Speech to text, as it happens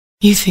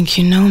You think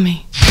you know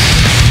me?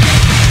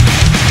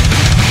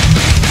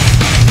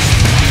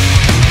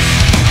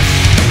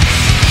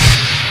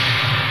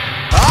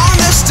 On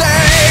this day,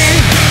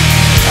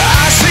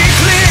 I see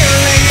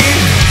clearly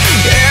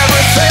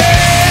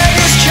everything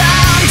has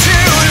come to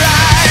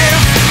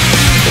life.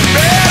 A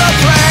better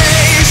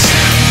place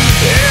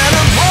in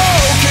a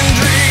broken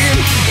dream,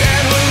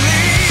 and we'll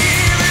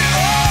leave it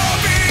all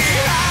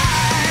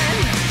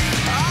behind.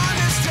 On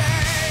this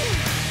day,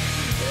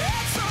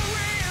 it's so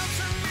real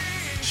to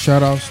me.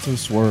 Shout outs to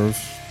Swerve.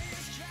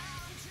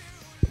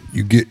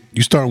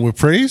 You starting with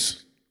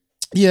praise?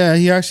 Yeah,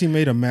 he actually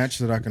made a match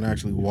that I can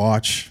actually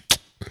watch.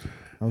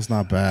 That was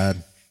not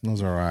bad. That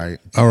was all right.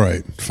 All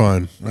right,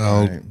 fine.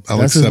 I'll That's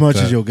as accept much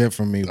that. as you'll get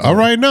from me. All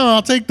right, no,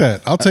 I'll take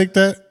that. I'll take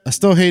that. I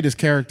still hate his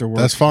character work.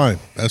 That's fine.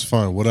 That's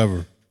fine.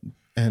 Whatever.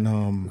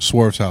 And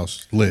Swerve's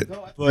house lit.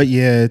 but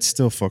yeah, it's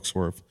still fuck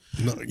Swerve.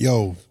 No,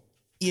 yo,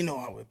 You know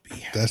how it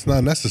be. that's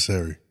not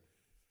necessary.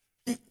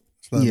 It's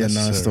not Yeah, no,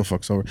 necessary. it still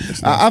fuck Swerve.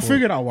 not I Swerve.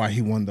 figured out why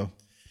he won though.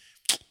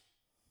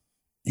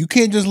 You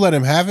can't just let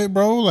him have it,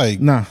 bro. Like,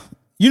 Nah,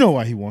 you know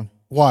why he won.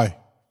 why?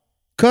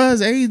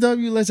 Cause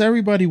AEW lets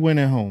everybody win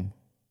at home.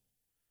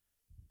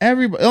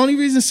 Everybody. The only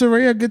reason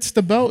Saraya gets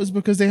the belt is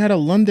because they had a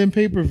London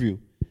pay-per-view.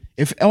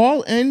 If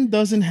All In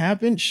doesn't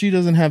happen, she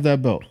doesn't have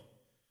that belt.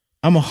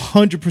 I'm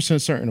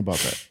 100% certain about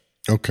that.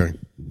 Okay.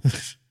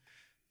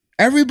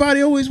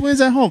 Everybody always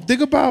wins at home. Think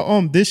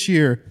about this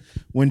year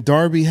when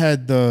Darby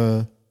had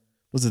the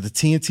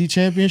TNT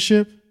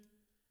Championship?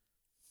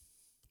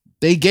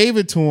 They gave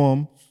it to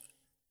him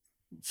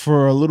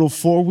for a little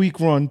 3-week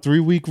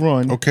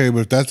run. Okay, but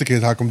if that's the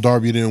case, how come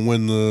Darby didn't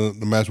win the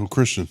match with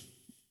Christian?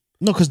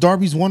 No, because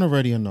Darby's won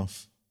already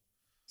enough.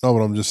 No, but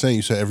I'm just saying,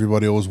 you said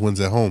everybody always wins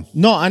at home.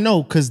 No, I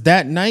know, because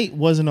that night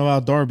wasn't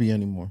about Darby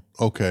anymore.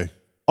 Okay.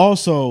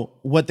 Also,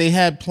 what they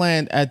had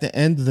planned at the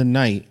end of the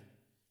night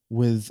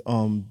with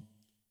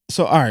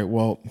so all right,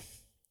 well,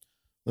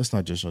 let's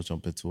not just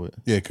jump into it.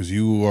 Yeah, because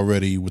you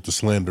already with the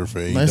slander for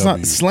AEW. It's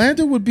not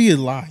slander would be a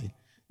lie.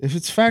 If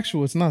it's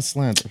factual, it's not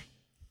slander.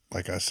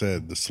 Like I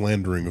said, the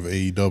slandering of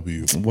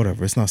AEW.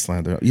 Whatever, it's not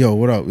slander. Yo,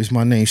 what up? It's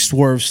my name,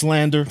 Swerve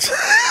Slander.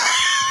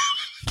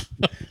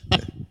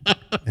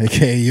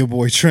 AKA your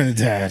boy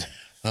Trinidad.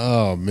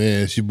 Oh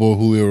man, it's your boy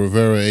Julio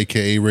Rivera,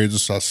 aka Razor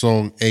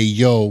Sasson. Hey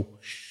yo,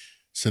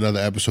 it's another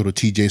episode of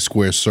TJ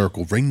Square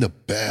Circle. Ring the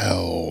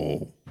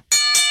bell.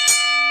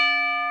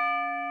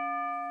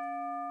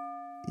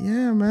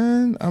 Yeah,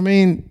 man. I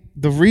mean,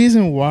 the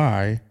reason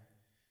why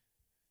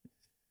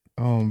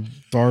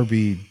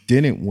Darby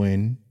didn't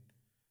win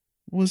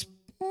was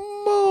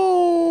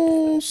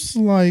most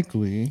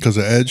likely Because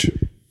of Edge?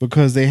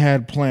 because they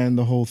had planned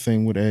the whole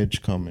thing with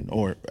Edge coming,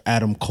 or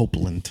Adam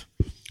Copeland,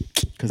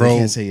 because Bro. they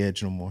can't say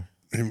Edge no more.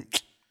 Him-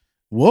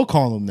 We'll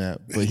call him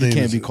that, but His he name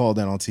can't is be called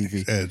that on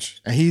TV.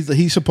 Edge. And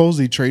he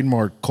supposedly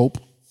trademarked Cope.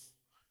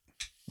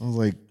 I was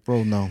like,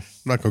 bro, no. I'm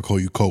not gonna call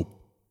you Cope.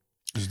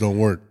 Just don't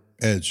work.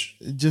 Edge.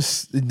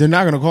 They're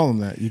not gonna call him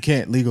that. You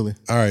can't legally.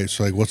 All right,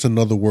 so like what's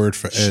another word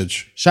for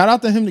Edge? Shout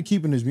out to him to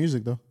keeping his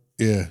music though,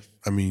 Yeah.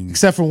 I mean,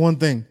 except for one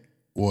thing.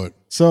 what?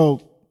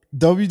 So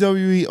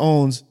WWE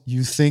owns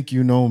 "You Think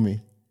You Know Me,"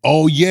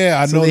 Oh yeah,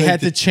 I so know they had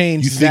to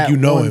change You think that you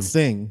know one him.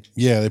 thing.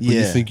 Yeah, they put you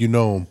Yeah. think you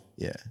know him.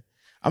 Yeah,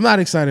 I'm not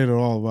excited at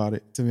all about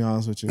it, to be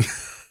honest with you.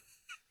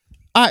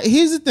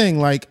 Here's the thing: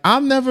 like,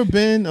 I've never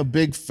been a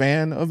big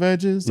fan of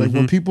Edges. Like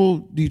when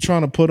people you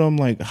trying to put them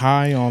like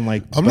high on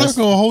like. I'm not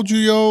gonna hold you,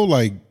 yo.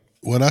 Like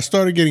when I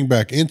started getting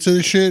back into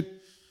the shit,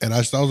 and I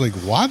was like,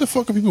 why the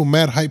fuck are people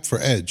mad hype for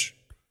Edge?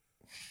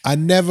 I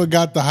never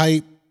got the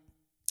hype.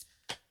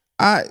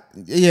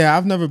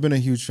 I've never been a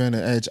huge fan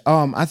of Edge.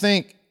 I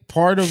think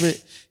part of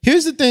it.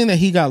 Here's the thing that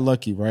he got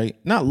lucky, right?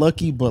 Not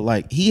lucky, but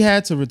like he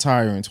had to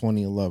retire in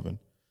 2011.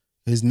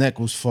 His neck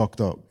was fucked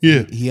up.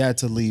 Yeah. He had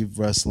to leave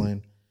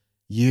wrestling.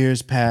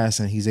 Years pass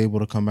and he's able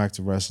to come back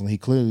to wrestling. He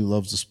clearly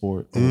loves the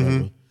sport or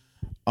whatever.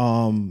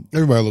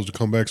 Everybody loves a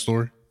comeback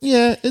story.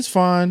 Yeah, it's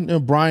fine. You know,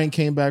 Brian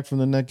came back from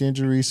the neck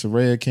injury.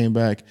 Saraya came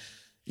back,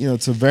 to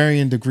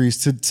varying degrees.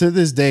 To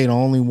this day, the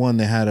only one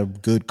that had a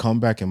good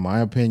comeback, in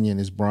my opinion,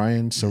 is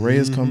Brian.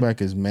 Saraya's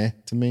comeback is meh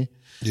to me.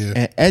 Yeah.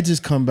 And Edge's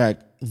comeback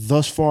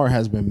thus far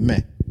has been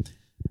meh.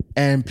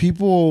 And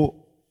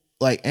people,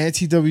 like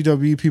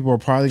anti-WWE people, are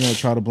probably going to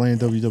try to blame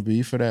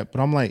WWE for that.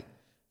 But I'm like,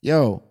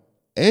 yo,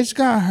 Edge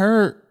got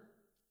hurt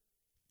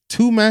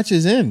 2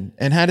 matches in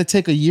and had to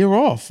take a year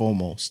off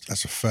almost.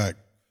 That's a fact.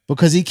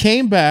 Because he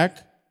came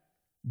back,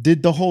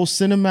 did the whole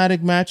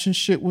cinematic match and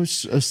shit with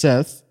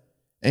Seth,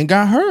 and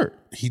got hurt.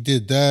 He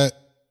did that.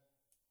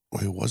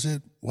 Wait, was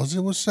it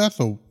with Seth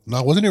or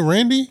no? Wasn't it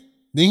Randy?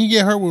 Didn't he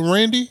get hurt with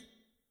Randy?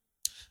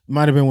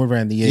 Might have been with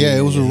Randy. Yeah,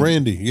 it was with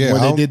Randy. Yeah,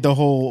 Where they did the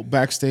whole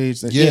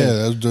backstage. Yeah,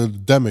 that was the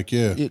demic.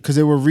 Yeah, Because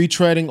they were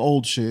retreading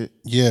old shit.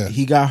 yeah,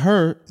 He got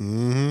hurt,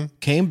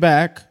 came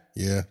back,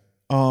 yeah.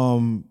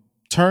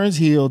 turns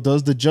heel,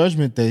 does the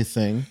Judgment Day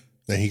thing.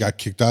 Then he got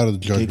kicked out of the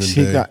Judgment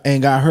He Day.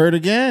 got hurt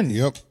again.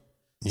 Yep.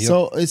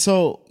 So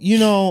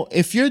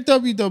if you're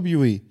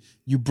WWE,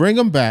 you bring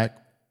him back,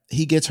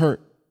 he gets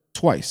hurt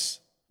twice.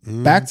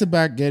 back to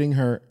back getting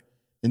hurt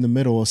in the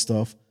middle of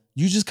stuff.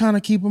 You just kind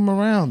of keep them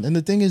around. And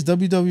the thing is,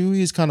 WWE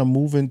is kind of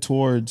moving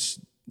towards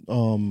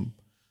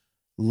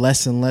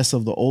less and less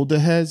of the older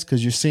heads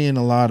because you're seeing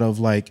a lot of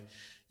like,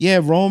 yeah,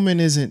 Roman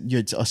isn't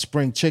a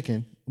spring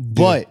chicken,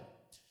 but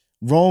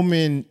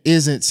Roman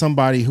isn't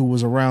somebody who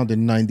was around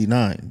in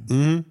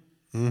 99.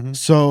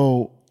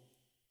 So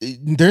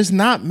there's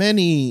not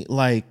many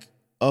like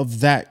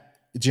of that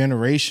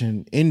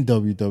generation in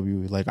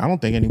WWE. Like, I don't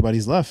think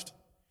anybody's left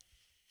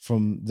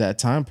from that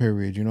time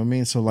period. You know what I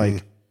mean? So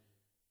like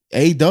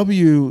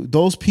AEW,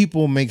 those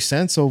people make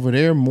sense over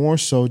there more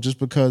so just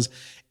because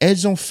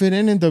Edge don't fit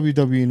in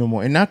WWE no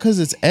more. And not because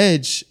it's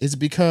Edge, it's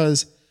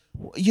because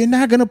you're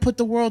not going to put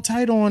the world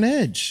title on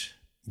Edge.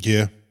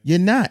 Yeah. You're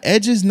not.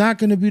 Edge is not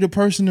going to be the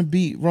person to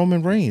beat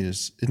Roman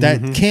Reigns.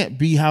 That can't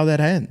be how that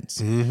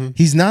ends.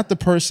 He's not the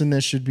person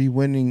that should be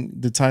winning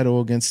the title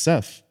against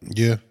Seth.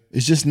 Yeah.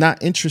 It's just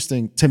not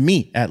interesting to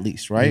me, at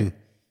least, right?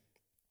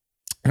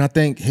 And I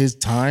think his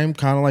time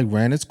kind of like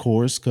ran its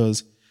course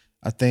because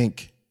I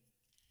think,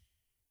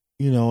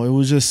 you know, it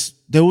was just,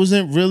 there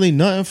wasn't really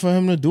nothing for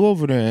him to do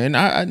over there. And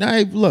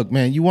I look,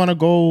 man, you want to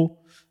go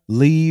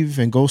leave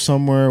and go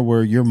somewhere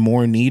where you're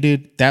more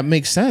needed, that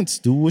makes sense.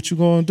 Do what you're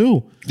going to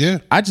do. Yeah.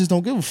 I just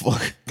don't give a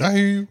fuck. I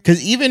hear you.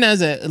 Because even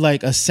as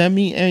a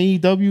semi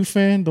AEW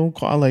fan,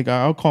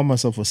 I'll call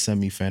myself a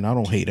semi fan. I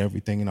don't hate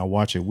everything and I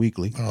watch it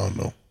weekly. I don't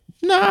know.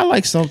 No, I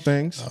like some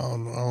things. I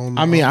don't know.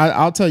 I mean,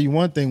 I'll tell you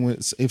one thing: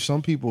 if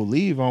some people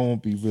leave, I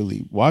won't be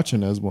really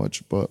watching as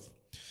much. But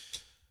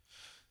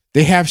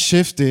they have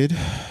shifted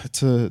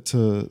to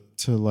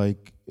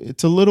like,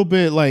 it's a little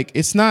bit like,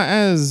 it's not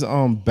as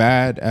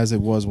bad as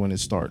it was when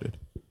it started.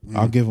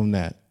 I'll give them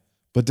that.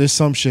 But there's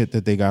some shit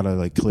that they gotta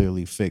like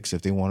clearly fix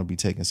if they want to be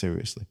taken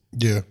seriously.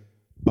 Yeah.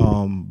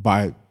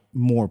 By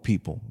more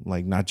people,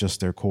 like not just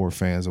their core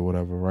fans or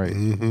whatever, right?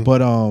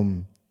 But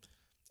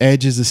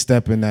Edge is a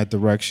step in that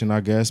direction, I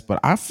guess. But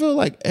I feel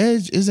like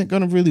Edge isn't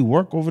gonna really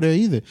work over there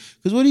either.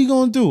 Because what are you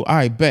gonna do? All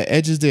right, bet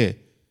Edge is there.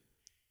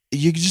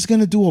 You're just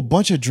gonna do a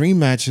bunch of dream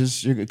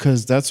matches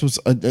because that's what's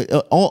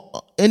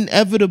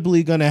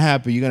inevitably gonna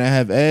happen. You're gonna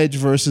have Edge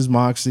versus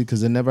Moxley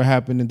because it never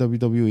happened in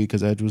WWE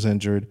because Edge was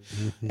injured.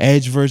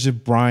 Edge versus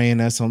Bryan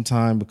at some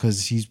time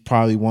because he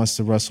probably wants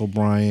to wrestle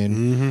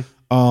Bryan.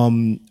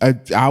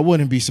 I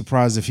wouldn't be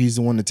surprised if he's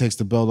the one that takes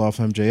the belt off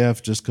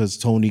MJF just because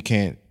Tony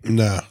can't.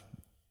 Nah.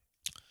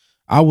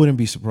 I wouldn't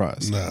be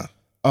surprised. Nah.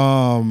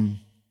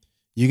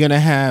 You're gonna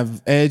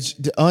have Edge.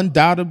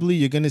 Undoubtedly,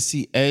 you're gonna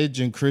see Edge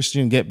and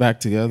Christian get back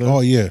together.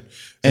 Oh yeah.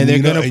 And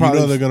they're gonna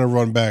probably they're gonna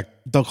run back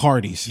the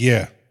Hardys.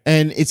 Yeah.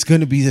 And it's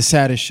gonna be the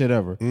saddest shit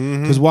ever.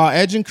 Because while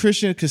Edge and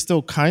Christian can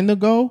still kind of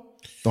go,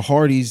 the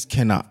Hardys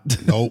cannot.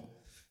 Nope.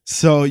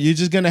 So you're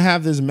just gonna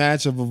have this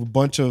match of a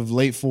bunch of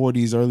late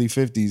 40s, early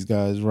 50s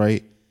guys,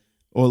 right?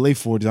 Or late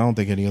 40s. I don't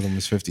think any of them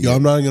is 50. Yo,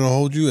 I'm not gonna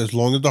hold you. As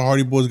long as the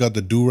Hardy Boys got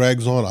the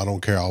do-rags on, I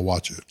don't care. I'll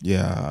watch it.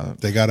 Yeah.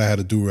 They gotta have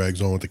the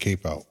do-rags on with the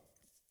cape out.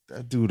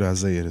 That dude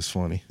Isaiah is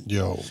funny.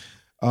 Yo.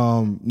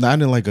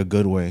 Not in like a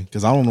good way,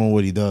 because I don't know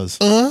what he does.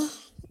 I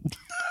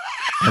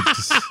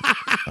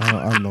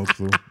have no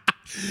clue.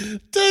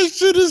 That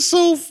shit is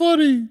so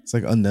funny. It's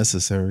like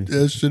unnecessary.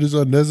 That shit is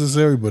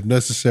unnecessary, but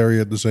necessary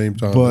at the same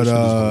time. But that shit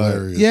is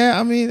hilarious. yeah,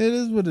 I mean, it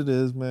is what it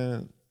is,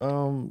 man.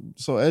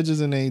 So Edge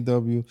is in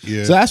AEW.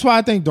 Yeah. So that's why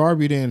I think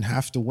Darby didn't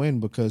have to win,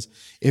 because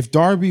if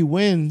Darby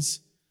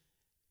wins,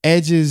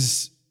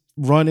 Edge's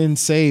run-in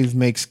save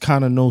makes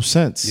kind of no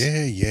sense.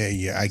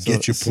 Yeah. I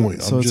get your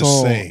point. So I'm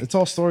just saying. It's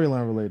all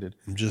storyline related.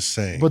 I'm just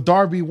saying. But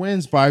Darby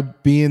wins by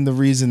being the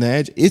reason the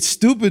Edge. It's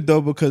stupid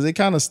though, because they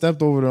kind of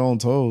stepped over their own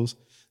toes.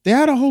 They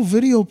had a whole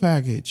video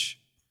package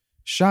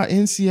shot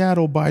in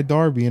Seattle by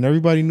Darby, and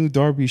everybody knew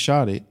Darby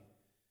shot it.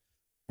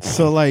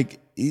 So like,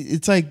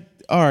 it's like,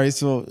 all right,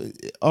 so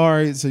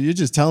you're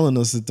just telling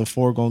us that the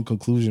foregone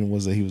conclusion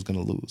was that he was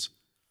going to lose.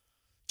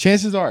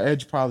 Chances are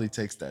Edge probably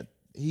takes that.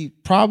 He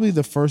probably,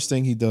 the first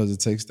thing he does is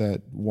takes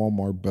that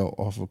Walmart belt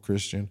off of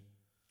Christian.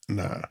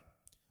 Nah.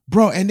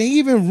 Bro, and they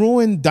even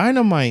ruined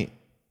Dynamite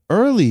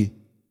early.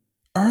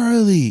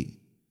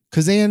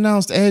 Because they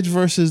announced Edge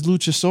versus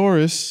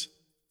Luchasaurus.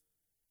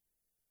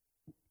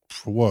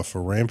 For what?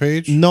 For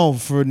Rampage? No,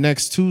 for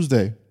next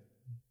Tuesday.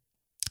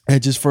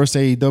 Edge's first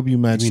AEW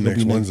match. You mean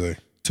next Wednesday?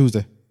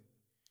 Tuesday.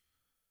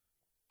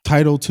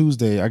 Title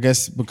Tuesday, I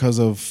guess because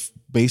of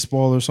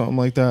baseball or something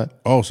like that.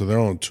 Oh, so they're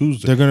on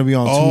Tuesday. They're going to be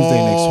on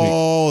Tuesday next week.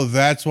 Oh,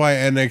 that's why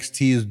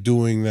NXT is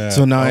doing that.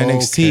 So now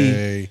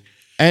NXT.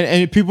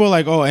 And people are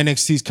like, oh,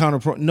 NXT's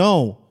counter.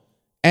 No.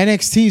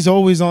 NXT's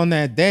always on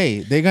that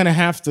day. They're going to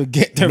have to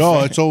get their...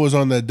 No, it's always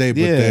on that day,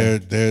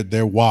 but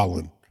they're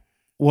wilding.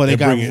 Well, they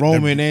got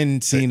Roman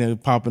and Cena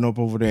popping up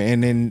over there.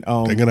 And then...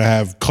 they're going to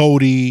have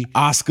Cody.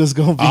 Oscar's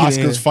going to be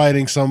Oscar's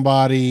fighting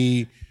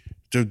somebody.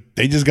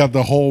 They just got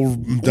the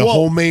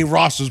whole main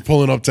roster's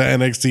pulling up to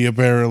NXT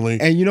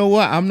apparently. And you know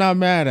what? I'm not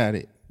mad at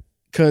it,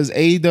 because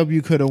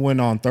AEW could have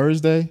went on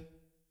Thursday.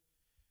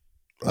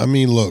 I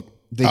mean, look,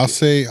 I'll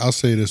say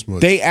this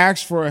much. They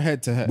asked for a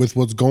head-to-head. With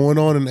what's going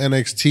on in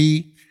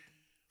NXT,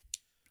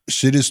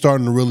 shit is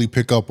starting to really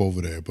pick up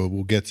over there, but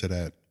we'll get to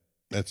that.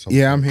 That's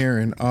Yeah, I'm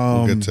hearing.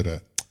 We'll get to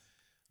that.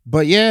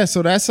 But yeah,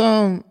 so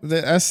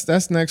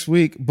that's next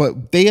week.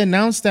 But they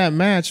announced that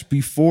match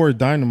before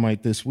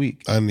Dynamite this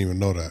week. I didn't even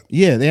know that.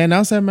 Yeah, they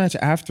announced that match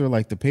after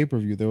like the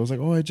pay-per-view. They was like,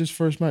 oh, Edge just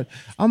first match.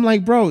 I'm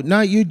like, bro,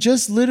 now you're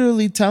just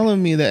literally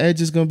telling me that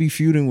Edge is gonna be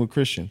feuding with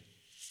Christian.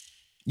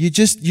 You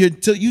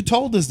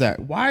told us that.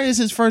 Why is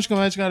his first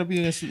match gotta be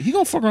against he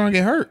gonna fuck around and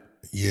get hurt?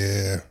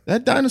 Yeah.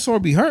 That dinosaur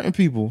be hurting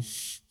people.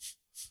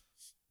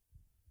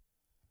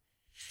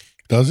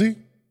 Does he?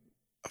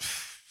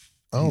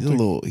 He's a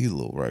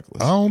little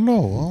reckless. I don't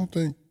know.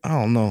 I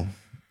don't know.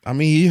 I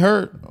mean, he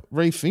hurt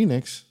Ray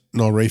Phoenix.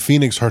 No, Ray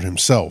Phoenix hurt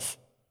himself.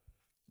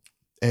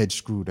 Edge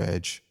screwed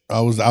Edge.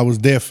 I was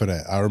there for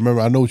that. I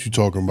remember. I know what you're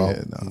talking about.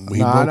 Yeah, when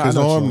he broke his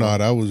arm.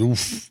 That was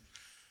oof.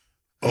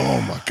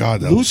 Oh my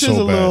god, that was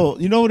so bad. Little.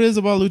 You know what it is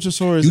about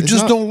Luchasaurus? You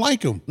just don't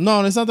like him.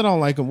 No, it's not that I don't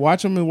like him.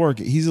 Watch him and work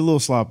it. He's a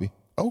little sloppy.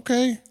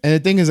 Okay. And the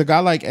thing is, a guy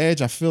like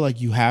Edge, I feel like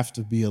you have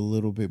to be a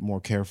little bit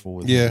more careful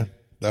with him. Yeah,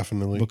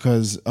 definitely.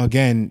 Because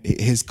again,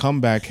 his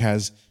comeback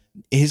is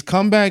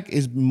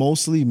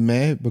mostly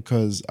meh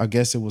because I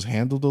guess it was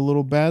handled a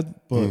little bad,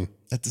 but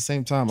at the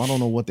same time, I don't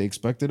know what they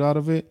expected out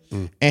of it.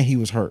 And he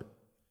was hurt.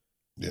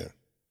 Yeah.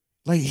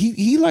 Like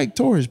he like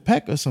tore his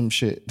pec or some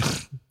shit.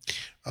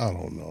 I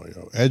don't know,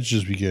 yo. Edge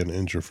just be getting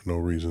injured for no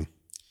reason.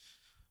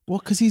 Well,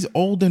 because he's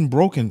old and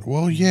broken.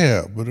 Well,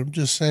 yeah, but I'm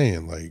just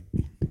saying, like,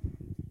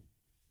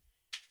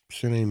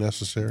 shit ain't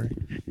necessary.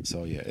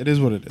 So yeah, it is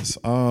what it is.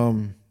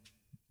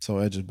 So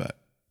Edge is back.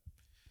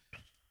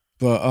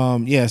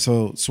 But yeah,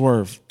 so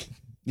Swerve.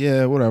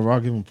 Yeah, whatever.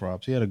 I'll give him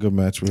props. He had a good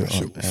match with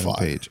Adam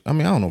Page. I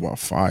mean, I don't know about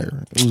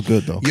fire. It was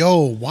good though.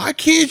 Yo, why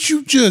can't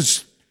you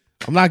just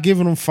I'm not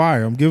giving him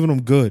fire. I'm giving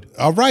him good.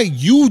 All right,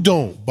 you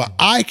don't, but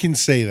I can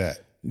say that.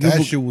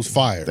 That shit was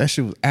fire. That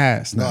shit was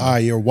ass. Nah,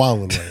 you're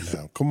wilding right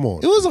now. Come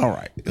on. It was all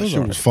right. That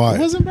shit was fire. It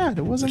wasn't bad.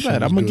 It wasn't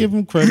bad. I'm gonna give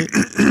him credit.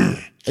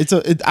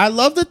 I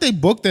love that they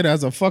booked it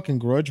as a fucking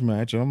grudge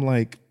match. And I'm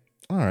like,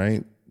 all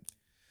right,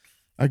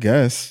 I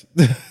guess.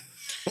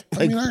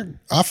 I mean,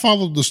 I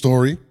followed the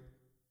story.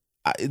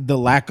 The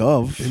lack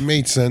of. It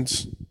made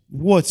sense.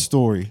 What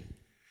story?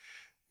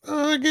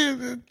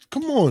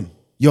 Come on.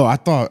 Yo, I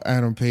thought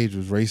Adam Page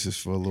was racist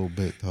for a little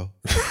bit though.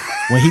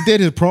 When he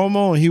did his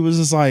promo and he was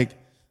just like,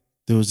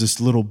 there was this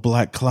little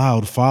black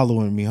cloud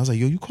following me. I was like,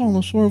 yo, you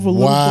calling Swerve a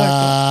little black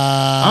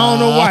cloud? I don't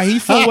know why. He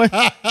from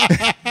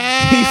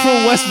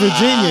West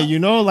Virginia, you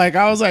know? Like,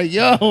 I was like,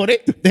 yo,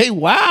 they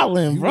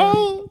wilding,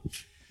 bro.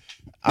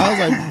 I was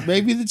like,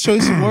 maybe the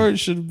choice of words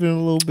should have been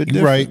a little bit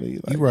different.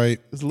 You're right.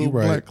 This little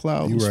black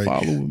cloud was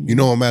following me. You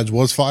know what match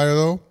was fire,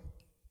 though?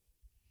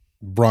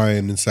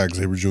 Brian and Zack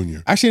Sabre Jr.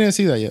 Actually, I didn't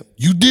see that yet.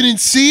 You didn't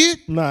see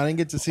it? No, I didn't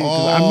get to see it.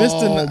 I missed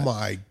it. Oh,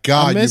 my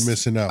God, you're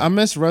missing out. I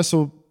missed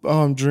Wrestle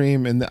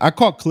Dream, and I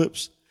caught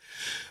clips.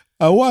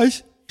 I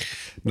was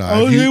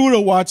able to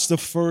watch the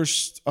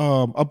first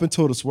up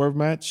until the Swerve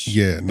match.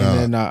 Yeah, nah.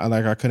 And then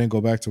I couldn't go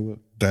back to it.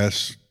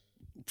 That's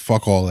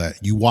fuck all that.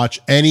 You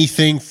watch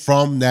anything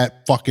from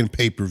that fucking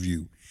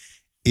pay-per-view,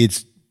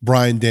 it's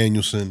Bryan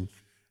Danielson.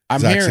 I'm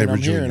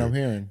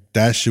hearing.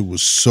 That shit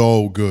was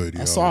so good.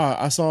 Yo.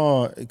 I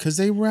saw because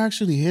they were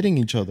actually hitting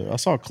each other. I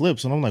saw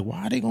clips and I'm like,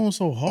 why are they going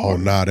so hard?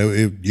 Oh nah,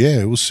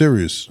 it was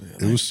serious.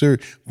 It was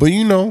serious. But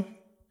you know,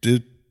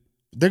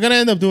 they're gonna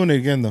end up doing it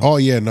again though. Oh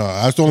yeah, no.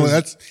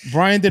 That's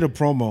Brian did a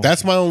promo.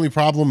 That's my only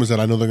problem is that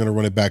I know they're gonna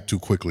run it back too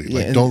quickly.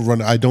 Like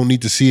I don't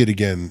need to see it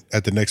again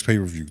at the next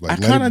pay-per-view. Like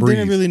I kind of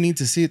didn't really need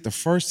to see it the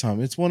first time.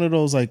 It's one of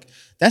those like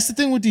that's the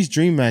thing with these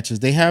dream matches.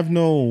 They have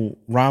no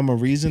rhyme or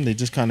reason. They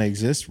just kind of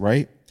exist,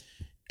 right?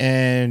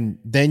 And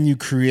then you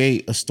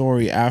create a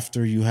story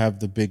after you have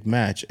the big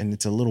match, and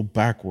it's a little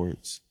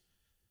backwards.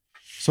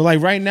 So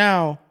like right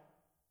now,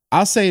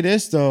 I'll say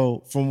this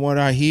though, from what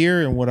I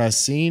hear and what I've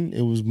seen,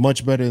 it was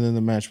much better than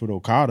the match with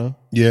Okada.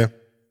 Yeah.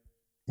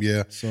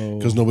 So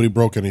because nobody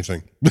broke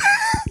anything.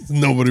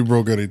 Nobody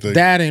broke anything.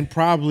 That and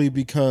probably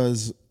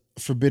because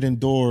Forbidden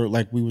Door,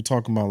 like we were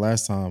talking about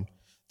last time,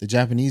 the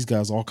Japanese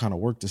guys all kind of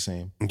work the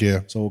same. Yeah.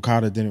 So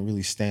Okada didn't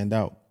really stand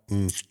out.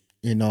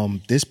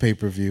 In this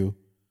pay-per-view,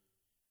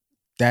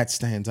 that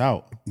stands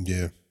out.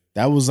 Yeah.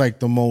 That was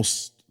like the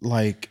most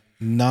like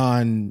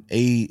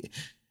non-A,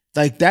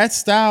 like that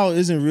style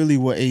isn't really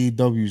what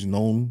AEW is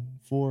known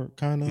for,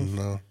 kind of.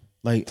 No.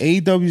 Like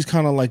AEW is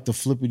kind of like the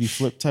flippity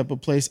flip type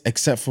of place,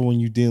 except for when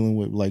you're dealing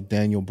with like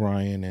Daniel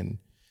Bryan and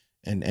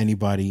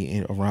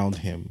anybody around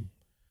him.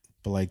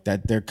 But like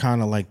that, they're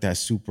kind of like that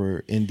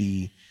super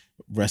indie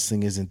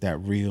wrestling isn't that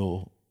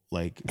real.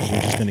 Like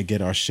we're just gonna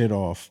get our shit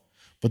off.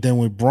 But then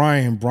with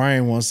Bryan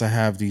wants to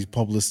have these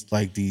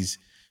like these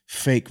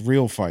fake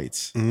real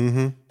fights.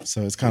 Mm-hmm.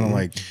 So it's kind of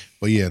like.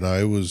 But yeah, no,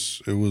 it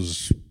was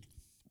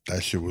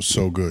that shit was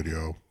so good,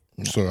 yo.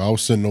 So I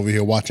was sitting over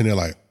here watching it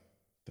like,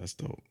 that's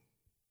dope.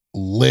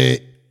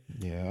 Lit.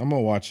 Yeah, I'm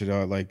gonna watch it.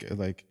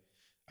 Like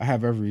I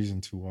have every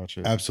reason to watch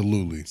it.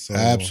 Absolutely. So,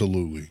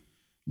 absolutely.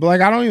 But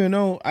like I don't even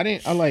know. I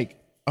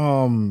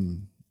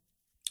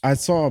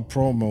saw a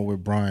promo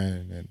with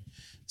Brian and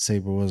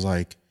Sabre was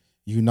like,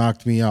 you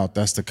knocked me out.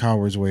 That's the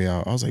coward's way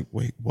out. I was like,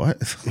 wait, what?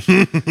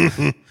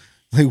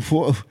 Like,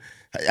 what?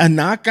 A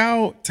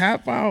knockout,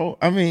 tap out?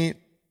 I mean,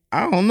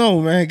 I don't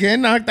know, man.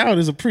 Getting knocked out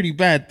is a pretty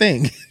bad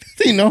thing.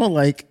 You know,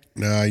 like.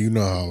 Nah, you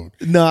know how.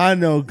 No, I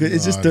know.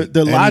 It's just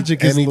the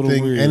logic is a little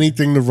weird.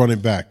 Anything to run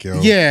it back,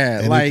 yo.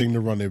 Yeah, anything to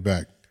run it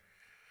back.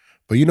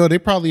 But you know, they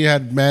probably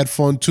had mad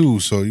fun too.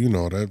 So you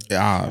know that.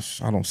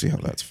 I don't see how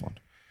that's fun.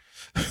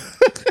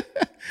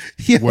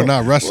 We're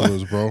not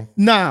wrestlers, bro.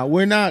 Nah,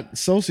 we're not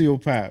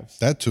sociopaths.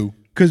 That too.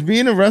 Because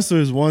being a wrestler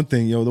is one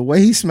thing, yo. The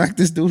way he smacked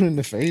this dude in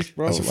the face,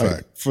 bro, That's a like,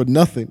 fact. for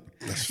nothing.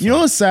 That's You know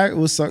what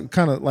was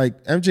kind of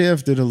like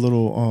MJF did a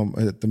little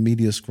at the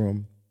media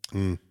scrum.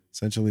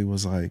 Essentially,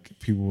 was like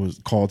people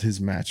called his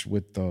match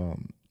with the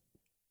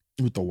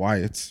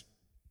Wyatts,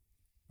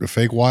 The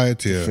fake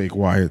Wyatt, yeah. fake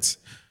Wyatts.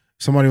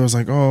 Somebody was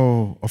like,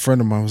 "Oh, a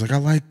friend of mine was like, I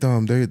like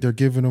them. They're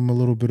giving them a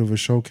little bit of a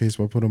showcase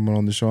by putting them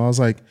on the show." I was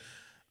like,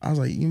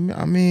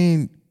 I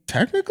mean,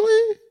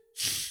 technically,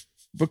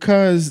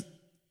 because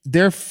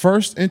their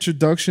first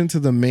introduction to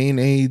the main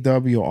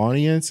AEW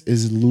audience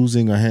is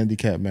losing a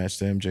handicap match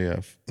to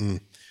MJF.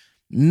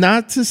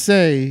 Not to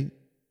say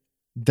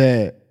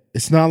that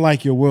it's not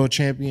like your world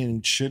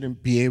champion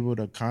shouldn't be able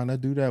to kind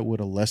of do that with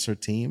a lesser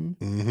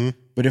team.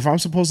 But if I'm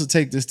supposed to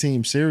take this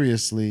team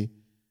seriously,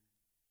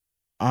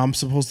 I'm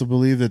supposed to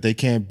believe that they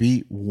can't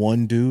beat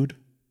one dude.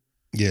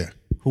 Yeah.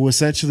 Who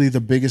essentially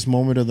the biggest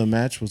moment of the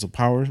match was a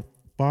power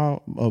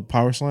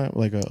slam,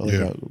 like a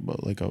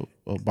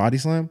body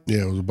slam.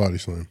 Yeah, it was a body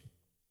slam.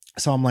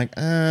 So I'm like,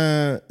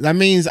 that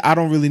means I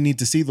don't really need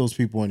to see those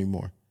people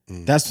anymore.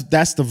 That's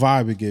the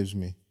vibe it gives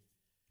me.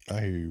 I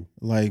hear you.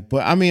 Like,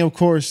 but I mean, of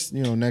course,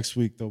 you know, next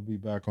week they'll be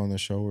back on the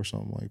show or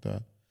something like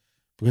that.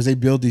 Because they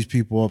build these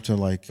people up to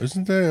like,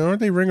 Aren't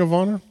they Ring of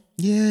Honor?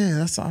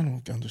 yeah, I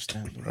don't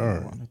understand the Ring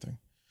of Honor thing.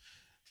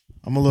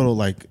 I'm a little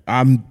like,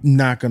 I'm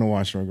not gonna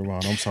watch Ring of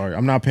Honor. I'm sorry.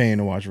 I'm not paying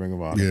to watch Ring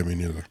of Honor. Yeah, me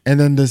neither. And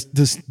then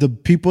the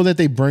people that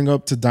they bring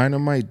up to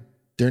Dynamite,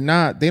 they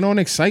don't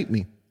excite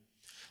me.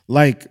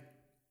 Like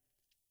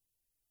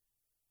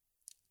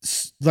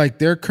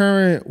their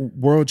current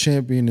world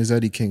champion is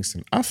Eddie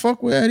Kingston. I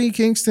fuck with Eddie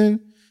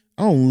Kingston.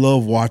 I don't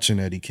love watching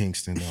Eddie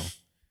Kingston though.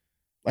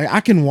 Like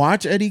I can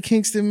watch Eddie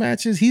Kingston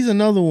matches. He's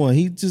another one.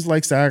 He just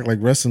likes to act like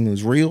wrestling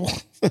is real.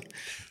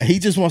 He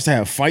just wants to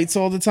have fights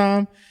all the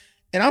time.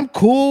 And I'm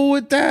cool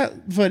with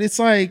that, but it's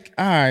like,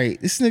 all right,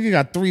 this nigga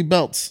got 3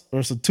 belts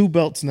or so 2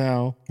 belts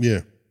now.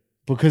 Yeah.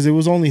 Because it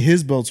was only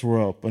his belts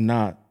were up, but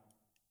not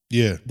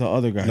the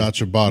other guy. Not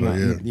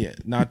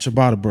Ciabatta, not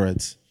Ciabatta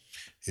breads.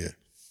 Yeah.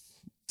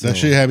 That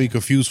shit had me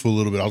confused for a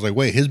little bit. I was like,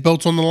 wait, his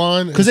belt's on the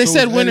line? Because they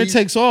said winner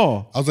takes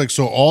all. I was like,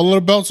 so all of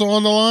the belts are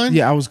on the line?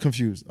 Yeah, I was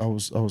confused. I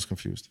was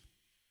confused.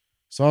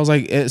 So I was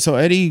like, so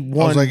Eddie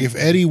won. I was like, if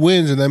Eddie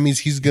wins, and that means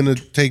he's gonna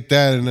take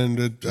that, and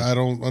then I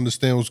don't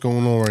understand what's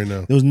going on right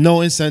now. There was no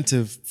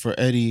incentive for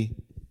Eddie.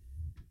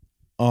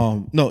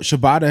 No,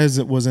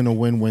 Ciabatta was in a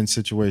win-win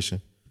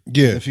situation.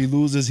 Yeah. If he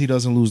loses, he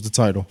doesn't lose the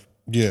title.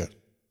 Yeah.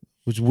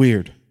 Which is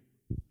weird.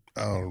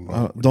 I don't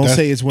know. Don't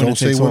say it's winner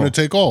takes all. Don't say winner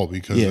take all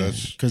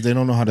because because they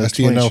don't know how to that's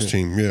the explain announce shit.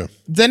 team. Yeah.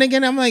 Then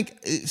again, I'm like,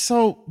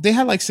 so they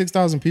had like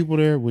 6,000 people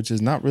there, which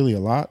is not really a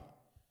lot.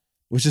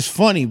 Which is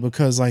funny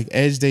because like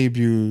Edge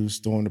debuts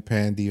during the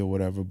Pandy or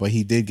whatever, but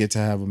he did get to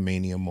have a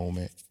Mania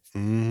moment.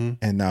 And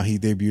now he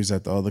debuts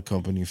at the other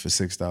company for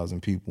 6,000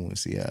 people in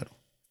Seattle.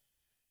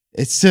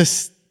 It's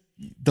just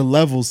the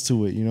levels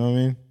to it, you know what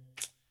I mean?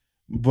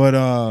 But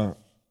all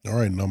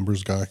right,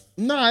 numbers guy.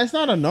 no, it's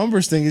not a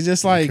numbers thing. It's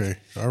just like Okay,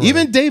 all right.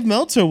 even Dave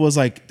Meltzer was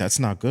like, that's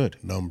not good.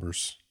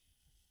 Numbers.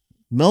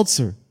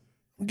 Meltzer,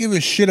 I don't give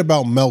a shit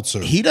about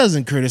Meltzer. he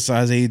doesn't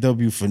criticize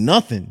AEW for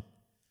nothing.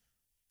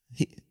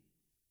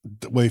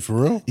 Wait, for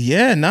real?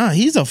 Yeah, nah,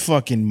 he's a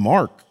fucking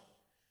mark.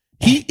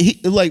 He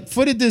like,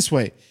 put it this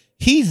way.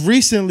 He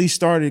recently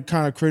started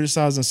kind of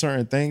criticizing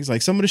certain things.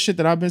 Like some of the shit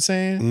that I've been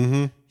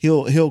saying,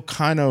 he'll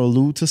kind of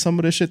allude to some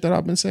of the shit that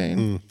I've been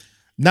saying.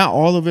 Not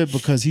all of it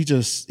because he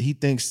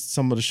thinks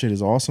some of the shit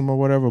is awesome or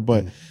whatever,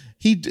 but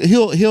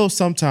he'll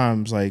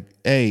sometimes like,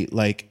 hey,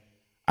 like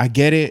I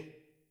get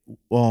it.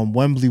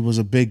 Wembley was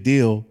a big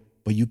deal,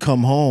 but you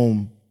come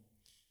home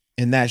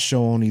and that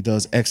show only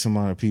does X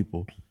amount of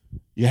people.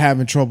 You're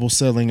having trouble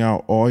selling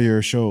out all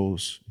your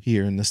shows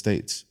here in the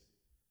States.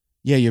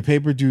 Yeah, your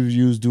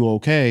pay-per-views do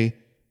okay,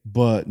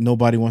 but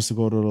nobody wants to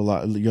go to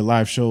your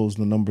live shows.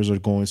 The numbers are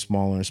going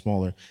smaller and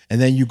smaller. And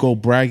then you go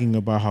bragging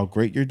about how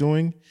great you're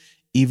doing,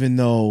 even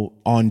though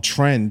on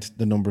trend,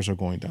 the numbers are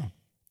going down.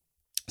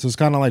 So it's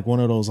kind of like one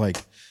of those, like,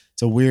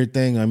 it's a weird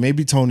thing. Like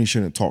maybe Tony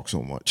shouldn't talk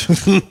so much.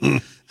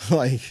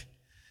 like,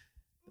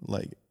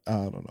 I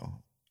don't know.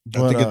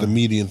 I think at the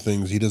median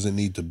things, he doesn't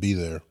need to be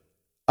there.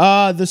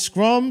 The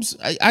scrums,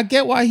 I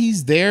get why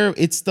he's there.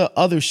 It's the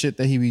other shit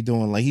that he be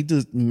doing. Like he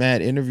does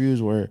mad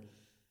interviews where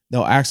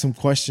they'll ask him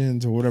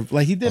questions or whatever.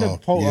 Like he did a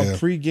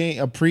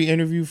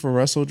pre-interview for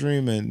Wrestle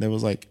Dream, and they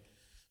was like,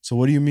 "So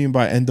what do you mean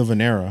by end of an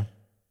era?"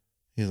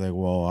 He's like,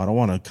 "Well, I don't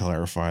want to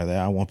clarify that.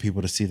 I want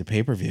people to see the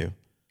pay-per-view."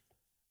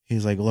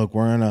 He's like, "Look,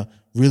 we're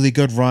really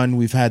good run.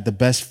 We've had the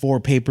best 4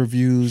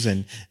 pay-per-views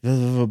and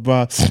blah, blah,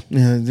 blah.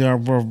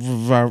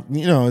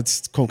 You know,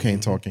 it's cocaine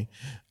talking.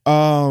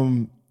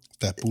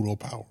 That Budo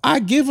power. I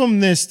give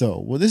them this though.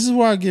 Well, this is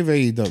where I give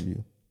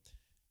AEW.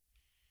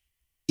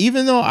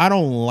 Even though I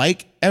don't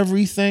like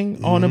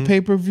everything on a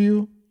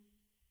pay-per-view,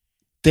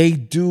 they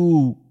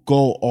do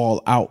go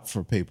all out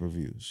for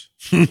pay-per-views.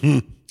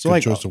 So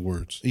Good choice of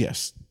words.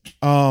 yes.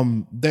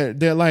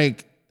 They're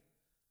like,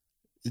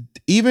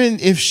 even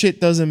if shit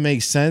doesn't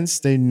make sense,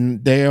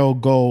 they'll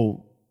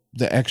go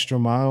the extra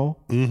mile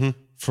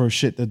for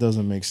shit that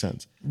doesn't make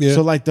sense. Yeah.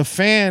 So like the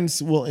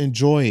fans will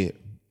enjoy it.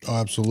 Oh,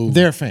 absolutely.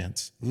 They're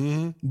fans.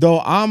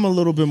 Though I'm a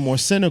little bit more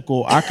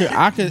cynical. I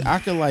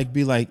could like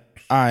be like,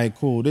 all right,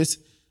 cool.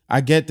 I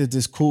get that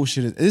this cool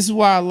shit is. This is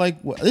why I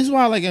like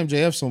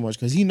MJF so much,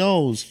 because he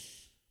knows,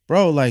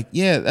 bro. Like,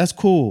 yeah, that's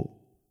cool.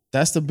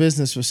 That's the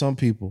business for some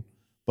people.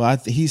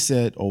 But he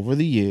said over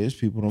the years,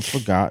 people don't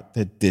forgot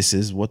that this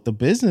is what the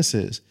business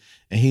is,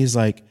 and he's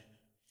like,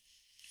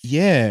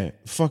 yeah,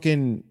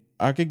 fucking.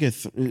 I could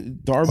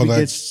get Darby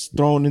gets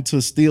thrown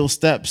into steel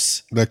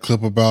steps. That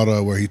clip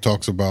about where he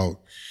talks about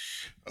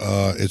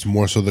it's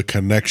more so the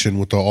connection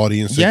with the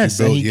audience. Yes,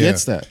 that you build. and he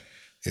gets that.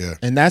 Yeah.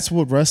 And that's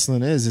what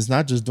wrestling is. It's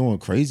not just doing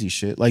crazy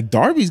shit. Like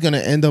Darby's gonna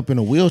end up in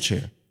a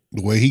wheelchair.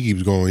 The way he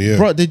keeps going, yeah.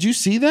 Bro, did you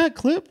see that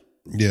clip?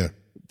 Yeah.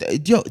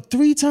 Yo,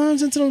 3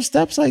 times into those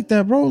steps like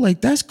that, bro.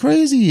 Like, that's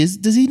crazy.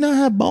 Does he not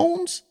have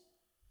bones?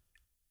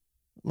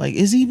 Like,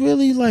 is he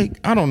really like,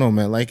 I don't know,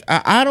 man. Like,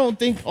 I don't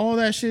think all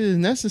that shit is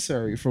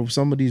necessary for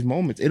some of these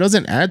moments. It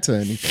doesn't add to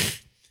anything.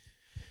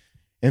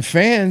 And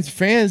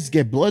fans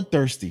get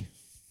bloodthirsty.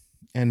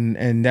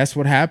 And that's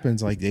what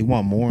happens. Like, they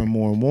want more and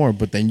more and more.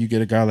 But then you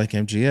get a guy like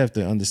MJF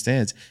that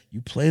understands.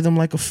 You play them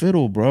like a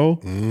fiddle, bro.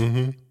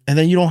 And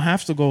then you don't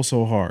have to go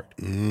so hard.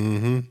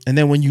 And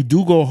then when you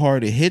do go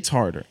hard, it hits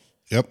harder.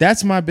 Yep.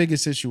 That's my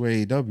biggest issue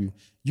with AEW.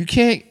 You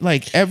can't,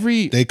 like,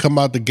 they come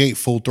out the gate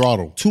full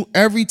throttle.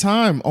 every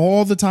time,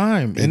 all the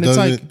time. And it's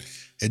like,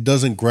 it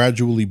doesn't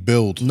gradually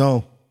build.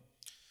 no.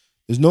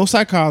 There's no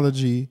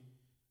psychology.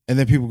 And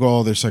then people go,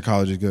 oh, their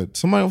psychology is good.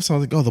 Somebody else was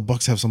like, oh, the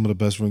Bucks have some of the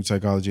best ring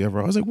psychology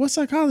ever. I was like, what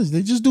psychology?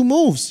 They just do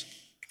moves.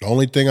 The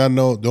only thing I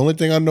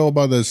know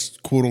about this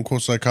quote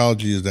unquote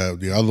psychology is that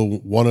the other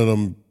one of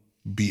them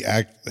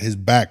his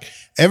back.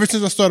 Ever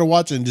since I started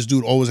watching, this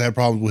dude always had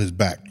problems with his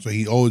back. So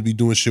he'd always be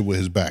doing shit with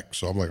his back.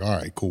 So I'm like, all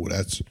right, cool.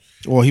 That's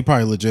Well, he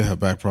probably legit had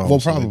back problems. well,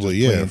 so they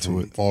probably, just play yeah. into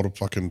it. All the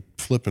fucking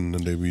flipping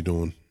that they be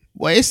doing.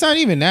 Well, it's not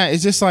even that.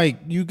 It's just like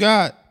you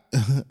got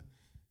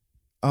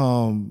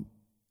and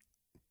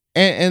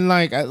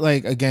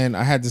like again,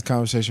 I had this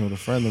conversation with a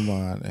friend of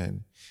mine,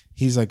 and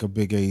he's like a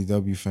big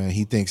AEW fan.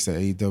 He thinks that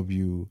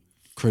AEW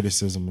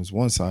criticism is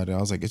one-sided. I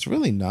was like, it's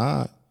really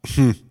not.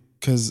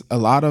 Because a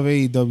lot of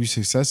AEW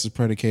success is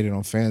predicated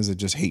on fans that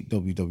just hate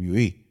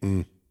WWE.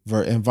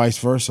 And vice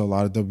versa. A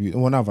lot of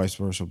not vice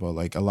versa, but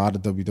like a lot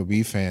of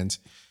WWE fans,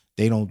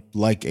 they don't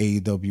like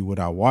AEW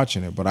without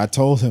watching it. But I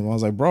told him, I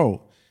was like, bro,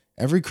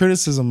 every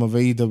criticism of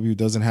AEW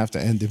doesn't have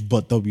to end in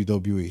but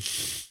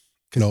WWE.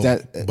 No,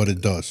 but it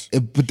does.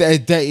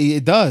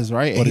 It does,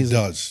 right? But And it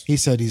does.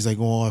 He's like,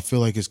 oh, I feel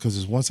like it's because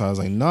it's one side. I was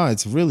like, no,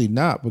 it's really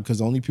not, because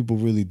the only people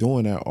really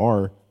doing that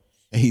are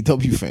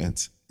AEW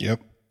fans. Yep.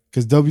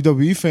 Because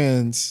WWE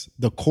fans,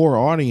 the core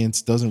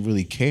audience doesn't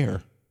really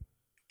care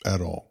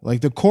At all.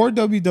 Like the core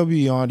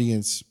WWE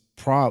audience,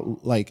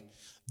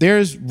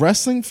 there's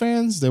wrestling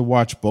fans that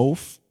watch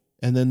both,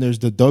 and then there's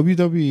the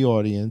WWE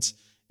audience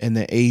and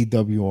the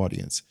AEW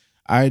audience.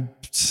 I'd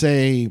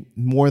say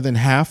more than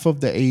half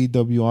of the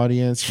AEW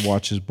audience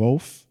watches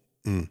both,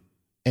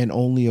 and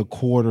only a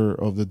quarter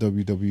of the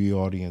WWE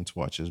audience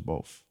watches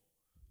both.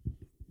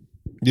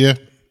 Yeah.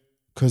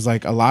 Because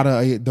like a lot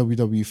of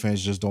WWE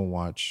fans just don't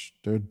watch.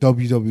 They're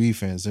WWE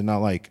fans. They're not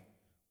like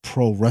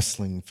pro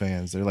wrestling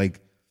fans. They're like,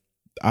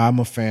 I'm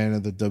a fan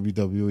of the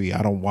WWE.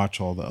 I don't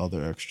watch all the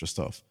other extra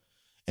stuff.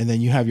 And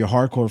then you have your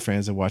hardcore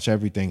fans that watch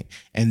everything.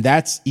 And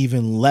that's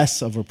even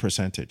less of a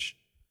percentage.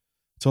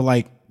 So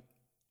like,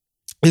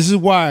 this is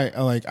why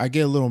I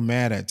get a little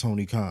mad at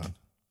Tony Khan.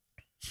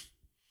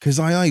 Cause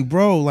I like,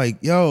 bro, like,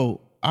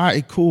 yo, all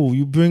right, cool.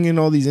 You bring in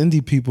all these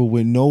indie people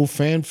with no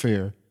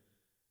fanfare.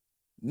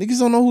 Niggas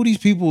don't know who these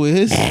people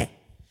is.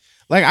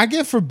 Like, I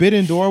get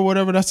Forbidden Door or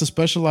whatever, that's a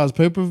specialized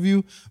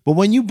pay-per-view. But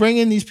when you bring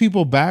in these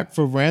people back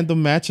for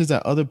random matches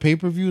at other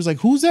pay-per-views, like,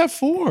 who's that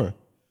for?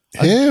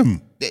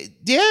 Him.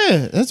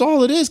 Yeah, that's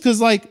all it is. Cause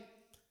like,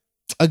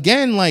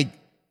 again, like,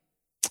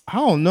 I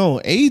don't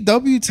know.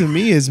 AEW to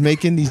me is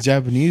making these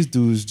Japanese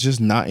dudes just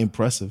not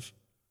impressive.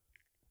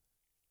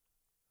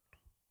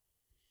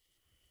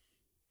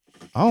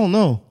 I don't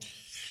know.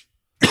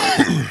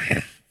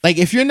 Like,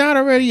 if you're not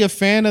already a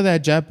fan of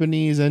that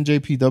Japanese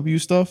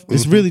NJPW stuff,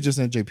 it's really just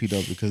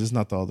NJPW because it's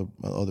not the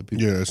other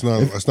people. Yeah, it's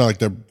not like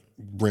they're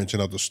branching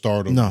out the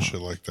stardom and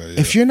shit like that. Yeah.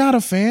 If you're not a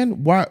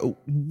fan, why? All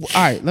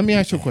right, let me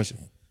ask you a question.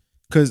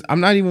 Because I'm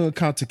not even going to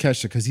count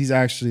Takeshita because he's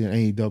actually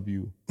an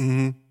AEW.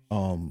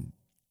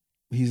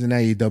 He's an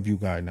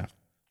AEW guy now.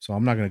 So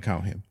I'm not going to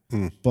count him.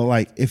 But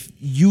like, if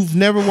you've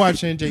never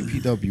watched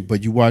NJPW,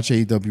 but you watch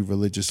AEW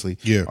religiously,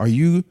 Yeah.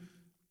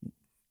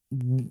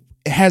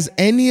 has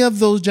any of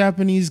those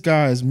Japanese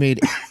guys made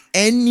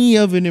any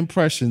of an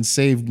impression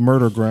save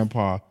Murder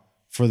Grandpa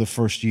for the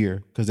first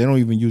year? Because they don't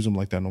even use him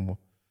like that no more.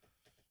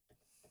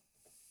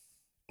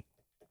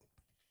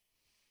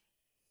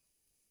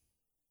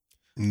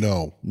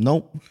 No.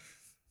 Nope.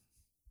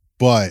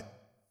 But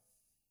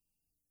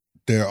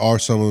there are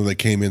some of them that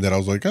came in that I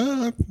was like,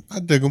 I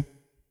dig them.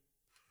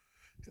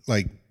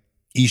 Like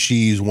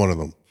Ishii is one of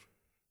them.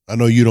 I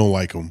know you don't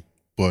like him,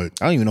 but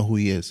I don't even know who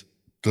he is.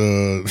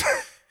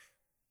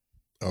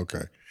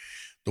 Okay,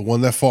 the one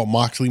that fought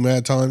Moxley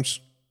mad times,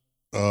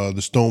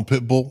 the Stone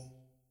Pitbull,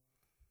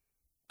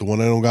 the one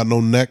that don't got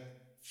no neck.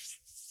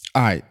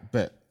 All right,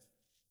 bet.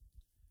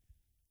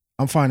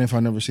 I'm fine if I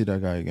never see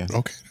that guy again.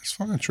 Okay, that's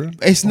fine, Trent.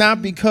 It's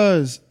not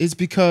because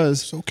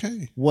it's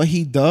okay. what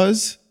he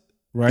does,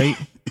 right?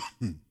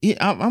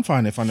 I'm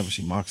fine if I never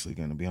see Moxley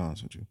again, to be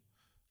honest with you.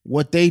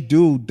 What they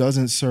do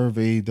doesn't serve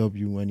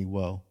AEW any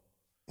well.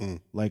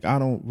 Like, I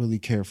don't really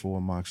care for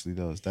what Moxley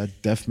does.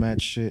 That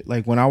deathmatch shit.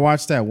 Like, when I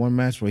watched that one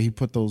match where he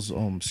put those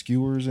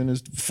skewers in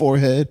his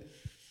forehead,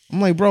 I'm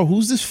like, bro,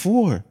 who's this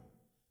for?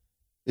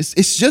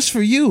 It's just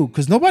for you,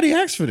 because nobody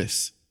asked for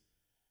this.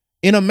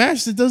 In a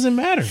match that doesn't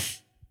matter.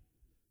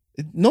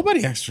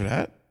 Nobody asked for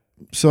that.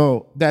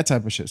 So that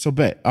type of shit. So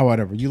bet. Oh,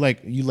 whatever. You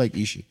like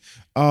Ishii.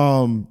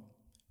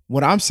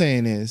 What I'm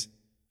saying is,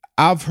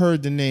 I've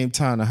heard the name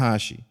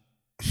Tanahashi.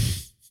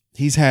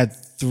 He's had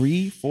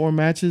 3-4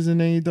 matches in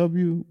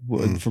AEW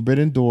with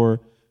Forbidden Door,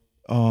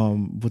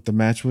 with the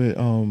match with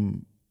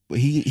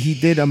he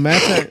did a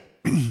match at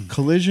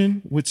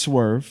Collision with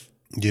Swerve,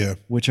 Yeah,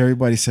 which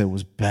everybody said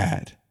was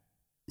bad.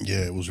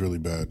 yeah, it was really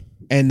bad.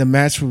 And the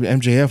match with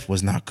MJF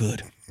was not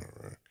good.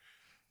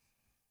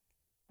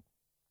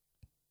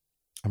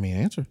 I mean,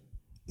 answer.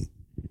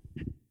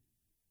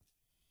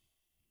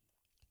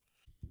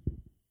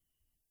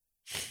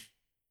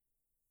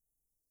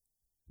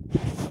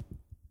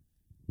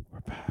 We're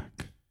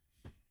back.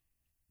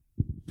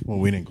 Well,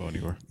 we didn't go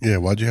anywhere. Yeah,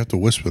 why'd you have to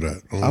whisper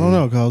that? I don't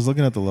know, because I was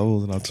looking at the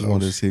levels and I just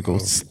wanted to see it go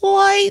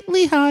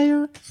slightly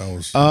higher. That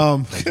was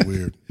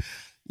weird.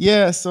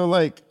 Yeah, so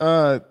like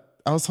I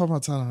was talking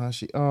about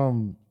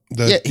Tanahashi. He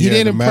the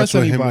didn't match impress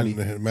with him anybody.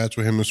 the match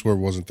with him and Swerve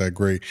wasn't that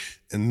great,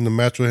 and the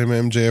match with him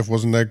and MJF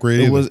wasn't that great.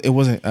 It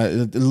wasn't.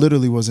 It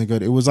literally wasn't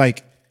good. It was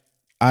like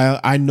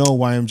I know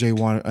why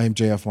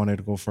MJF wanted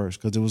to go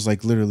first, because it was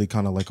like literally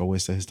kind of like a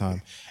waste of his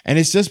time, and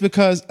it's just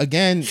because,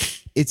 again,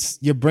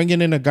 you're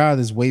bringing in a guy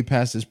that's way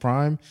past his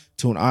prime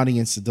to an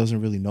audience that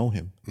doesn't really know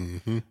him.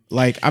 Mm-hmm.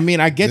 Like, I mean,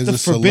 I get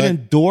There's the a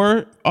Forbidden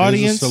Door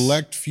audience. There's a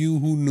select few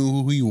who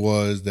knew who he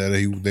was, that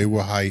they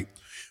were hype,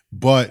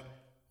 but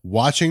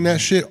watching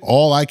that shit,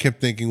 all I kept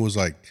thinking was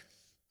like,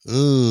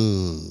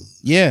 ugh.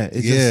 Yeah,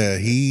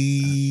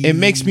 It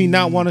makes me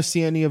not want to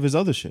see any of his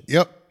other shit.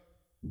 Yep.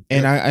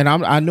 And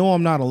I know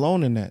I'm not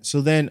alone in that.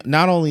 So then,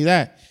 not only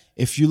that,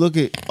 if you look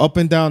at up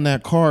and down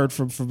that card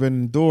from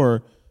Forbidden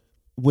Door,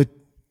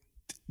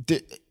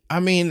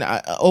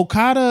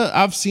 Okada,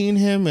 I've seen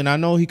him and I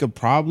know he could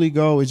probably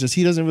go. It's just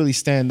he doesn't really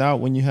stand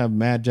out when you have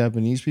mad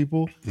Japanese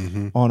people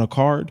on a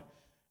card.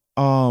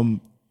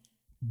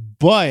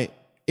 But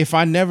if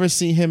I never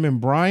see him and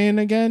Bryan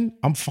again,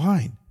 I'm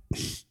fine,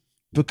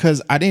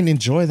 because I didn't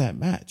enjoy that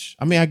match.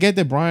 I mean, I get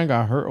that Bryan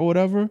got hurt or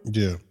whatever.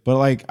 Yeah. But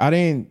like, I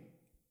didn't.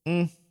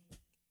 The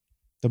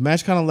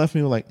match kind of left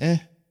me like, all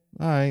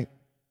right.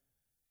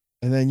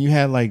 And then you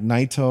had like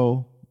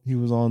Naito. He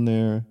was on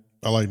there.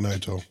 I like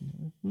Naito.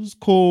 It was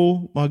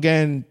cool.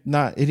 Again,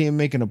 it didn't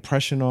make an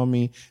impression on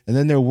me. And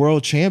then their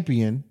world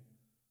champion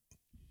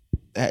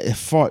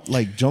fought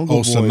like Jungle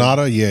Boy.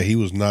 Sonata, yeah, he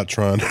was not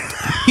trying.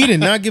 He did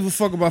not give a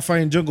fuck about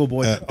fighting Jungle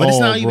Boy. But it's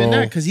not even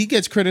that, because he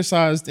gets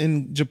criticized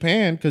in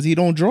Japan because he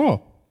don't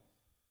draw.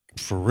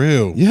 For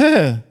real.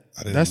 Yeah.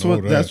 That's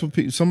what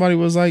somebody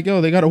was like,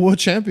 yo, they got a world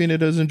champion that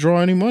doesn't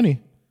draw any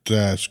money.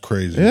 That's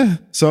crazy. Yeah.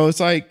 So it's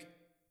like,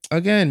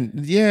 again,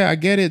 yeah, I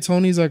get it.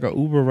 Tony's like a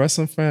uber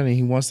wrestling fan and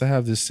he wants to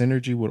have this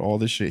synergy with all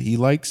the shit he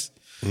likes.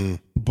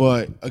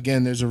 But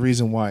again, there's a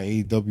reason why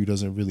AEW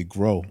doesn't really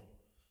grow.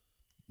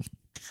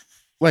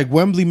 Like,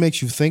 Wembley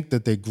makes you think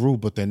that they grew,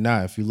 but they're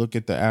not. If you look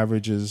at the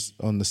averages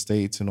on the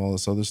States and all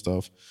this other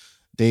stuff,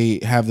 they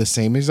have the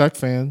same exact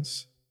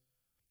fans.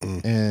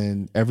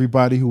 And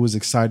everybody who was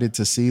excited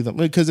to see them,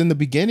 because in the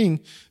beginning,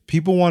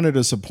 people wanted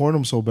to support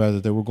them so bad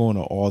that they were going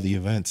to all the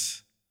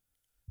events.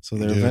 So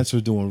their events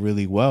were doing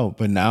really well.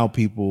 But now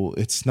people,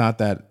 it's not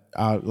that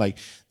like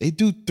they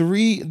do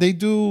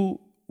 2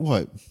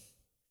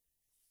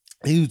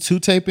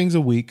 tapings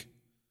a week.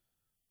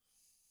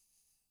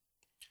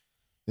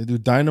 They do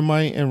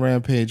Dynamite and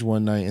Rampage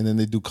one night, and then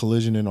they do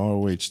Collision and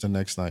ROH the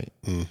next night.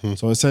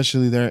 So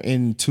essentially they're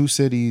in 2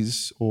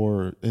 cities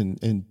or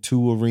in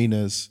 2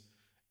 arenas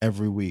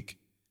every week.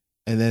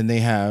 And then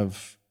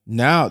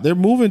they're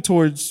moving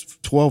towards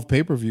 12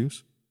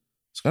 pay-per-views.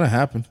 It's gonna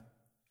happen.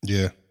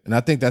 Yeah. And I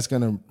think that's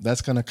gonna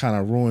kind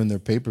of ruin their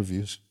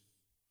pay-per-views.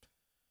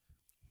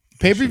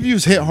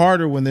 Pay-per-views hit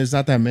harder when there's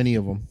not that many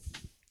of them.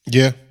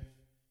 Yeah.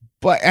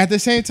 But at the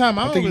same time,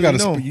 I don't think really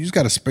know. you just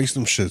gotta space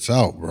them shits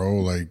out,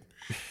 bro.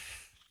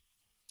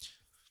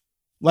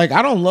 Like,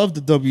 I don't love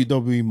the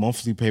WWE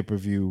monthly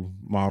pay-per-view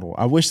model.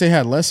 I wish they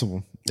had less of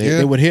them.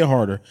 They would hit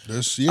harder.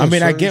 I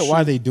mean, I get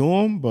why they do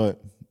them,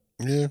 but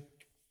yeah.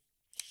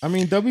 I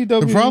mean,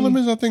 WWE. The problem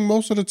is, I think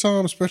most of the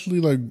time,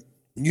 especially like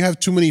you have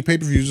too many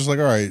pay-per-views, it's like,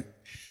 all right,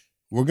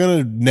 we're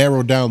gonna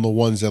narrow down the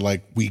ones that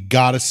like we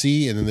gotta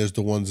see, and then there's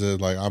the ones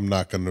that like I'm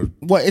not gonna.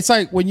 Well, it's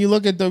like when you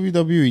look at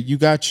WWE, you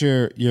got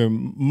your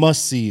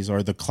must-sees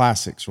or the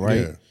classics,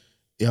 right?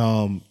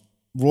 Yeah.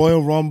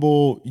 Royal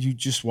Rumble, you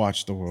just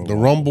watched the Royal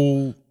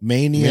Rumble,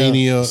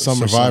 Mania,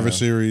 Survivor SummerSlam.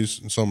 Series,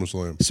 and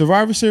SummerSlam.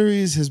 Survivor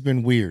Series has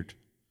been weird.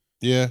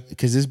 Yeah.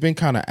 Because it's been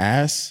kind of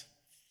ass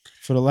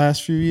for the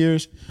last few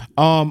years.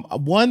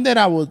 One that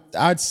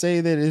I'd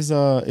say that is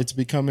it's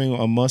becoming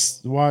a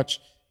must watch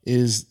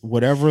is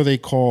whatever they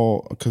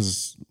call,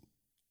 because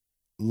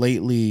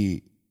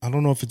lately, I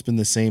don't know if it's been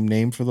the same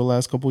name for the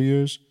last couple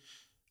years,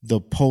 the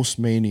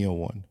post-Mania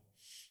one.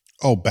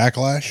 Oh,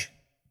 Backlash?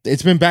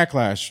 It's been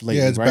Backlash lately,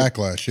 Yeah, it's right?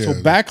 Backlash, yeah. So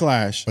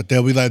Backlash. But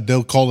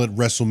they'll call it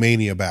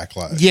WrestleMania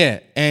Backlash. Yeah,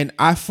 and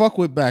I fuck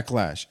with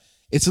Backlash.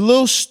 It's a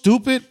little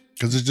stupid,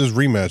 because it's just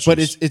rematches. but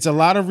it's a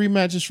lot of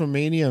rematches from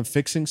Mania and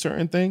fixing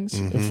certain things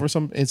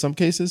in some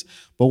cases.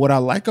 But what I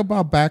like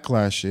about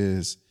Backlash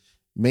is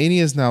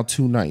Mania is now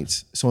 2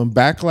 nights. So in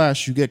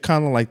Backlash, you get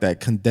kind of like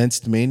that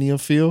condensed Mania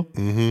feel.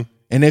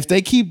 And if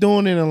they keep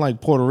doing it in like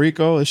Puerto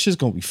Rico, it's just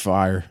gonna be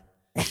fire.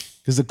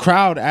 Because the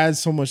crowd adds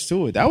so much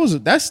to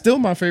it. That's still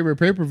my favorite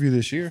pay-per-view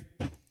this year.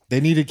 They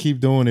need to keep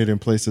doing it in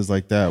places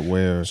like that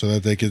where so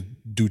that they could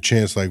do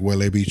chants like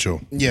Huele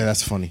Bicho. yeah,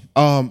 that's funny.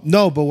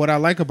 No, but what I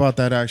like about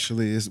that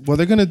actually is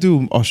they're gonna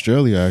do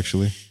Australia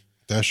actually.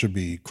 That should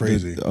be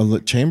crazy.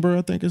 Chamber,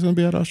 I think, is gonna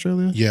be at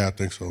Australia. Yeah, I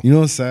think so. You know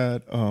what's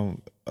sad?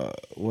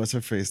 What's her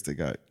face? They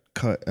got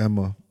cut.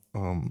 Emma,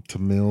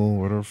 Tamil,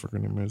 whatever her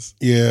fucking name is.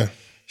 Yeah.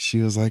 She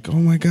was like, "Oh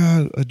my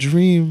god, a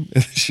dream,"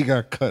 and she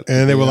got cut.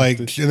 And they were like,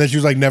 and then she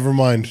was like, "Never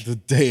mind." The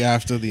day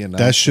after the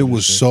announcement, That shit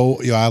was so.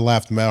 I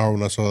laughed mad hard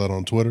when I saw that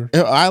on Twitter.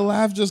 I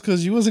laughed just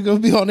because you wasn't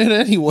gonna be on it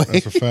anyway.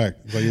 That's a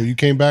fact. Like, you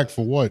came back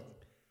for what?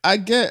 I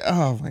get.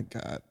 Oh my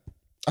god,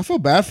 I feel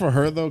bad for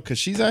her though because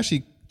she's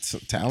actually so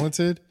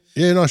talented.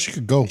 Yeah, no, she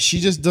could go. She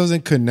just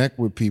doesn't connect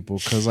with people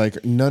because like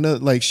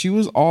she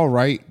was all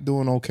right,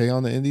 doing okay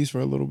on the indies for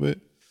a little bit,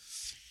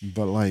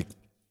 but like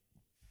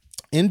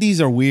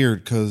indies are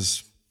weird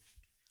because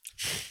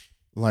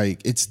like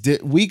it's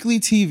weekly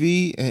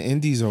TV and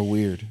indies are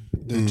weird.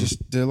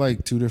 They're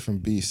like 2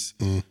 different beasts.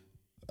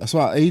 That's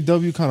why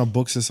AEW kind of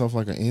books itself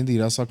like an indie.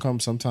 That's how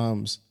come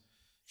sometimes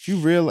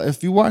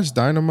if you watch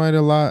Dynamite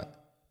a lot,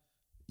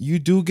 you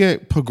do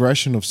get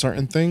progression of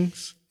certain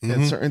things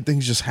and certain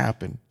things just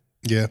happen.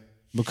 Yeah.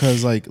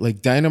 Because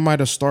like Dynamite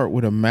will start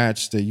with a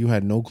match that you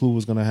had no clue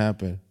was gonna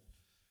happen.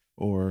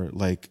 Or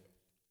like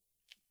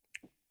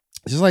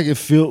just like it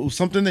feels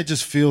something that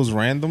just feels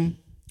random.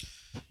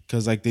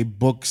 Cause like they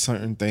book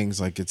certain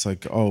things, like it's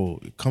like, oh,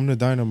 come to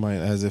Dynamite,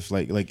 as if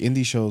like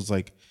indie shows,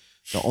 like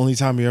the only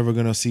time you're ever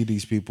gonna see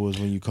these people is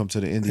when you come to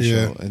the indie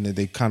show, and then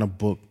they kind of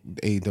book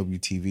AEW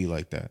TV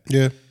like that.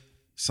 Yeah.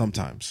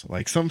 Sometimes,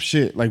 like some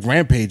shit, like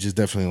Rampage is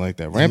definitely like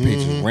that. Rampage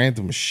is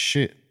random as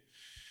shit.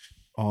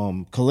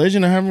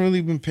 Collision, I haven't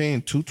really been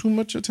paying too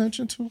much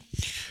attention to.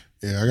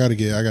 Yeah, I gotta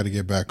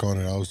get back on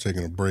it. I was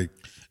taking a break.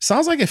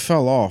 Sounds like it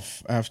fell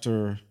off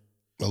after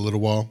a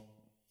little while.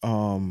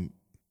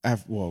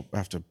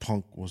 After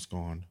Punk was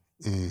gone.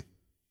 It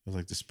was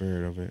like the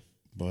spirit of it.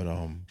 But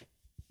I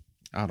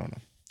don't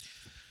know.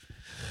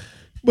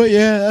 But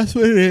yeah, that's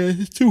what it is.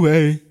 It's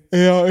 2A.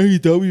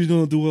 AEW's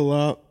gonna do a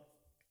lot.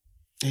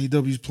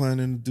 AEW's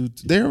planning to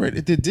do. They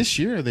already did this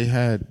year. They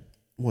had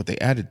they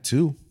added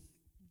 2.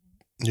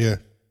 Yeah.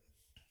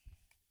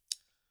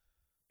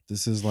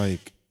 This is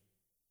like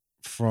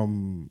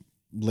from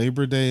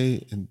Labor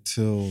Day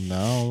until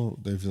now,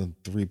 they've done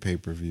 3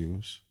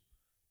 pay-per-views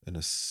in a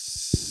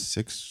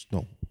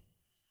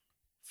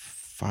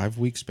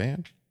 5-week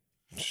span.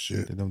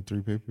 Shit. They've done 3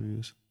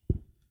 pay-per-views.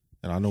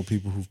 And I know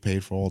people who've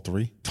paid for all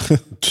 3.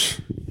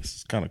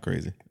 It's kind of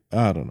crazy.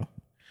 I don't know.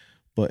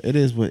 But it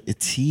is what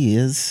it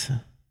is.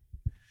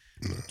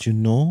 You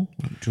know?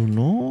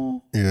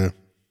 Yeah.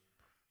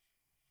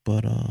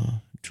 But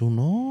you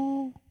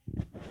know?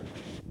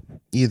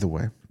 Either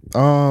way.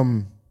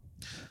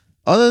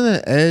 Other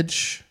than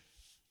Edge,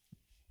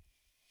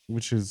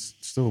 which is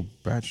still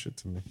bad shit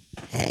to me.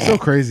 Still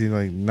crazy.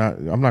 Like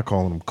I'm not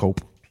calling him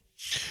Cope.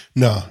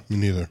 Nah, me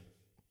neither.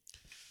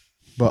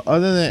 But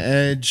other than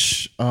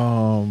Edge,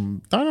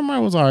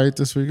 Dynamite was alright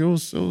this week. It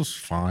was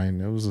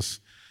fine. It was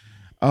just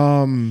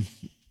I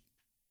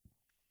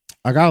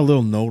got a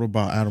little note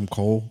about Adam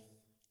Cole.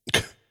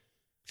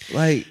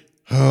 Like,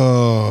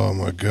 oh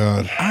my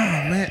God.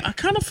 Man, I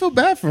kind of feel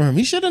bad for him.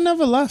 He should have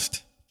never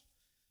left.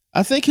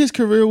 I think his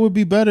career would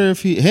be better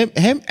if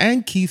him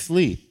and Keith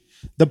Lee.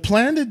 The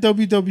plan that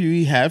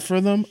WWE had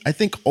for them, I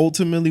think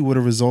ultimately would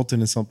have resulted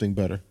in something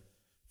better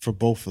for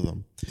both of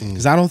them.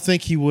 Because I don't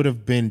think he would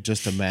have been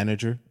just a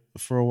manager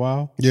for a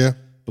while. Yeah.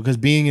 because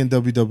being in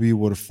WWE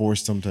would have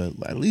forced him to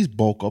at least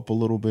bulk up a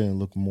little bit and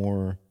look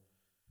more.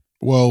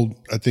 Well,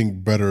 I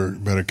think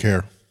better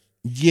care.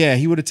 Yeah,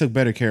 he would have took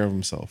better care of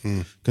himself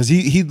because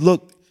he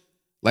looked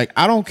like,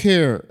 I don't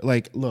care.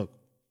 Like, look,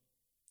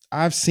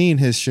 I've seen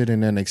his shit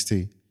in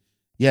NXT.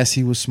 Yes,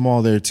 he was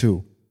small there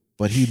too,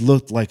 but he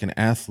looked like an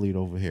athlete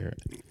over here.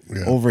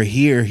 Yeah. Over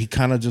here, he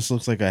kind of just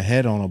looks like a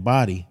head on a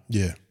body.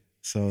 Yeah.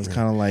 So it's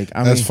kind of like,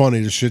 That's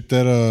funny. The shit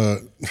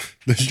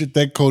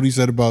that Cody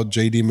said about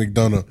JD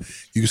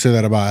McDonough, you can say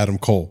that about Adam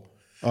Cole.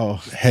 Oh,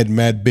 Head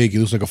mad big. He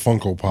looks like a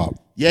Funko Pop.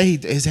 yeah,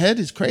 his head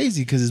is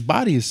crazy because his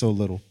body is so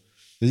little.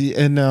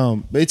 And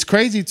it's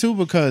crazy too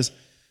because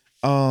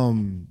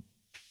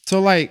so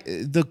like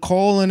the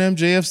Cole and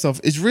MJF stuff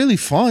is really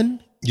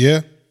fun,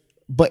 Yeah.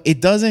 but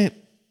it doesn't.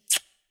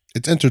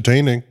 It's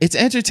entertaining. It's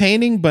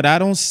entertaining, but I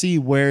don't see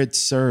where it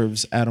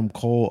serves Adam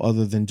Cole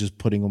other than just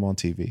putting him on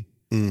TV.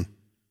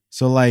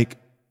 So like,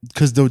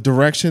 because the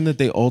direction that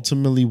they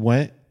ultimately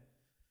went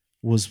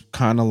was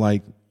kind of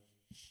like,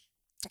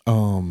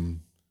 are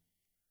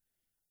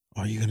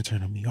you gonna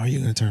turn on me? Are you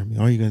gonna turn on me?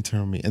 Are you gonna turn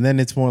on me? And then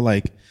it's more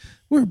like,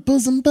 we're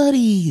bosom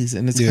buddies,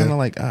 and it's kind of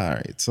like, all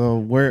right, so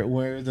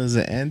where does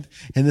it end?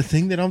 And the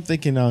thing that I'm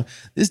thinking of,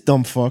 this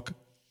dumb fuck,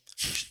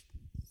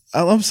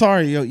 I'm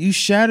sorry, yo, you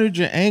shattered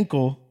your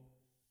ankle,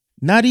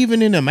 not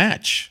even in a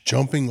match.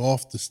 Jumping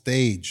off the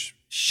stage.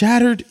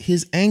 Shattered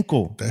his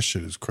ankle. That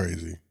shit is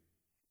crazy.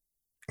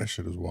 That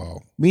shit is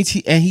wild. Means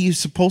he's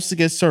supposed to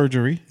get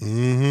surgery,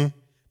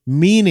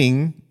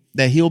 meaning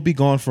that he'll be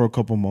gone for a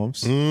couple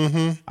months.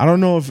 I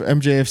don't know if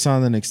MJF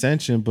signed an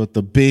extension, but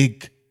the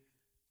big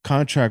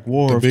contract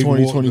war of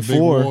 2024, the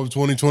big war of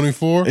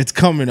 2024. it's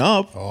coming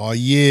up. Oh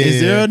yeah.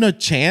 Is there a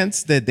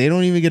chance that they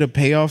don't even get a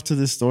payoff to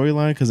this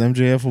storyline because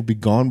MJF will be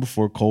gone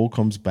before Cole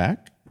comes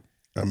back?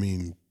 I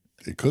mean,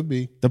 it could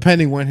be.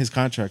 Depending when his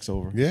contract's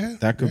over. Yeah,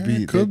 That could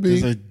be. it could be.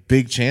 There's a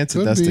big chance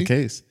that that's the be.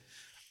 case.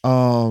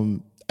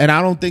 And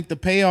I don't think the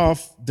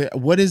payoff,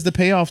 what is the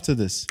payoff to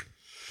this?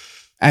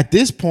 At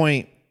this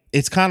point,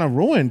 it's kind of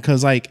ruined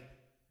because, like,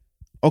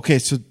 okay,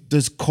 so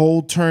does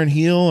Cole turn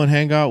heel and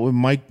hang out with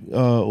Mike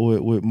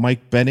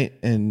Bennett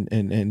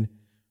and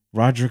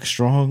Roderick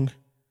Strong?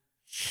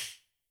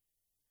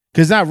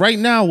 Because right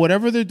now,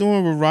 whatever they're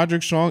doing with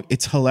Roderick Strong,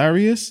 it's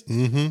hilarious,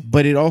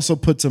 but it also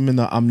puts him in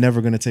the I'm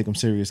never going to take him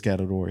serious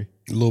category.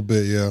 A little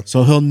bit, yeah.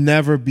 So he'll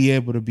never be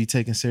able to be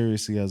taken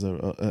seriously as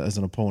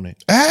an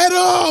opponent.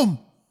 Adam!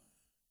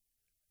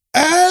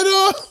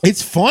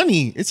 It's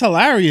funny, it's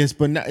hilarious,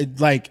 but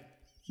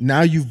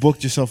now you've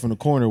booked yourself in a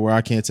corner where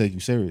I can't take you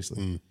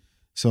seriously.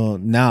 So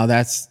now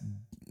it's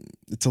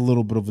a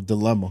little bit of a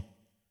dilemma.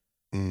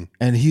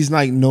 And he's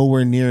like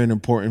nowhere near an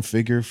important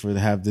figure to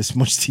have this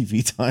much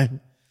TV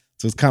time.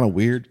 So it's kind of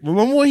weird.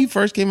 Remember when he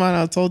first came out,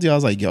 I told you, I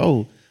was like,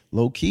 yo,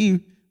 low key,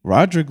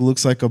 Roderick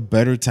looks like a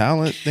better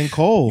talent than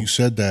Cole. You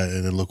said that,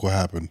 and then look what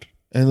happened.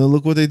 And then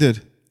look what they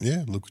did.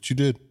 Yeah, look what you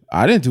did.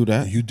 I didn't do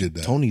that. You did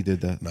that. Tony did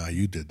that. Nah,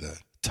 you did that.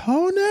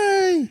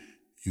 Tony.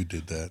 You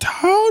did that.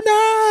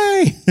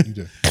 Tony. You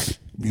did.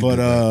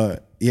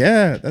 But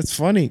yeah, that's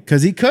funny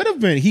because he could have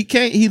been.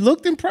 He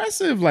looked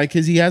impressive, like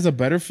because he has a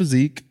better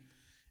physique,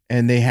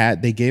 and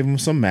they gave him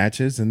some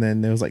matches, and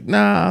then they was like,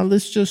 nah,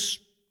 let's just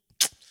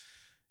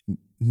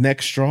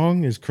neck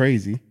strong is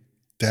crazy.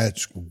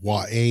 That's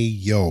why,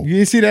 yo. You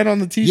didn't see that on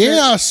the t-shirt?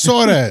 Yeah, I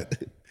saw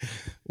that.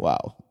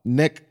 Wow,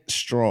 neck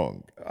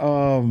strong.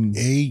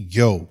 Hey,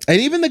 yo.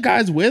 And even the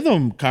guys with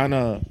him kind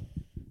of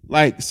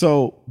like,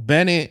 so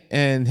Bennett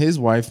and his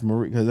wife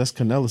Marie, because that's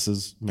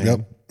Kanellis's man.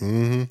 Yep.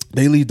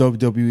 They leave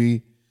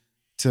WWE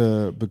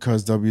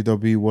because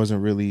WWE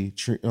wasn't really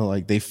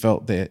like they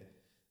felt that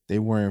they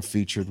weren't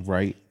featured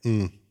right.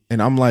 And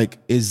I'm like,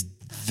 is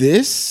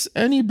this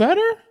any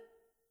better?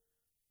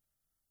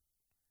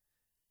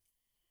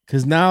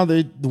 Because now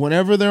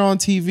whenever they're on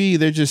TV,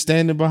 they're just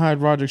standing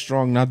behind Roderick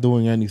Strong, not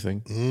doing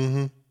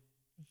anything.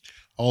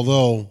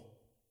 Although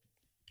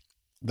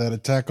that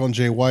attack on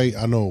Jay White,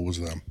 I know it was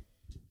them.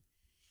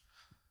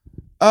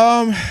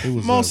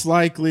 Most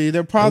likely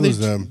they're probably It was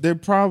them.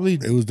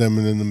 It was them,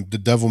 and then the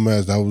Devil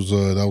Mask that was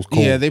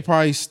Cole. Yeah, they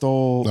probably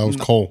stole. That was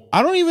Cole.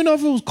 I don't even know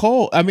if it was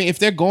Cole. I mean, if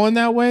they're going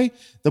that way,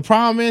 the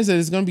problem is that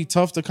it's going to be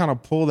tough to kind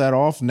of pull that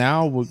off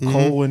now with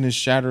Cole and his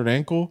shattered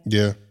ankle.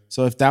 Yeah.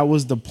 So if that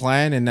was the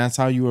plan and that's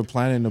how you were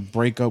planning to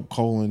break up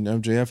Cole and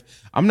MJF,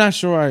 I'm not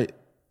sure I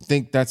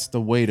think that's the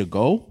way to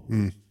go.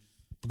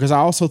 Because I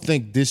also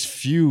think this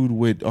feud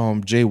with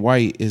Jay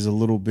White is a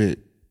little bit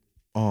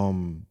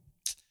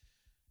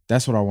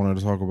that's what I wanted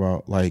to talk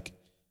about. Like,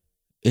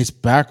 it's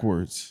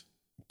backwards.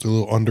 It's a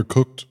little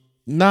undercooked.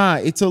 Nah,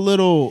 it's a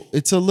little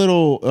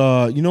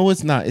you know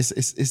it's not.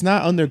 It's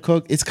not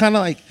undercooked. It's kind of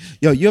like,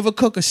 yo, you ever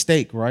cook a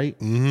steak, right?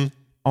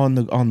 On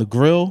the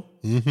grill,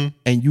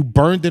 and you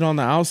burned it on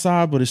the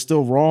outside, but it's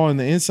still raw on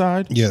the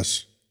inside?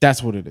 Yes.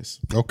 That's what it is.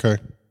 Okay.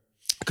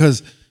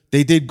 Because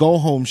they did go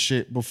home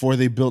shit before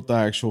they built the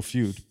actual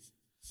feud.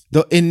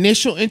 The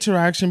initial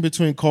interaction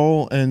between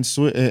Cole and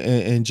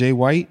Jay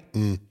White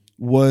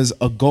was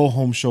a go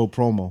home show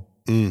promo.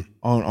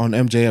 on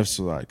MJF's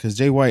side, because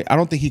Jay White, I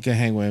don't think he can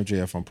hang with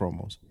MJF on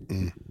promos.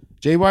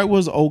 Jay White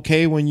was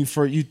okay when you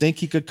think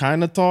he could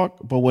kind of talk,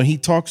 but when he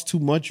talks too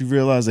much, you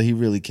realize that he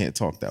really can't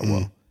talk that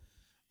well.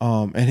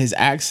 And his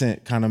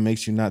accent kind of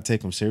makes you not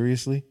take him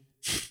seriously.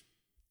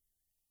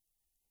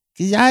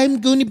 Cause I'm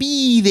gonna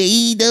be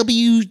the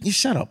AEW.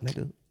 Shut up,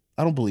 nigga.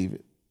 I don't believe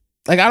it.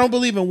 Like, I don't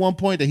believe at one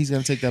point that he's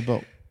gonna take that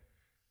belt.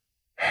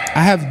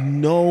 I have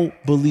no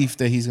belief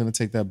that he's gonna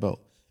take that belt,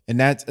 and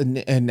that's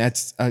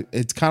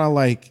it's kind of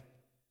like,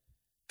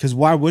 because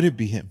why would it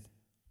be him?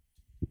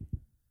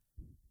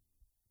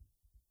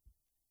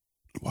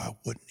 Why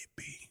wouldn't it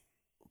be?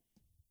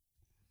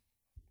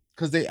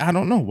 Because I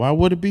don't know. Why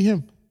would it be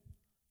him?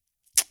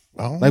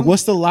 I don't Like, know.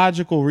 what's the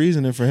logical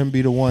reasoning for him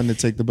be the one to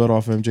take the belt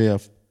off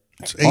MJF?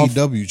 It's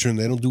AEW, Trent.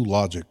 They don't do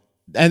logic.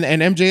 And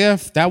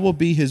MJF, that will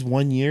be his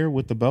 1 year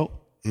with the belt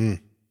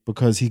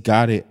because he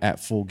got it at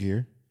Full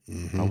Gear.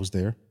 I was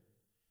there.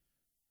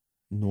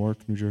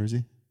 Newark, New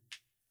Jersey.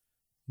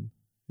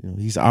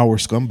 He's our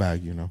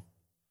scumbag,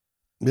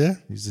 Yeah.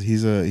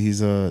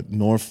 He's a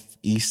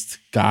Northeast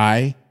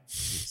guy.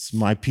 It's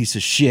my piece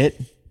of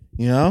shit,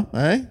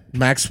 eh?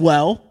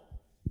 Maxwell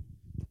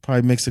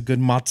probably makes a good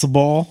matzo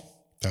ball.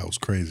 That was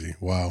crazy.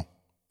 Wow.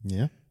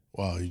 Yeah.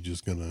 Wow. You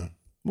just gonna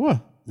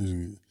What?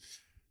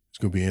 it's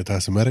gonna be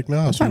anti-Semitic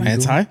now? It's not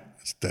anti.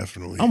 It's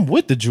definitely. I'm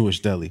with the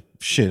Jewish deli.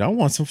 Shit, I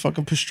want some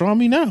fucking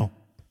pastrami now.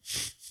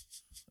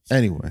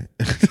 Anyway.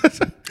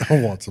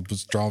 I want some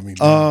pastrami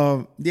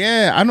now.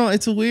 Yeah, I know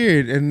it's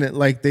weird, and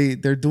like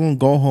they're doing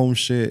go home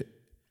shit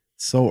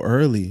so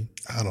early.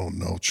 I don't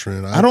know,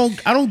 Trent. I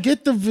don't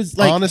get the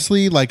like.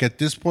 Honestly, like at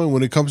this point,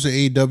 when it comes to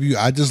AEW,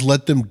 I just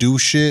let them do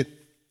shit,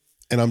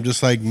 and I'm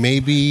just like,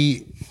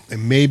 maybe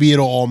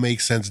it'll all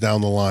make sense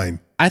down the line.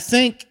 I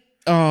think,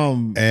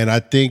 and I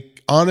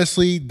think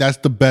honestly, that's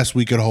the best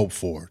we could hope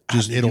for.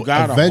 Just you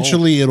gotta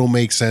it'll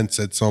make sense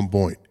at some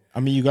point. I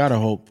mean, you gotta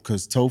hope,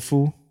 because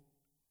Tofu.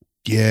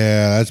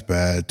 Yeah, that's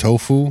bad.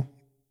 Tofu,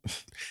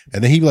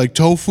 and then he be like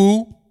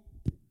tofu.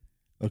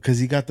 Because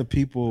he got the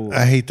people.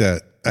 I hate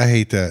that.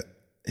 I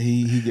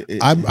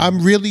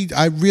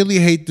really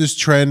hate this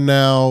trend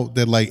now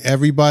that like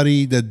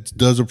everybody that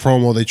does a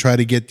promo, they try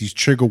to get these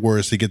trigger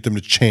words to get them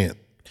to chant.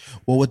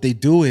 Well, what they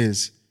do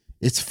is,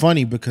 it's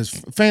funny because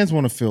fans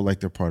want to feel like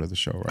they're part of the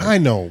show, right? I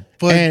know,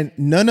 but and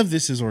none of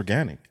this is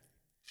organic.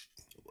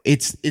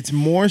 It's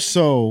more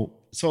so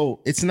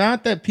it's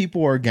not that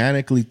people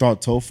organically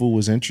thought Tofu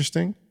was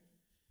interesting,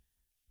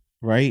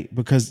 right?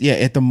 Because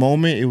at the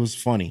moment it was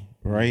funny,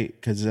 right?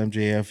 Because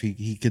MJF,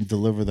 he can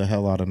deliver the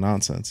hell out of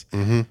nonsense.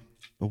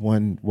 But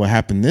what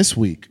happened this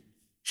week,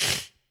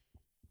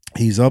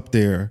 he's up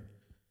there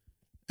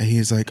and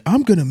he's like,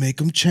 I'm gonna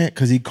make him chant,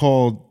 because he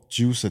called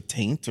Juice a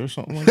taint or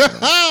something like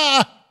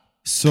that.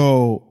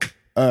 So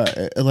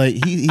like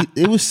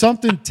it was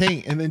something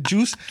taint, and then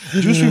Juice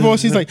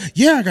revolts. He's like,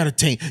 yeah, I got a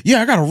taint.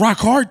 Yeah, I got a rock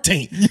hard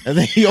taint. And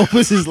then he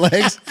opens his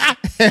legs.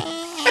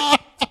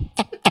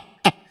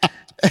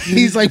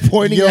 He's like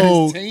pointing at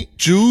his taint.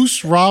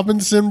 Juice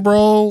Robinson,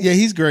 bro. Yeah,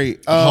 he's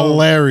great.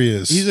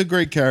 Hilarious. He's a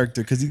great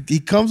character because he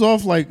comes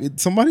off like,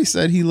 somebody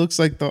said he looks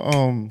like the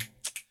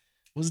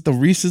was it the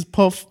Reese's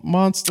Puff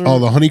monster? Oh,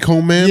 the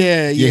honeycomb man.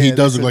 Yeah. He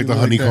does look like the that.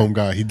 honeycomb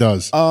guy. He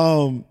does.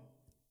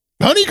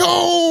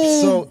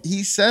 Honeycomb. So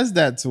he says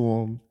that to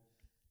him,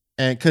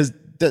 and because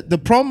the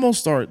promo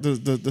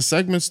the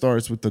segment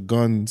starts with the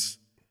Guns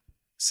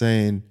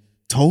saying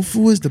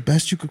Tofu is the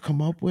best you could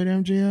come up with,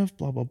 MJF,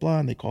 blah blah blah,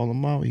 and they call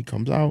him out. He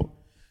comes out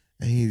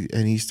and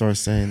he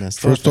starts saying that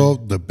stuff. First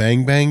off, the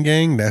Bang Bang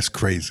Gang, that's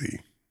crazy.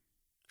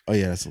 Oh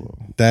yeah, that's a little.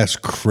 That's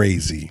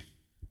crazy.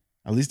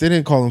 At least they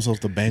didn't call themselves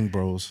the Bang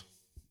Bros.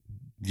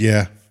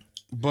 Yeah,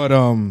 but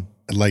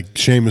like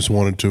Sheamus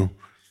wanted to.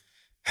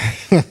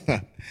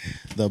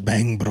 The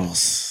Bang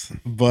Bros.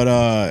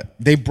 But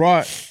they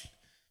brought,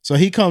 so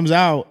he comes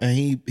out and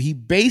he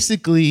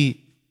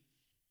basically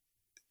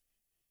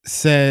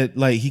said,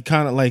 like, he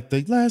kind of like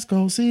the let's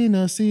go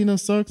Cena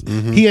sucks.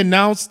 He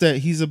announced that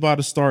he's about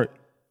to start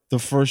the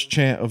first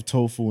chant of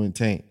Tofu and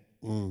Taint.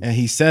 And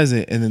he says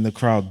it, and then the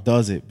crowd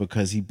does it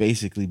because he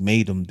basically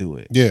made them do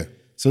it. Yeah.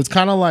 So it's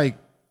kind of like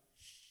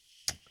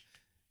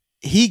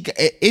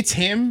it's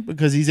him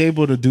because he's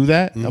able to do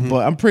that,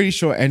 but I'm pretty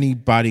sure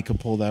anybody could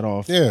pull that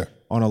off. Yeah.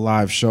 On a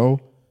live show.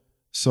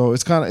 So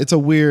it's a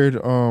weird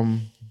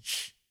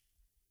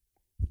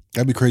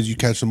That'd be crazy. You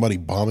catch somebody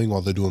bombing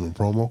while they're doing a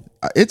promo.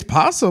 It's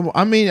possible.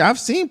 I mean, I've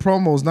seen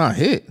promos not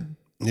hit.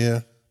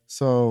 Yeah.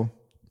 So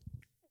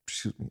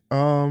excuse me.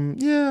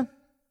 Yeah.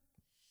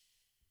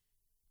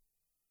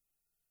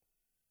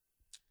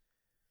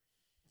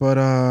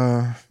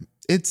 But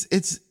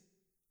it's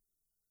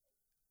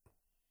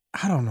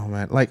I don't know,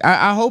 man. Like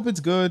I hope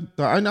it's good.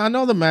 I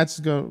know the match is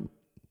good.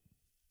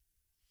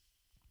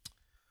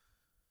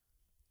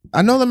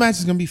 I know the match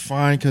is gonna be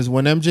fine because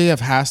when MJF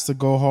has to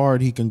go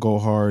hard, he can go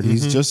hard.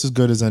 He's just as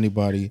good as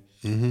anybody.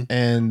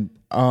 And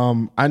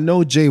I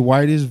know Jay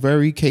White is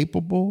very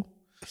capable.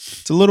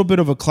 It's a little bit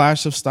of a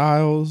clash of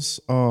styles.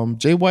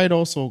 Jay White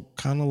also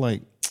kind of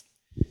like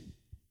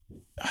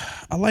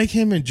I like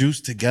him and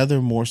Juice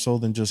together more so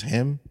than just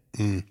him.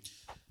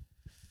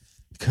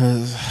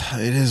 Because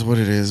it is what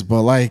it is.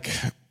 But like,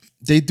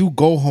 they do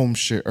go home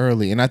shit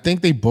early. And I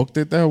think they booked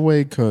it that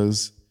way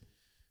because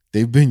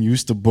they've been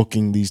used to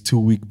booking these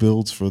 2-week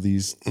builds for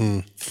these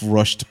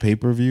rushed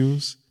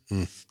pay-per-views.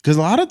 Because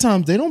a lot of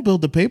times they don't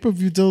build the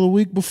pay-per-view till the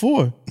week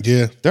before.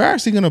 Yeah. They're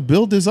actually going to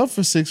build this up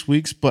for 6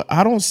 weeks, but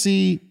I don't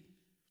see...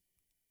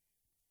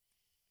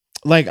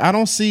 Like, all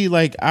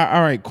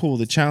right, cool.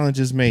 The challenge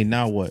is made.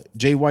 Now what?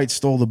 Jay White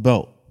stole the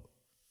belt.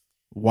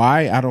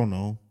 Why? I don't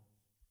know.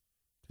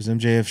 Because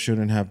MJF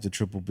shouldn't have the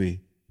Triple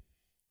B.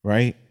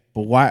 Right?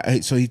 But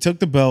why? So he took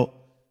the belt.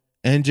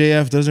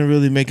 MJF doesn't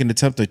really make an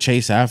attempt to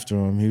chase after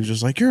him. He was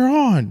just like, you're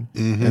on.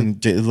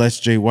 And lets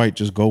Jay White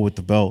just go with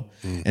the belt.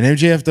 And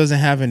MJF doesn't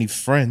have any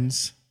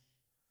friends.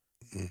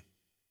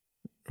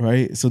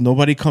 Right? So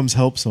nobody comes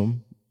helps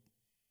him.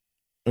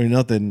 Or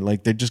nothing.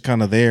 Like, they're just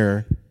kind of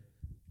there.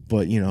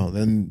 But,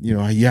 then, you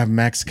have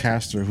Max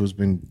Caster, who's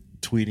been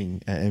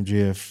tweeting at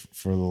MJF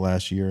for the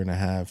last year and a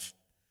half,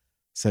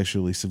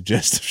 sexually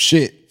suggestive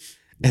shit.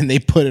 And they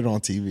put it on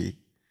TV.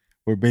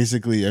 Where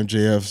basically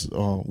MJF's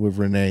with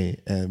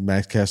Renee and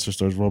Max Caster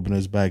starts rubbing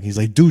his back. He's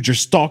like, dude, you're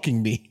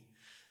stalking me.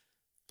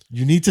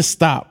 You need to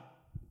stop.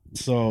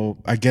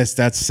 So I guess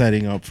that's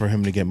setting up for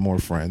him to get more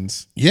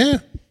friends. Yeah.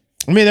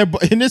 I mean,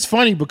 and it's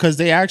funny because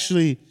they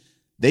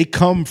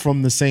come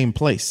from the same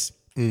place.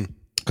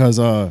 Because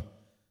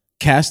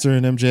Caster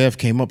and MJF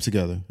came up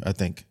together, I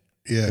think.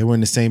 Yeah. They were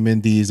in the same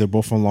indies. They're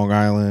both from Long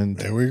Island.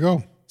 There we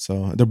go.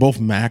 So they're both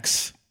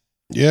Max.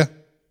 Yeah.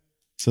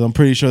 So I'm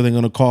pretty sure they're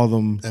going to call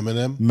them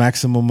Eminem.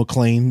 Maximum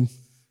McLean.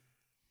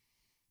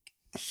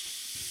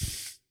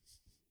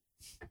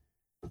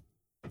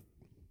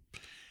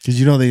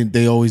 Because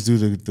they always do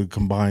the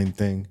combined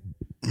thing.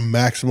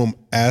 Maximum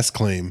ass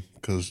claim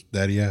because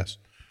daddy ass.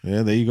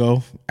 Yeah, there you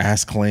go.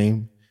 Ass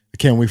claim. I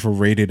can't wait for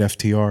Rated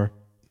FTR.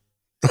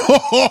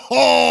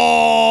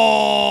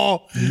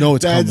 You know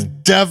it's that's coming.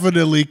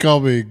 Definitely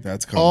coming.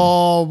 That's coming.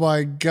 Oh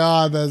my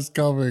God, that's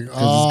coming.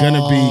 Because it's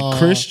gonna be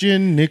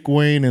Christian, Nick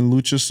Wayne, and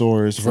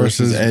Luchasaurus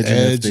versus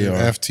Edge and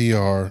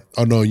FTR.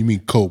 Oh no, you mean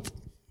Cope.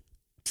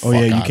 Oh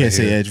yeah, you can't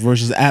say Edge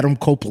versus Adam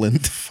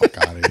Copeland. Fuck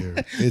out of here.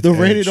 It's The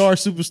Rated Edge. R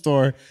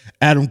superstar,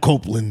 Adam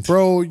Copeland.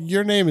 Bro,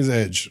 your name is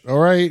Edge. All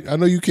right, I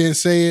know you can't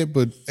say it,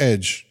 but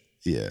Edge.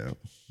 Yeah.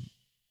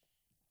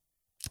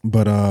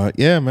 But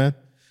yeah, man.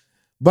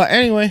 But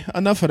anyway,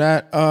 enough of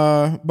that.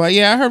 But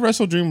yeah, I heard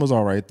Wrestle Dream was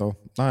all right though.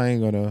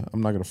 I'm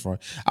not gonna front.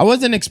 I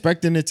wasn't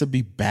expecting it to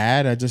be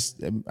bad. I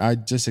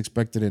just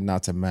expected it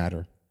not to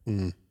matter.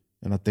 And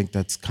I think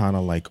that's kind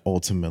of like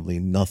ultimately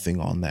nothing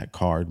on that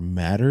card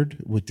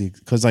mattered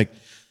because like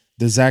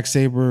the Zack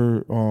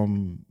Sabre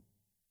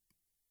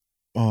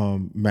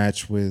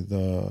match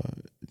with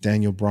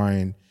Daniel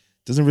Bryan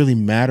doesn't really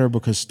matter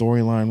because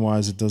storyline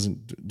wise it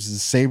doesn't.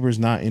 Sabre's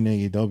not in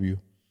AEW,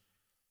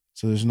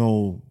 so there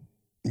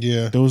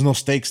was no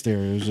stakes there.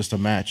 It was just a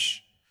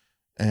match.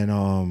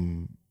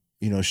 And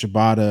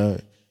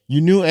Shibata, you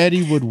knew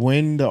Eddie would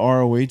win the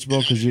ROH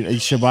belt because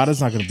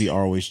Shibata's not going to be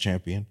ROH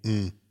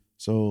champion.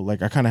 So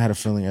like I kind of had a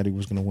feeling Eddie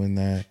was going to win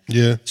that.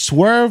 Yeah.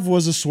 Swerve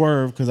was a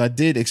swerve because I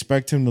did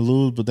expect him to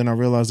lose, but then I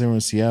realized they were in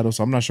Seattle,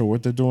 so I'm not sure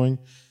what they're doing.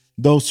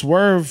 Though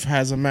Swerve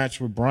has a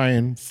match with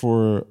Bryan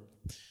for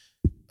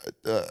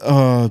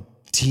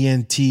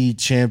TNT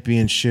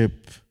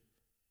championship.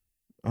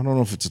 I don't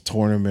know if it's a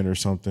tournament or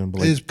something, but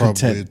like it's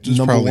probably a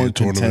tournament.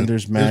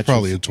 Contenders match. It's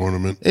probably a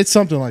tournament. It's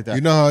something like that.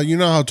 You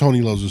know how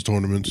Tony loves his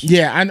tournaments.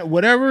 Yeah, I know,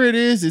 whatever it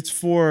is, it's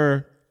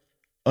for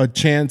a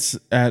chance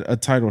at a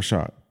title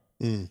shot.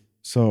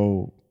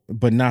 So,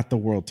 but not the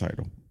world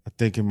title. I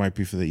think it might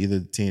be for either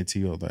the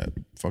TNT or that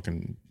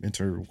fucking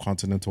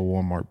Intercontinental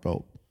Walmart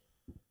belt,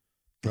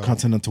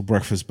 Continental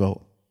Breakfast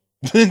belt,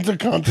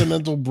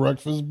 Intercontinental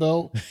Breakfast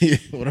belt.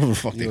 Whatever the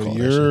fuck they call that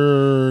shit.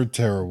 You're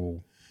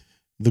terrible.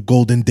 The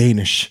Golden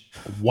Danish.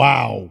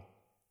 Wow.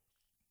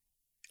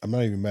 I'm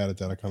not even mad at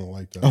that. I kind of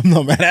like that. I'm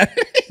not mad at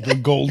it. The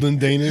Golden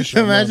Danish.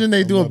 Imagine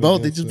they do a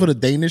belt. They just put a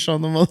Danish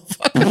on the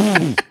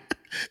motherfucker.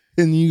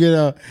 And you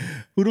get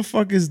who the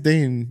fuck is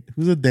Dane?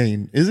 Who's a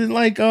Dane? Is it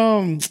like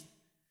ain't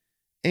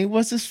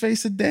what's his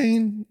face a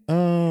Dane?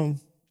 Aleister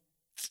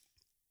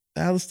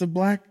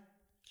Black?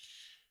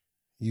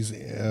 He's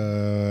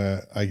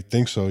I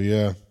think so,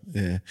 yeah.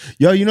 Yeah.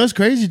 Yo, you know what's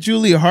crazy?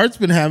 Julia Hart's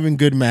been having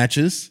good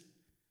matches.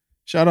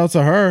 Shout out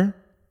to her.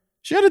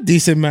 She had a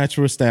decent match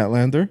with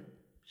Statlander.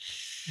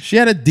 She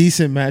had a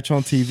decent match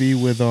on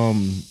TV with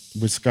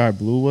Sky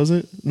Blue, was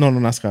it? No,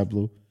 not Sky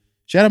Blue.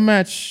 She had a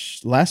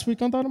match last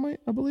week on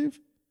Dynamite, I believe.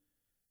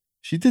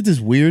 She did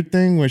this weird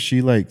thing where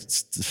she like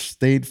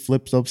stayed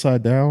flips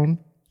upside down.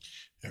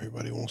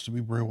 Everybody wants to be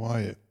Bray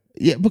Wyatt.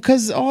 Yeah,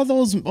 because all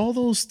those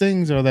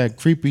things are that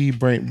creepy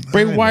brain.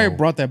 Bray Wyatt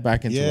brought that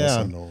back into us.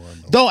 I know.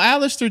 Though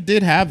Aleister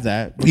did have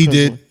that. He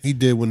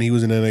did when he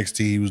was in NXT.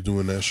 He was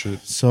doing that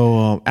shit.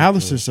 So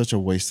Aleister's such a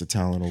waste of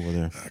talent over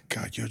there.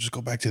 God, just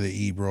go back to the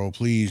E, bro.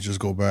 Please, just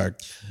go back.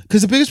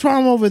 Because the biggest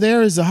problem over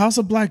there is the House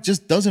of Black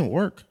just doesn't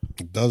work.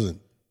 It doesn't.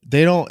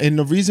 They don't, and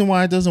the reason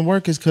why it doesn't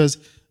work is because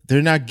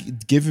they're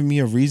not giving me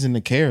a reason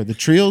to care. The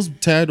trios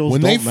titles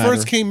When don't they matter.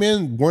 first came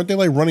in, weren't they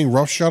like running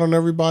roughshod on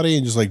everybody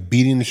and just like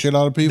beating the shit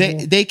out of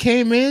people? They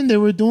came in, they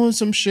were doing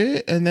some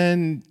shit, and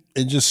then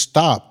it just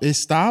stopped. it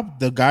stopped.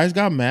 The guys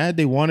got mad.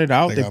 They wanted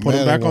out. They got put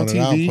him mad, back on wanted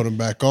out, TV. put him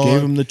back on.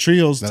 Gave him the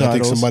trios Then I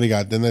think titles.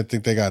 Then I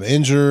think they got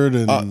injured,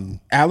 and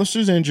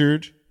Alistair's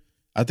injured.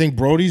 I think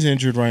Brody's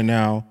injured right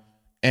now,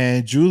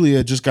 and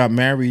Julia just got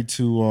married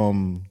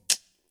to.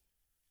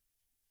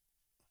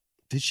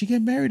 Did she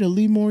get married to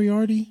Lee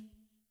Moriarty?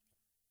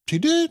 she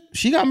did.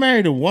 She got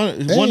married to one of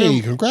Hey,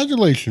 them.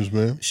 congratulations,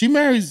 man! She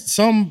married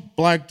some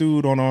black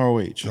dude on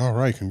ROH. All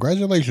right,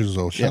 congratulations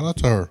though. Shout out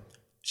to her.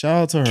 Shout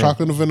out to her.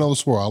 Chocolate and vanilla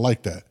swirl. I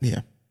like that.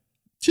 Yeah,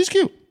 she's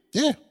cute.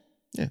 Yeah.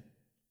 Yeah.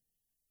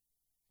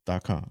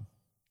 .com.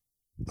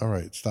 All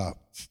right, stop.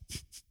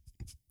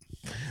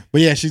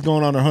 But yeah, she's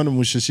going on her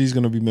honeymoon. So she's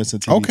gonna be missing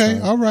TV Okay,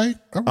 time. all right.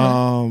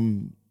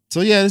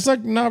 So yeah, it's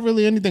like not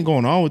really anything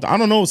going on with. I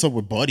don't know what's up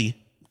with Buddy.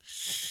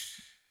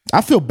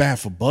 I feel bad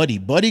for Buddy.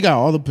 Buddy got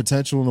all the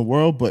potential in the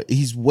world, but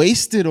he's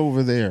wasted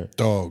over there.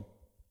 Dog.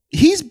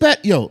 He's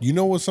yo. You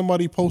know what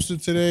somebody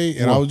posted today?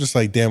 And I was just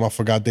like, damn, I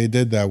forgot they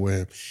did that with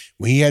him.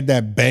 When he had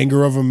that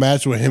banger of a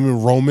match with him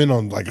and Roman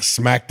on like a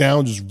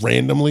SmackDown just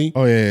randomly.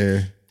 Oh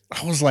yeah.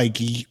 I was like,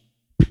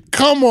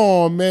 come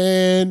on,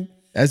 man.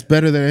 That's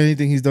better than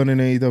anything he's done in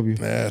AEW.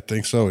 Yeah, I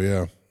think so,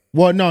 yeah.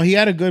 Well, no, he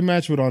had a good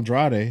match with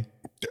Andrade, right?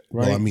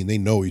 Well, I mean, they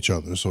know each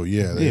other, so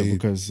yeah. Yeah,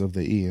 because of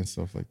the E and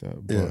stuff like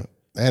that. But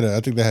yeah. I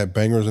think they had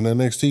bangers in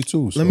NXT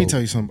too. So. let me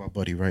tell you something about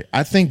Buddy, right?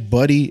 I think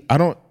Buddy,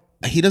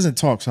 he doesn't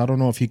talk, so I don't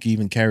know if he can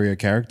even carry a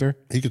character.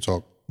 He could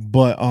talk.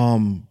 But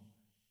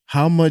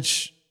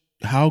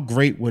how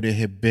great would it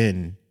have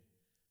been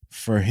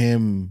for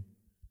him,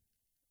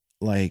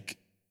 like,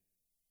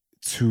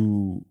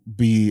 to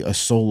be a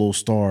solo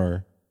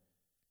star?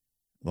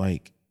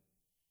 Like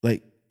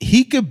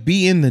he could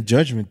be in the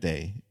Judgment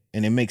Day,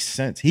 and it makes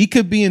sense. He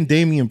could be in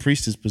Damian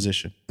Priest's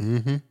position.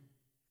 Mm-hmm.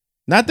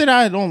 Not that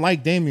I don't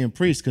like Damian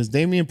Priest, because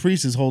Damian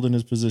Priest is holding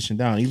his position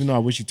down, even though I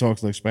wish he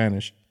talks like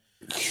Spanish.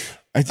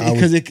 I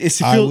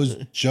was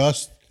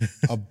just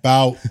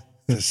about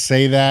to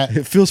say that.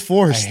 It feels I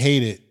forced.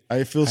 hate it.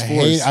 It feels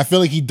forced. I feel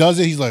like he does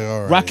it. He's like,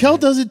 all right. Raquel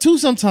does it too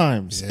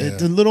sometimes. Yeah.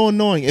 It's a little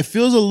annoying. It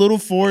feels a little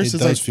forced. It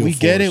It's does like, feel we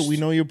get it. forced. We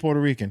know you're Puerto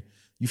Rican.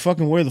 You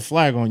fucking wear the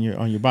flag on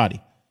your body.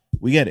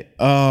 We get it.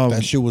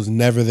 That shit was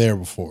never there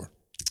before.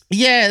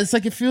 Yeah, it's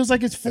like it feels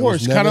like it's was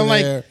forced. never Kind of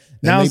like there.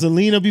 now And they-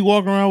 Zelina be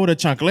walking around with a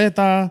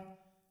chancleta.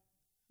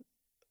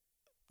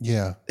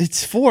 Yeah.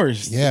 It's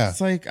forced. Yeah.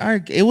 It's like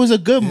it was a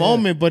good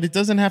moment, but it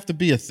doesn't have to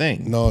be a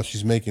thing. No,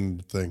 she's making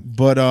the thing.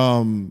 But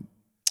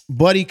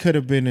Buddy could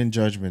have been in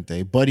Judgment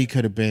Day. Buddy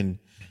could have been,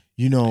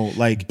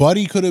 like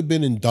Buddy could have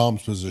been in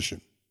Dom's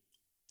position.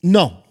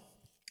 no.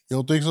 You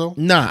don't think so?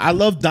 Nah, I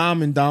love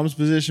Dom in Dom's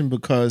position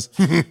because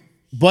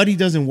Buddy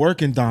doesn't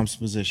work in Dom's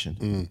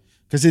position.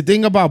 Because the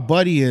thing about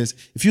Buddy is,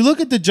 if you look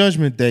at the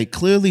Judgment Day,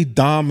 clearly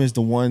Dom is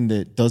the one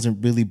that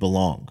doesn't really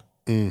belong,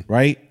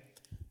 right?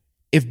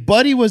 If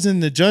Buddy was in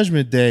the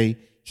Judgment Day,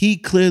 he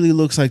clearly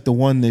looks like the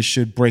one that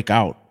should break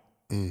out.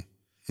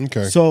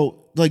 Okay.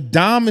 So, like,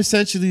 Dom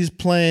essentially is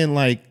playing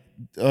like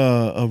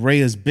a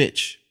Rhea's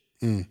bitch.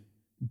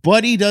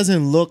 Buddy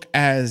doesn't look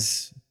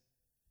as,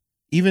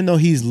 even though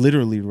he's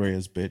literally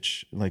Rhea's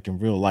bitch, like in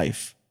real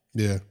life.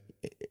 Yeah.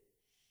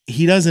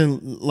 He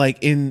doesn't, like,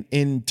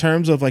 in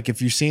terms of, like, if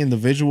you're seeing the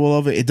visual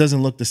of it, it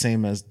doesn't look the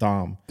same as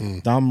Dom.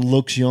 Dom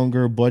looks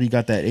younger. Buddy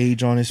got that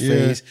age on his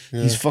face.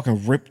 yeah. He's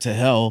fucking ripped to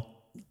hell.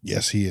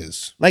 Yes, he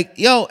is. Like,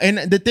 yo, and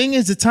the thing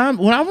is,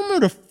 when I remember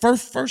the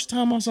first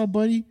time I saw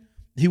Buddy,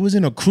 he was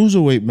in a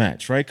cruiserweight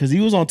match, right? Because he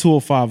was on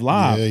 205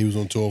 Live. Yeah, he was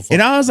on 205.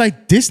 And I was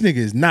like, this nigga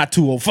is not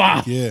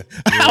 205. Yeah.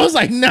 I was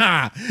like,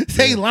 nah,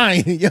 they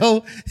lying,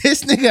 yo.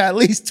 This nigga at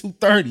least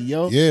 230,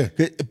 yo. Yeah.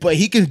 But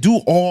he can do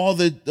all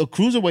the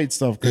cruiserweight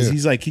stuff because Yeah.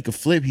 he's like, he could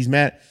flip. He's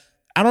mad.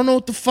 I don't know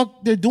what the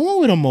fuck they're doing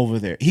with him over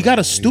there. He got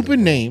a stupid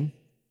name.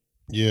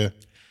 Yeah.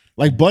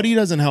 Like, Buddy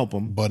doesn't help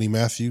him. Buddy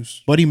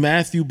Matthews. Buddy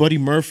Matthew, Buddy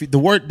Murphy.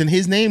 Then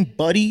his name,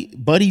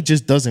 Buddy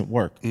just doesn't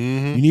work. You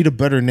need a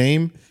better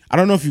name. I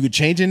don't know if you could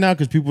change it now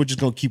because people are just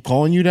gonna keep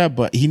calling you that,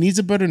 but he needs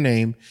a better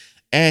name.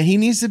 And he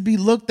needs to be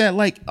looked at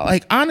like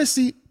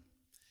honestly,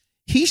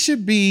 he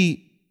should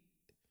be.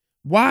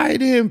 Why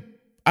did him?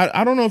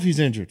 I don't know if he's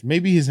injured.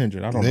 Maybe he's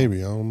injured. I don't know. Maybe.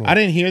 I don't know. I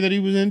didn't hear that he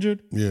was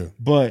injured. Yeah.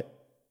 But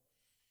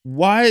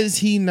why is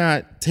he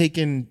not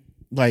taking,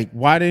 like,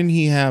 why didn't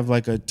he have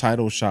like a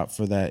title shot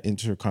for that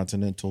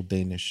Intercontinental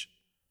Danish?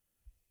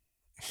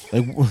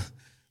 Like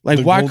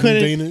The why Golden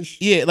couldn't Danish?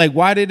 Yeah, like,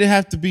 why did it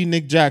have to be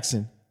Nick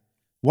Jackson?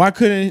 Why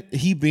couldn't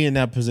he be in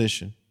that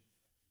position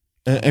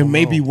and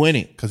maybe win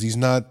it? Because he's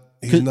not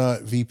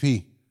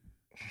VP.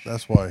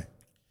 That's why.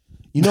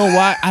 You know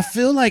why? I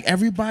feel like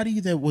everybody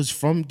that was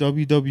from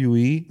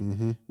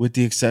WWE, with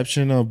the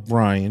exception of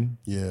Bryan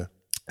Yeah.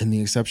 and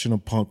the exception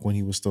of Punk when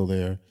he was still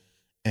there,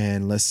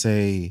 and let's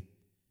say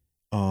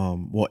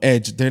Well,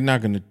 Edge,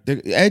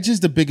 Edge is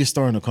the biggest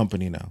star in the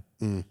company now.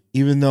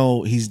 Even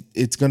though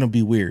it's gonna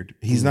be weird.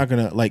 He's not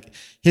gonna like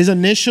his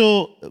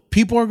initial.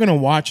 People are gonna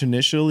watch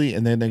initially,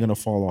 and then they're gonna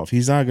fall off.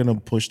 He's not gonna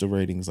push the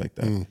ratings like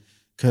that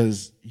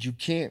because you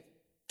can't.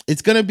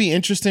 It's gonna be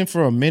interesting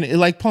for a minute,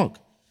 like Punk.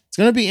 It's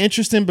gonna be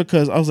interesting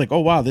because I was like, oh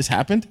wow, this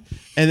happened,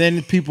 and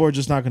then people are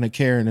just not gonna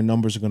care, and the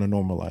numbers are gonna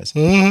normalize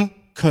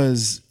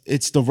because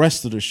it's the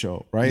rest of the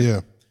show, right?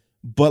 Yeah.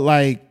 But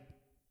like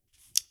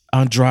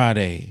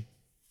Andrade,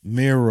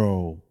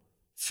 Miro,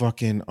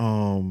 fucking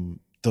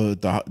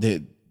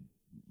the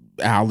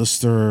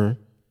Alistair,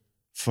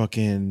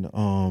 fucking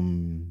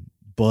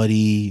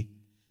Buddy,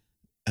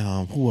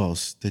 who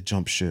else? The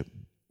jump ship.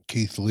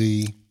 Keith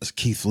Lee.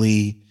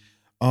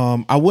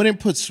 I wouldn't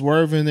put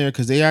Swerve in there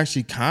because they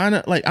actually kind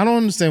of like I don't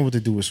understand what they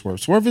do with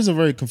Swerve. Swerve is a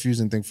very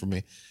confusing thing for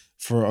me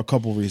for a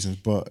couple reasons,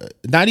 but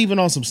not even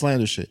on some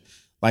slander shit.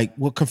 Like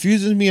what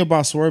confuses me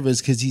about Swerve is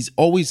because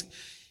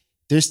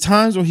there's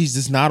times where he's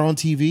just not on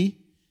TV,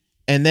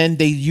 and then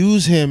they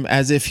use him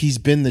as if he's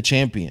been the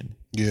champion.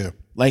 Yeah.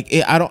 Like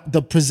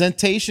the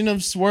presentation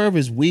of Swerve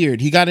is weird.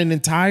 He got an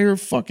entire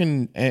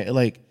fucking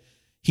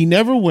he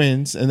never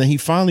wins, and then he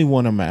finally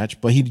won a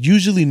match, but he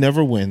usually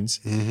never wins.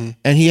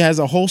 And he has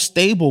a whole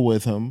stable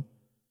with him,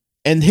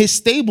 and his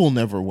stable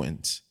never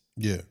wins.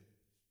 Yeah.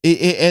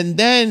 And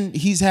then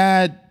he's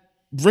had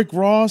Rick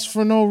Ross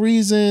for no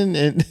reason,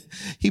 and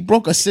he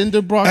broke a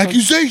cinder block.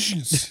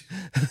 Accusations.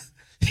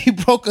 He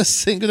broke a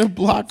cinder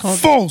block on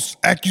False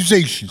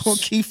accusations. on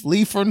Keith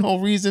Lee for no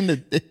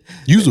reason.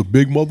 You's a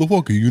big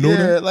motherfucker. You know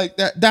that? Like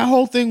that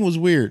whole thing was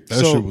weird.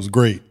 That shit was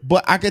great.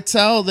 But I could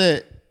tell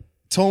that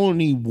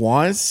Tony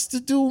wants to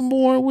do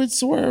more with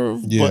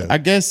Swerve. Yeah. But I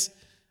guess,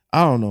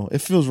 I don't know. It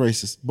feels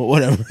racist, but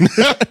whatever.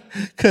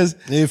 Because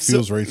It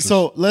feels racist.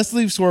 So let's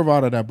leave Swerve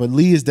out of that. But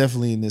Lee is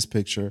definitely in this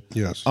picture.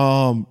 Yes.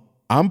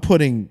 I'm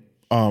putting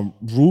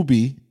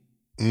Ruby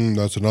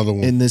That's another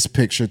one. in this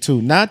picture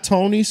too. Not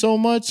Tony so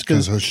much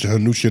Because because her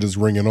new shit is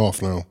ringing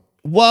off now.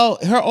 well,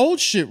 her old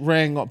shit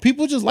rang off.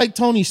 People just like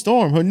Tony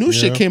Storm. Her new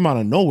shit came out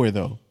of nowhere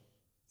though.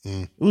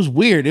 It was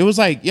weird. It was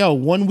like, yo,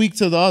 1 week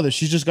to the other,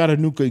 she just got a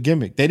new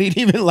gimmick. They didn't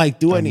even like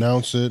do anything.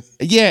 Announce it.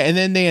 Yeah, and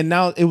then they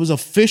announced it was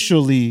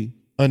officially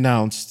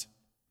announced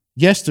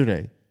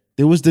yesterday.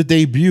 There was the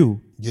debut,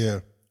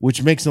 Yeah.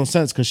 which makes no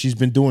sense because she's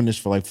been doing this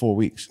for like 4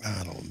 weeks.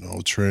 I don't know,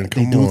 Trent.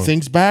 They Come do on.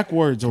 things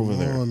backwards over Come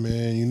there. on,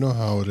 man. You know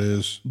how it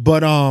is.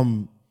 But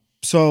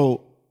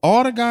so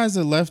all the guys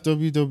that left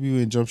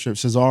WWE and Jump Ship,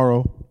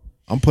 Cesaro,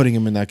 I'm putting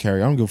him in that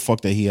carry. I don't give a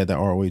fuck that he had that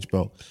ROH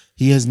belt.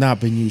 He has not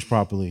been used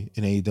properly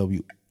in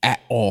AEW at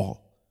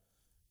all.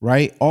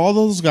 Right? All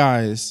those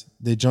guys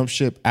that jump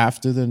ship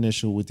after the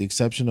initial, with the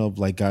exception of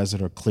like guys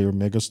that are clear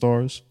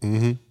megastars,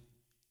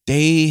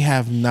 they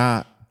have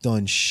not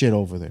done shit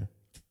over there.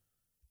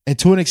 And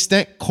to an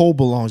extent, Cole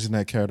belongs in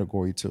that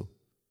category too.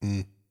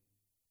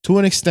 To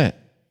an extent.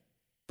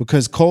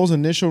 Because Cole's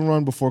initial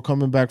run before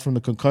coming back from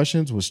the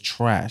concussions was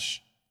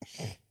trash.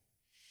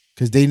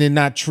 Because they did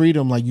not treat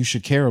him like you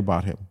should care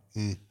about him.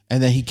 And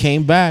then he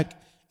came back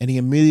and he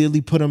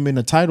immediately put him in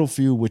a title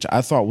feud, which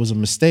I thought was a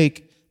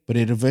mistake, but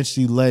it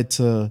eventually led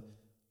to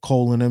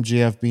Cole and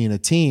MJF being a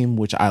team,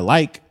 which I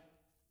like.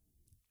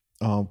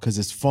 Because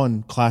it's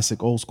fun,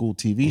 classic, old school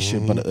TV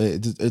shit, but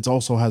it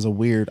also has a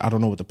weird, I don't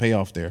know what the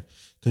payoff there.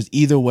 Because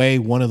either way,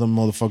 one of them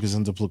motherfuckers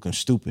ends up looking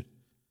stupid.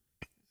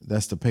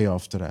 That's the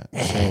payoff to that.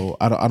 So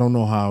I don't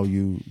know how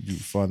you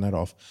find that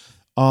off.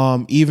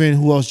 Even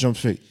who else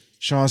jumps fit?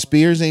 Sean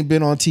Spears ain't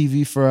been on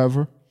TV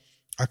forever.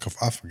 I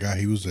forgot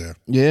he was there.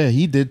 Yeah,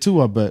 he did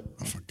too, I bet.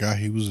 I forgot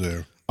he was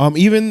there.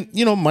 Even,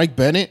 Mike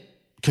Bennett,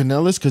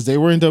 Kanellis, because they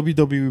were in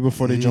WWE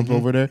before they jumped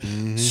over there.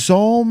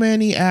 So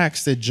many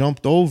acts that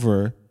jumped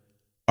over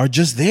are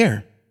just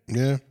there.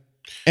 Yeah.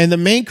 And the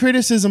main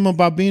criticism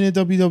about being in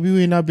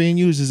WWE and not being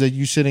used is that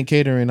you sit in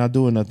catering and not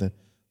doing nothing.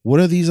 What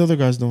are these other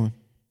guys doing?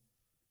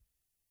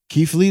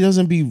 Keith Lee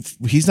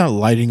he's not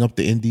lighting up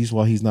the indies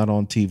while he's not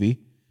on TV.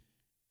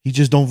 He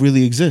just don't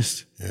really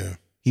exist. Yeah.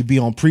 He'd be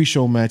on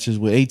pre-show matches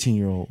with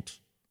 18-year-olds,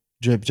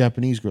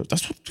 Japanese girls.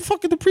 That's what the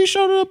fuck the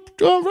pre-show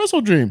to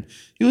Wrestle Dream.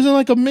 He was in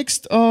like a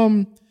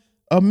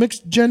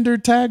mixed gender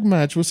tag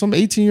match with some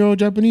 18-year-old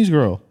Japanese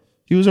girl.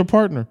 He was her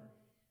partner.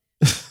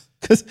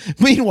 Because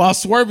meanwhile,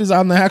 Swerve is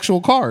on the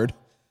actual card.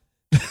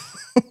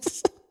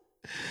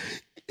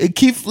 And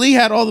Keith Lee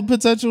had all the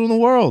potential in the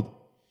world.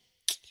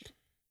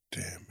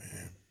 Damn,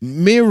 man.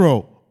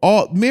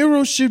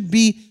 Miro should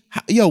be,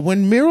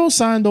 when Miro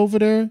signed over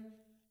there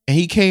and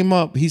he came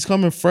up, he's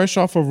coming fresh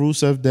off of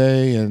Rusev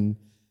Day and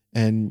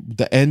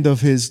the end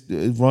of his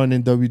run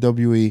in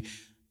WWE.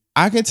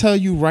 I can tell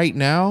you right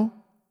now,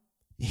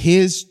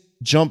 his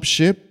jump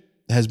ship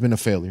has been a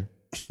failure.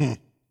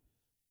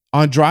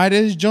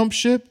 Andrade's jump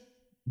ship,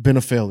 been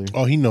a failure.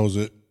 Oh, he knows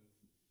it.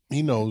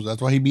 He knows.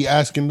 That's why he be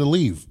asking to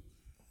leave.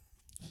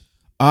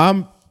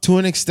 To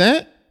an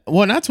extent,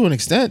 well, not to an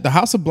extent. The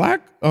House of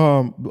Black,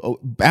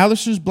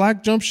 Alistair's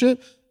Black jump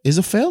ship is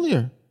a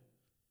failure.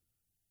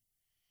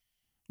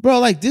 Bro,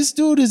 like this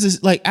dude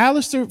is like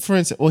Alistair, for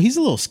instance. Well, he's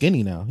a little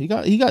skinny now.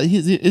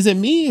 Is it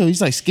me or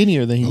he's like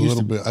skinnier than he A used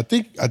little to be?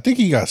 bit. I think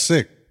he got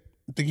sick.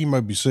 I think he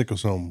might be sick or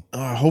something.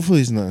 Hopefully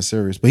he's not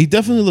serious, but he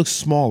definitely looks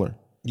smaller.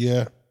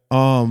 Yeah.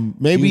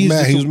 Maybe He he's was mad.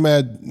 just He was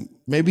mad.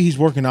 maybe he's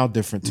working out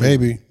different too.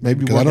 Maybe. Maybe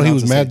Because I know working he out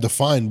was the mad same-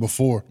 defined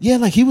before. Yeah,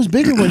 like he was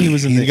bigger when he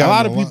was in He's the. A gotten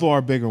lot a of lot. people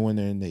are bigger when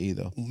they're in the E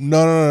though.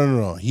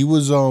 No. He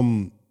was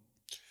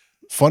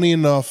funny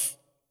enough.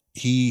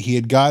 He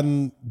had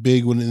gotten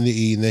big when in the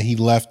E, and then he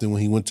left, and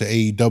when he went to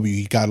AEW,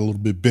 he got a little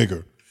bit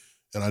bigger,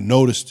 and I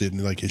noticed it.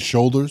 And like his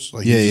shoulders,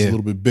 like he's just a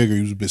little bit bigger.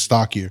 He was a bit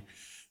stockier,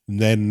 and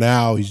then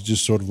now he's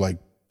just sort of like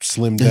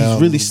slimmed down.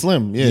 He's really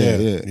slim.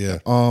 Yeah.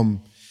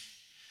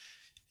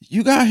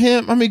 You got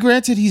him. I mean,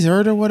 granted, he's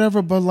hurt or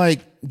whatever, but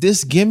like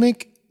this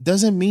gimmick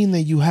doesn't mean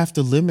that you have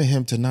to limit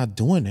him to not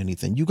doing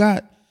anything. You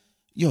got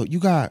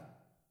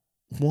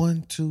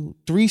 1, 2,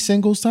 3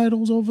 singles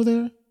titles over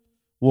there.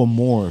 Well,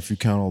 more if you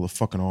count all the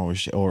fucking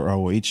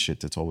ROH shit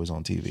that's always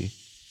on TV.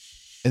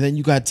 And then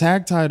you got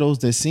tag titles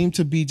that seem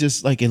to be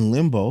just like in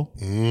limbo.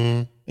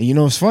 And you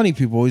know, it's funny,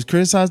 people always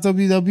criticize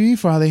WWE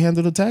for how they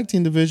handle the tag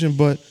team division,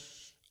 but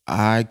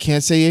I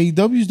can't say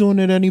AEW's doing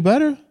it any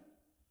better.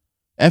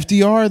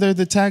 FDR, they're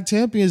the tag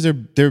champions.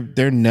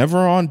 They're never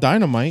on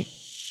Dynamite.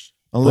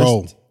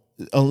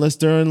 Unless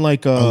they're in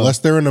like unless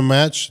they're in a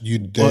match,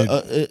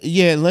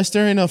 unless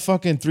they're in a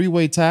fucking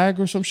 3-way tag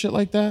or some shit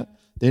like that.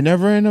 They're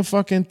never in a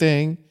fucking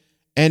thing.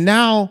 And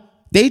now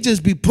they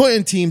just be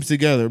putting teams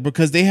together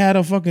because they had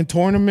a fucking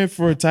tournament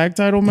for a tag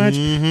title match.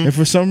 And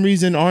for some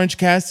reason, Orange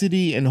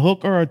Cassidy and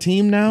Hook are a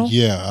team now.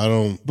 Yeah, I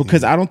don't.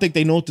 Because I don't think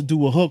they know what to do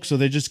with Hook. So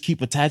they just keep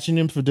attaching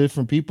him for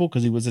different people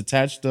because he was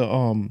attached to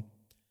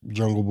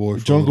Jungle Boy.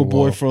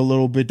 For a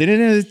little bit.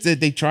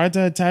 They tried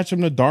to attach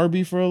him to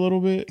Darby for a little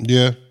bit.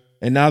 Yeah.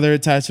 And now they're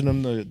attaching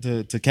him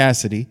to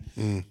Cassidy.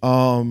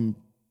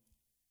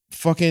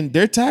 Fucking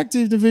their tag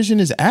team division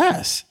is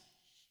ass.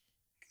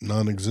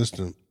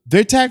 Non-existent.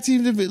 Their tag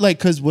team, like,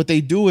 because what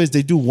they do is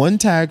they do one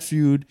tag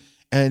feud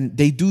and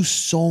they do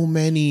so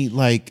many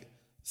like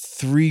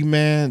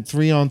 3-man,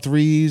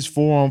 3-on-3s,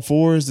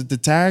 4-on-4s that the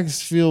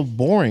tags feel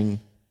boring.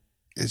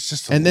 It's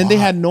just and then they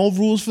had no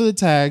rules for the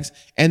tags.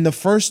 And the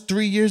first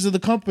 3 years of the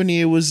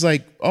company, it was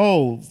like,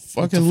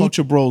 fucking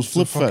Lucha Bros,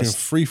 Flip Fest.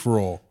 Free for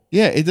all.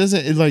 Yeah, it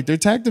doesn't like their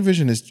tag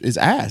division is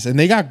ass. And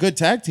they got good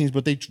tag teams,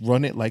 but they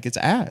run it like it's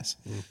ass.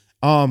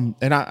 And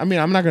I mean,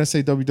 I'm not gonna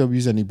say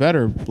WWE's any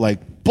better,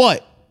 like,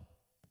 but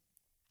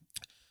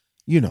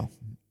you know,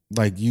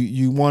 like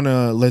you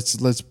wanna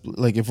let's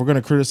like if we're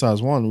gonna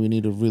criticize one, we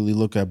need to really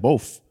look at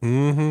both.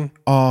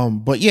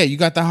 But yeah, you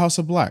got the House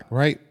of Black,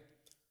 right?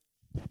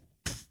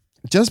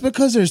 Just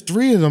because there's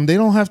 3 of them, they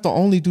don't have to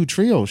only do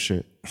trio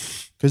shit.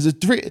 Because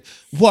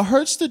what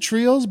hurts the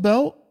trios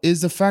belt is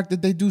the fact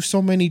that they do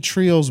so many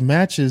trios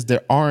matches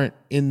that aren't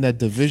in that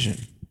division.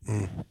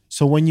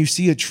 So when you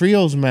see a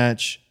trios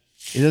match,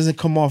 it doesn't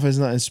come off as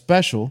nothing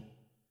special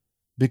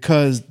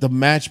because the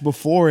match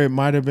before it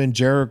might have been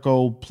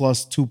Jericho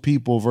plus 2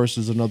 people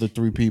versus another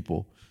 3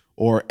 people,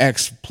 or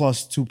X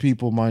plus 2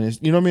 people minus.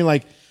 You know what I mean?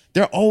 Like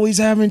they're always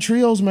having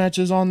trios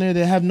matches on there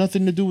that have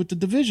nothing to do with the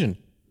division.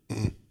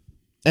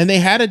 And they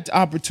had an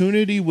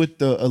opportunity with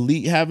the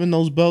Elite having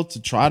those belts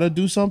to try to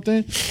do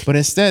something, but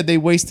instead they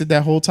wasted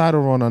that whole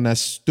title run on that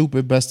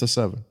stupid best of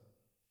 7.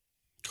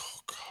 Oh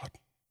God!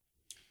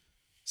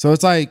 So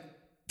it's like,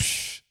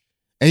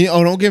 and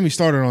don't get me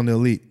started on the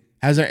Elite.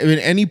 Has there been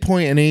any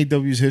point in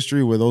AEW's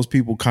history where those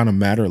people kind of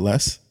matter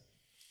less?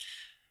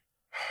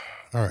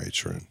 All right,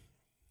 Trent.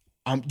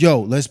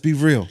 Let's be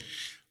real.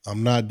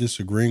 I'm not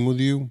disagreeing with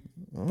you,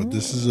 but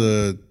this is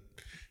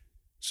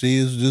this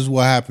is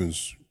what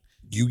happens.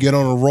 You get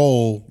on a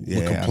roll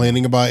with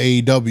complaining about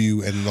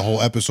AEW, and the whole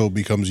episode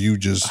becomes you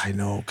just. I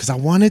know, because I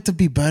want it to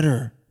be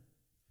better.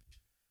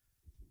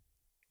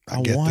 I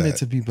want it that.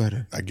 to be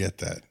better. I get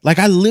that. Like,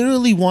 I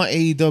literally want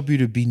AEW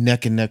to be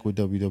neck and neck with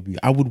WWE.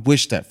 I would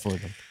wish that for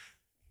them.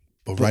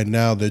 But right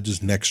now, they're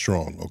just neck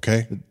strong,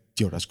 okay?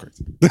 Yo, that's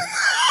crazy.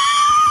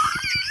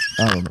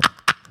 I don't know.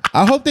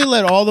 I hope they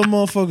let all the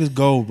motherfuckers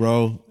go,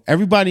 bro.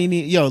 Everybody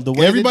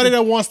Everybody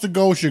that wants to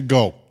go should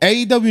go.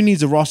 AEW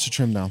needs a roster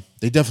trim now.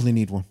 They definitely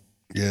need one.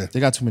 Yeah. They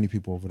got too many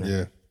people over there.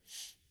 Yeah.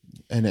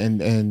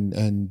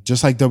 And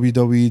just like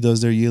WWE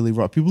does their yearly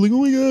roster, people are like,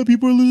 oh my God,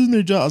 people are losing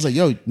their job. I was like,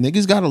 yo,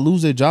 niggas got to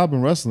lose their job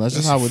in wrestling. That's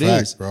just how it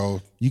is,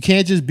 bro. You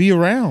can't just be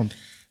around.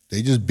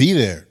 They just be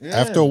there. Yeah.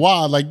 After a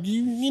while, like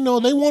you know,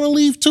 they want to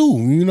leave too,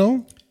 you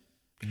know.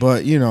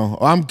 But you know,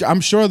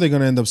 I'm sure they're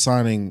gonna end up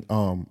signing.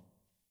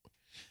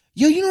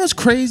 You know what's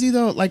crazy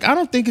though? Like, I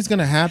don't think it's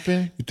gonna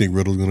happen. You think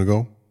Riddle's gonna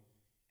go?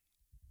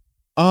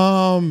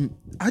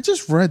 I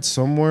just read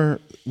somewhere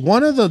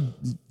one of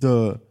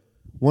the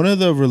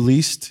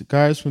released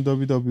guys from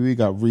WWE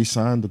got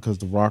re-signed because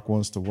The Rock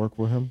wants to work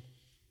with him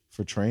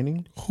for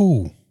training.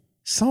 Who?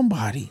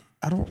 Somebody.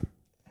 I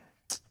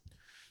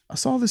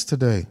saw this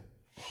today.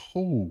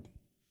 Who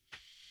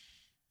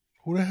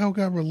the hell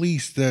got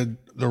released that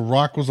The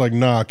Rock was like,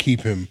 nah,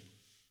 keep him?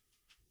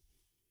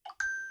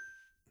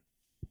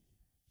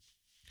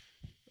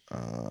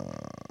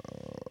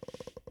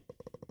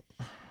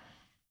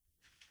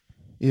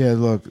 Yeah,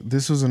 look,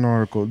 this was an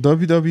article.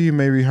 WWE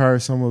may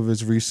rehire some of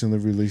its recently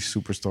released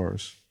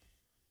superstars.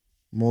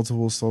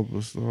 Multiple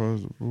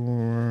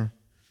superstars.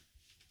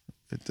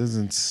 It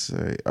doesn't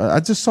say. I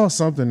just saw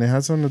something. It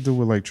had something to do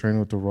with like training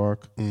with The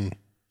Rock.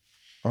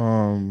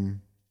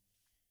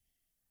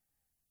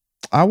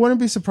 I wouldn't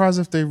be surprised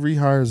if they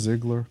rehire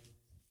Ziggler.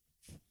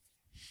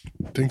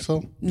 Think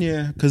so?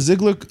 Yeah, because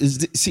Ziggler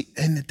is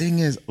and the thing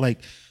is, like,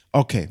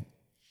 okay,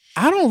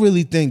 I don't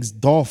really think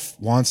Dolph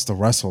wants to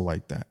wrestle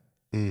like that.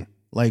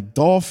 Like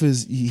Dolph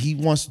is he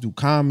wants to do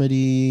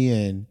comedy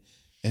and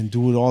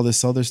do all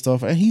this other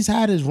stuff, and he's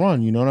had his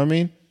run. You know what I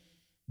mean?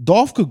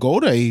 Dolph could go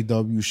to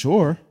AEW,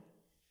 sure.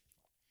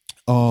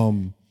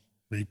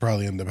 He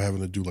probably end up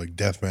having to do like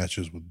death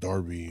matches with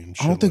Darby and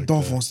shit. I don't think like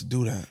Dolph that. wants to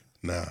do that.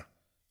 Nah.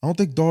 I don't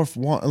think Dolph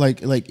like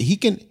he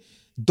can.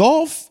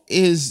 Dolph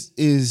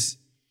is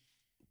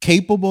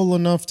capable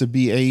enough to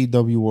be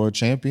AEW World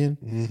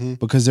Champion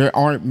because there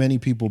aren't many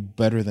people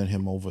better than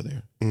him over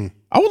there.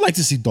 I would like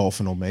to see Dolph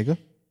and Omega.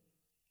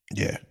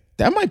 Yeah.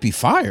 That might be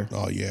fire.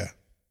 Oh yeah.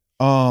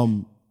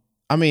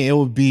 I mean, it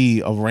would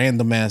be a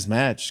random ass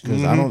match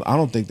because I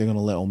don't think they're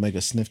gonna let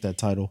Omega sniff that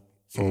title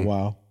for a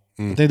while.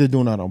 I think they're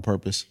doing that on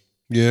purpose.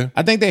 Yeah.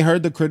 I think they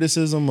heard the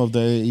criticism of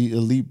the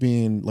Elite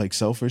being like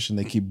selfish and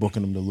they keep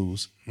booking them to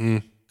lose.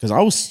 Because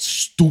I was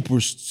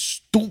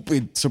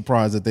stupid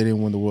surprised that they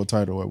didn't win the world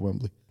title at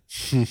Wembley.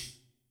 And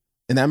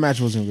that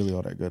match wasn't really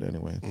all that good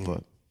anyway.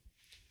 But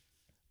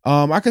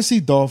I could see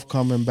Dolph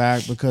coming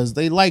back because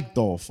they like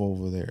Dolph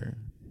over there.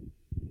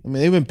 I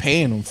mean, they've been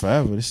paying him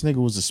forever. This nigga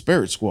was a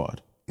Spirit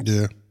Squad.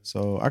 Yeah.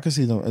 So I could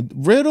see them.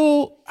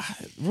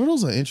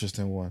 Riddle's an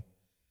interesting one.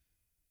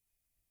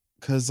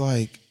 Cause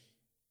like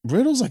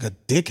Riddle's like a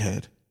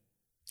dickhead.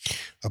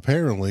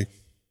 Apparently.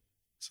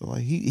 So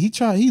like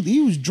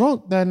he was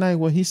drunk that night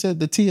when he said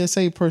the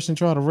TSA person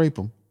tried to rape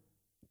him.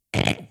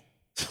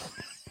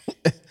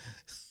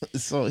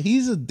 So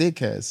he's a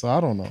dickhead. So I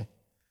don't know.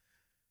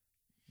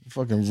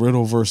 Fucking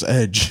Riddle versus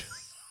Edge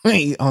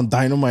on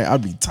Dynamite,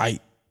 I'd be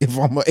tight if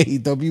I'm an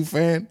AEW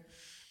fan.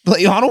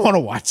 Like, yo, I don't want to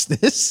watch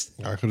this.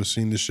 I could have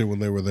seen this shit when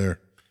they were there.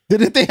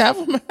 Didn't they have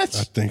a match? I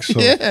think so.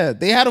 Yeah,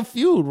 they had a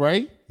feud,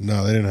 right?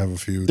 No, they didn't have a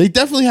feud. They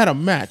definitely had a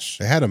match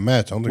They had a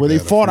match. I don't think where they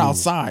had a fought feud.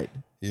 outside.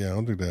 Yeah, I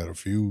don't think they had a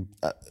feud.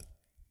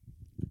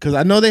 Because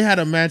I know they had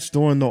a match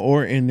during the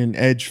Orton and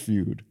Edge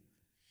feud.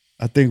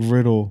 I think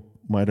Riddle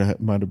might have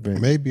been.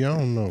 Maybe, I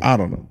don't know. I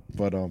don't know,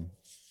 but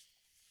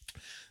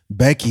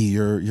Becky,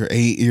 your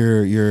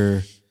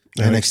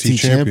NXT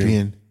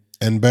champion.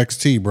 And Bex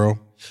T, bro.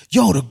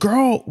 Yo, the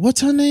girl, what's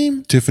her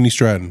name? Tiffany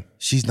Stratton.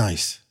 She's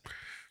nice.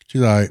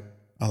 She's all right.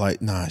 I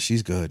like. Nah,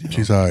 she's good. You know?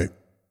 She's all right.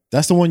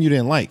 That's the one you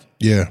didn't like.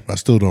 Yeah, I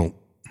still don't.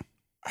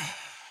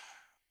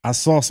 I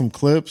saw some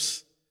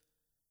clips.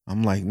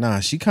 I'm like, nah,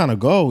 she kind of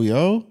go,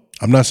 yo.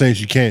 I'm not saying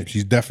she can't.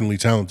 She's definitely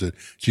talented.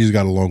 She's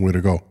got a long way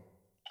to go.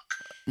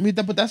 I mean,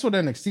 but that's what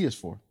NXT is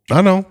for.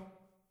 I know.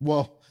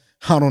 Well,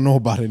 I don't know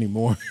about it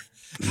anymore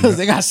because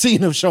they got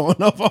Cena showing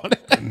up on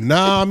it.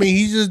 Nah, I mean,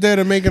 he's just there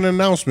to make an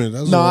announcement.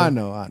 That's No, all. I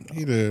know.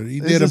 He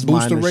It's there to just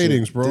boost the minor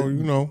ratings, shit. bro.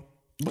 You know.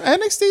 But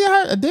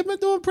NXT, they've been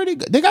doing pretty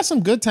good. They got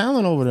some good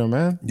talent over there,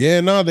 man.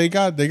 Yeah, no, they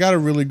got a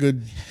really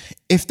good.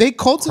 If they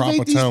Crop cultivate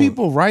of these talent.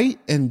 people right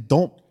and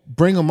don't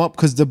bring them up,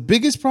 because the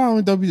biggest problem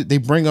with WWE, they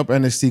bring up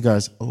NXT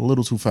guys a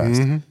little too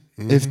fast.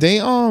 If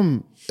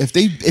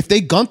they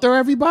Gunther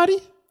everybody,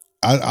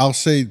 I'll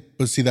say,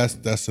 but see,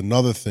 that's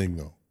another thing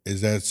though,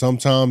 is that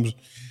sometimes,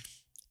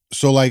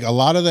 so like a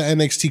lot of the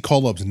NXT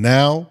call-ups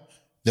now,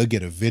 they'll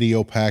get a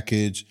video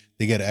package,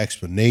 they get an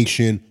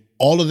explanation,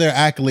 all of their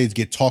accolades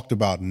get talked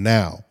about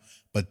now.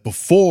 But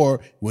before,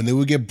 when they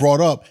would get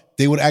brought up,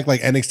 they would act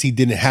like NXT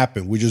didn't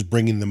happen. We're just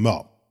bringing them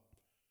up.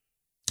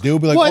 They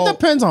would be like, well, oh, it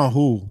depends on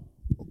who,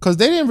 because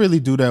they didn't really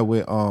do that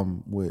with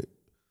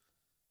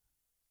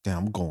damn,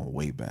 I'm going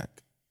way back.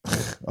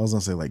 I was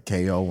gonna say like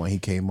KO when he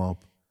came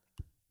up,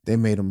 they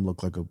made him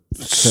look like a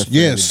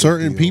yeah,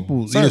 certain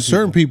people,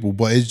 certain people.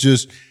 But it's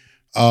just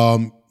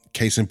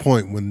case in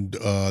point when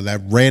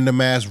that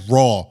random ass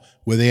Raw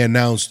where they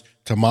announced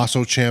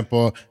Tommaso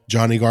Ciampa,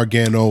 Johnny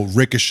Gargano,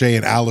 Ricochet,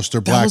 and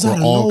Aleister Black was were out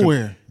of all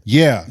nowhere.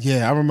 Yeah,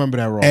 Yeah, I remember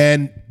that Raw.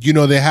 and you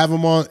know they have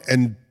them on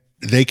and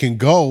they can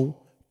go,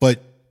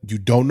 but you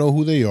don't know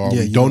who they are. Yeah,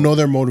 We you don't know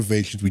their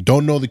motivations. We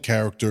don't know the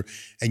character,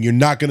 and you're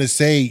not gonna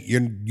say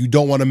you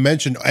don't want to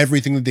mention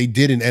everything that they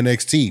did in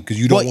NXT because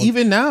you don't. But want,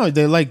 even now,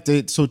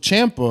 so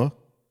Ciampa,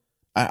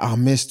 I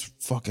missed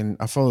fucking.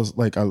 I felt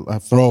like I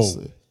fell bro,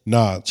 asleep.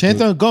 nah,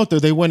 Ciampa and Gunther,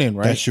 they went in,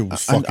 right? that shit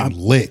was I- fucking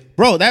lit.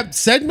 Bro, that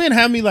segment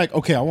had me like,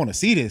 okay, I want to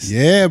see this.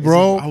 Yeah,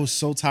 bro. I was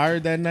so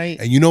tired that night.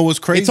 And you know what's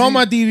crazy? It's on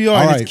my DVR All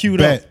and it's queued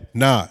up.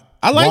 Nah,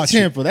 I like watch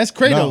it. Ciampa. That's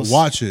Kratos.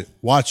 Nah,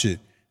 watch it.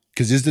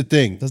 Because here's the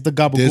thing. That's the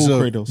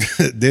gabagool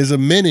Kratos. There's a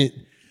minute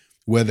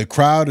where the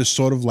crowd is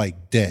sort of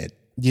like dead,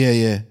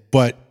 Yeah.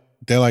 but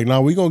they're like,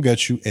 "Nah, we gonna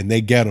get you," and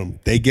they get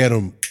them. They get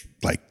them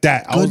like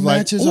that. I Good was like,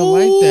 matches are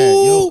like that,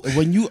 "Ooh." yo.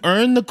 When you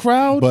earn the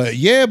crowd, But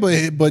yeah, but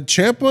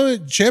Ciampa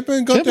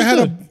and Gunther Ciampa's had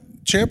good.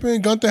 Ciampa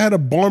and Gunther had a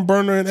barn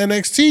burner in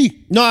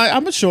NXT. No,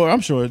 I'm sure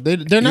they're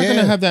not Yeah.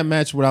 gonna have that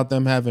match without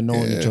them having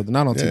known each other.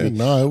 Not on TV.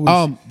 No, it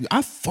was.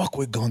 I fuck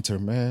with Gunther,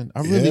 man.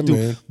 I really Yeah, do.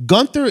 man.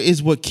 Gunther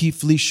is what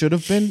Keith Lee should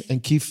have been,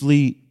 and Keith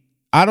Lee.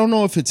 I don't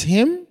know if it's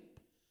him,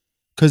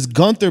 because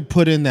Gunther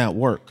put in that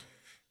work.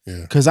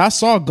 Yeah. Because I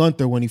saw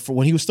Gunther when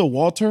he was still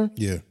Walter.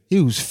 Yeah. He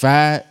was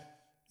fat.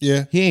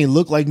 Yeah. He ain't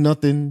look like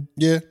nothing.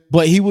 Yeah.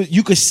 But he was.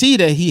 You could see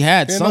that he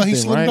had Yeah, something. no,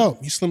 he slimmed right?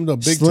 up. He slimmed up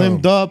big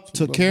Slimmed time. up,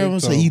 took care of big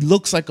himself. time. He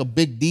looks like a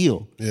big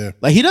deal. Yeah.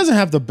 Like he doesn't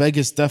have the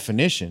biggest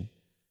definition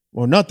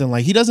or nothing.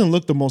 Like he doesn't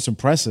look the most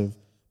impressive,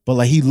 but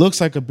like he looks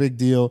like a big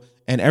deal,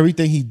 and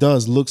everything he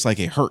does looks like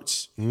it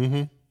hurts.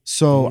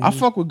 So I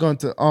fuck with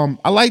Gunther.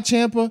 I like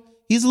Ciampa.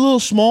 He's a little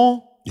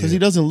small because he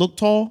doesn't look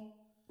tall,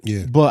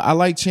 Yeah. but I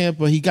like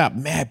Ciampa. He got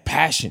mad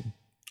passion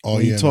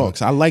when he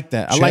talks. I like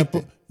that. I like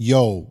that.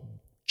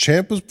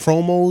 Ciampa's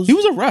promos. He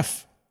was a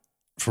ref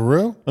for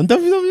real? on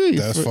WWE.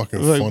 That's fucking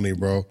funny,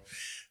 bro.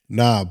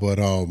 Nah, but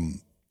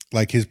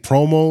like his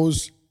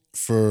promos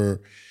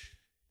for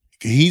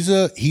he's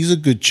a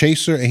good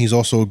chaser and he's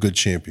also a good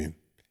champion.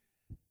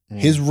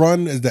 His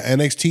run as the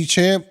NXT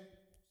champ,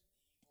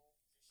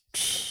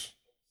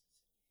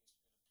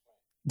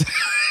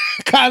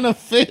 Kind of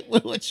fit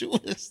with what you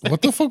was saying.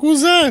 what the fuck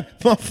was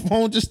that? My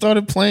phone just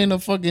started playing a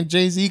fucking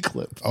Jay-Z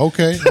clip.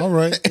 Okay, all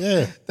right,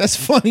 yeah, That's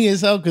funny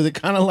as hell because it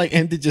kind of like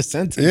ended your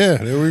sentence. yeah.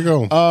 There we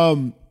go.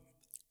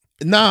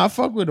 Nah, I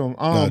fuck with him.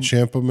 Nah,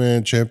 Ciampa,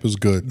 man, Ciampa's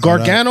good.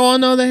 Gargano,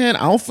 on the other hand,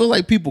 I don't feel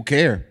like people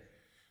care.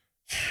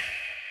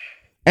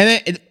 And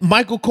then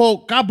Michael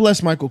Cole, God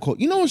bless Michael Cole.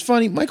 You know what's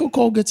funny? Michael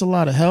Cole gets a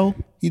lot of hell,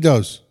 He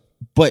does.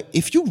 but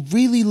if you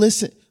really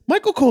listen,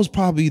 Michael Cole's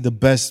probably the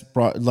best.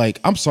 Like,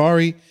 I'm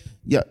sorry,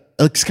 yeah,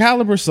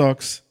 Excalibur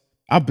sucks.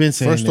 I've been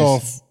saying First this.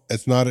 off,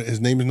 it's not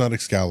his name is not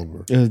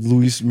Excalibur.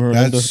 Luis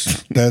Miranda.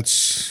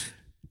 That's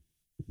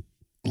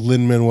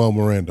Lin-Manuel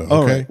Miranda. Okay,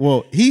 All right.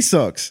 Well, he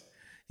sucks.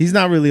 He's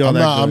not really all I'm that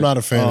not- good. I'm not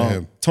a fan of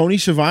him. Tony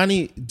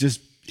Schiavone just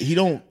he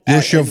don't. Yo,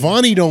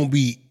 Shivani don't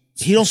be.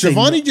 He don't say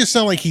Shivani no- just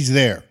sound like he's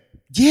there.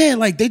 Yeah,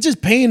 like they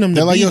just paying him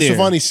They're to like, be yo, there.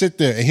 Shivani, sit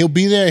there, and he'll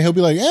be there, and he'll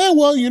be like, "Yeah,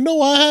 well, you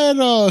know, I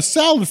had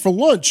salad for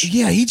lunch."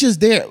 Yeah, he just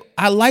there.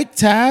 I like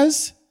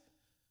Taz.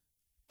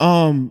 He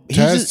Taz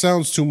just-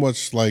 sounds too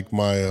much like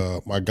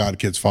my god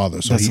kid's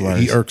father, so That's he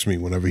hilarious. irks me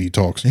whenever he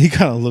talks. He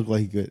kind of look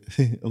like he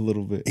could a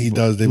little bit. He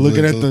does. They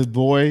Looking look- at the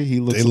boy, he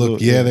looks. They a look,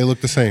 little, yeah, they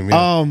look the same.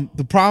 Yeah.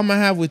 The problem I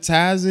have with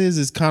Taz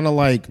is kind of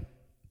like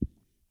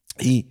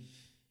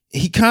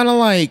he kind of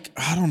like,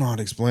 I don't know how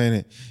to explain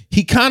it.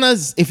 He kind of,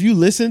 if you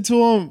listen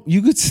to him,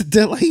 you could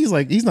tell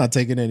like he's not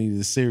taking any of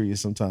this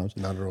serious sometimes.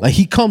 Not at all. Like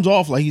he comes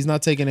off like he's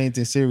not taking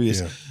anything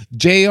serious.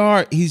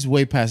 JR, he's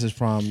way past his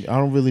prime. I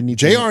don't really need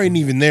to. JR ain't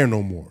even there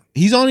no more.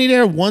 He's only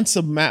there once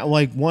a match,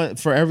 like one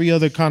for every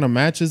other kind of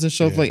matches and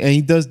stuff. Like, and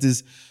he does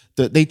this.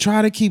 They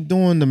try to keep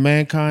doing the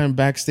Mankind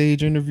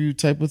backstage interview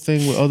type of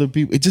thing with other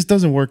people. It just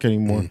doesn't work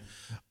anymore.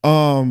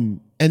 And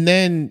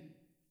then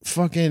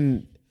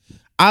fucking,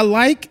 I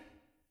like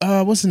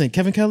what's his name,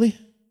 Kevin Kelly.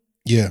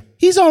 Yeah,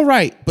 He's all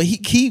right, but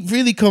he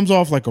really comes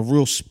off like a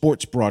real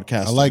sports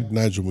broadcaster. I like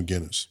Nigel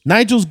McGuinness.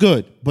 Nigel's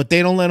good, but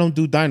they don't let him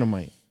do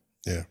Dynamite.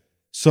 Yeah,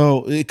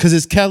 So, because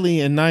it's Kelly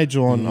and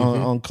Nigel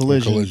on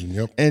Collision. Collision,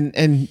 yep.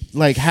 And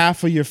like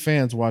half of your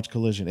fans watch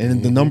Collision.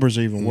 And the numbers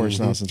are even worse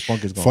now since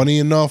Punk is gone. Funny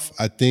enough,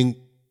 I think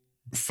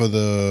for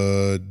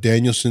the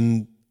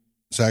Danielson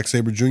Zack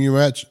Sabre Jr.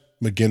 match,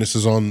 McGuinness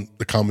is on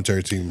the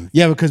commentary team.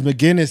 Yeah, because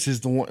McGinnis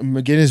is the one.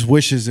 McGinnis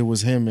wishes it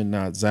was him and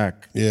not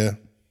Zach. Yeah,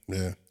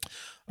 yeah,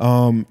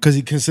 Because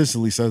he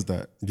consistently says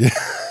that.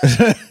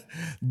 yeah.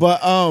 But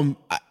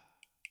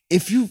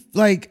if you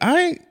like,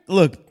 I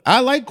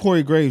like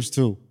Corey Graves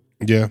too.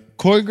 Yeah,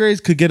 Corey Graves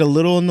could get a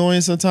little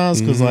annoying sometimes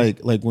because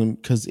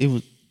because it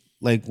was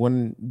like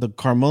when the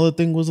Carmella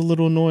thing was a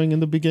little annoying in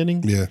the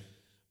beginning. yeah.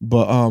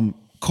 But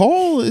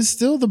Cole is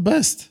still the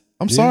best.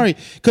 I'm sorry.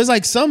 Cause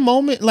like some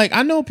moment, like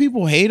I know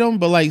people hate him,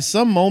 but like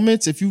some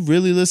moments, if you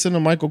really listen to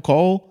Michael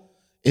Cole,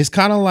 it's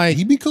kind of like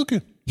He be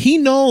cooking. he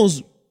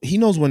knows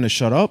when to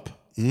shut up.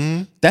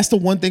 That's the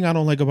one thing I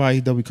don't like about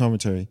AEW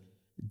commentary.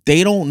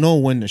 They don't know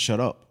when to shut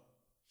up.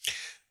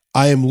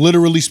 I am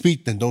literally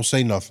speaking. Don't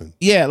say nothing.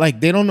 Yeah, like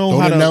they don't know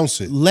Don't how to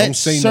announce it. let Don't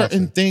say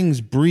certain nothing. things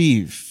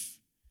breathe.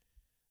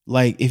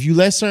 Like if you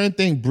let certain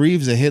thing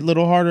breathe a hit a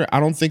little harder, I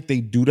don't think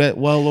they do that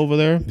well over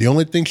there. The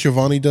only thing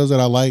Shivani does that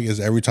I like is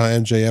every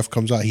time MJF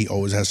comes out, he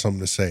always has something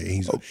to say.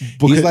 He's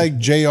because- like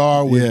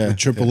JR with, Yeah, with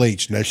Triple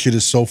H, and that shit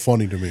is so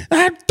funny to me.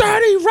 That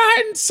dirty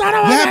rotten son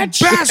of a That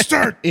bitch.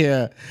 bastard!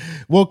 Yeah.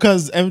 Well,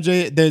 because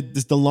MJ,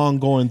 it's the long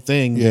going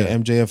thing that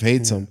MJF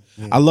hates him.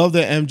 I love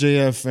that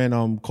MJF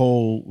and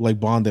Cole like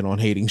bonded on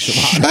hating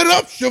Shivani. Shut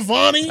up,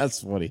 Shivani.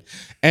 That's funny.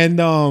 And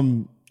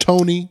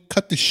Tony,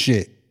 cut the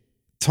shit.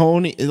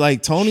 Tony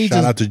Shout just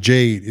out to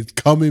Jade. It's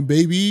coming,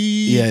 baby.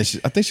 yeah, I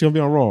think she's gonna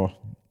be on Raw.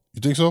 You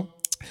think so?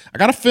 I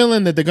got a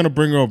feeling that they're gonna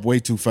bring her up way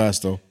too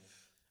fast though.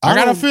 I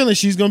got a feeling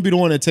she's gonna be the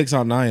one that takes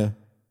out Nia.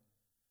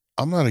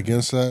 I'm not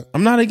against that.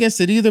 I'm not against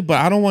it either, but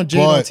I don't want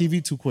Jade on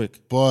TV too quick.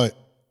 But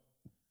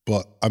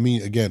I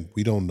mean, again,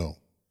 we don't know.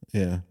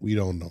 Yeah. We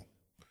don't know.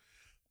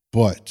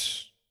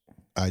 But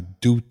I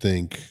do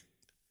think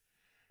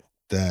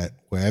that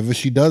wherever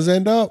she does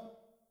end up,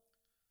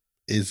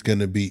 it's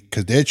gonna be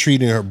because they're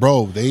treating her,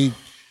 bro.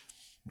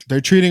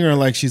 They're treating her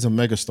like she's a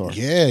megastar.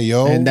 Yeah,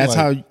 yo. And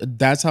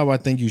that's how I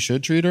think you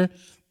should treat her.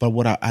 But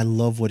what I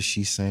love what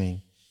she's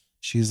saying.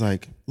 She's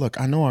like, look,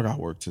 I know I got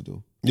work to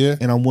do. Yeah.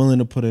 And I'm willing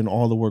to put in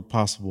all the work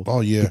possible. Oh,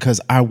 yeah. Because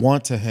I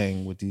want to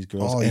hang with these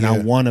girls and I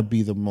want to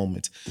be the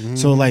moment. Mm-hmm.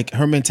 So like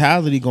her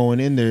mentality going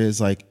in there is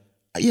like,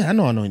 yeah, I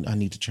know I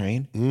need to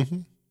train.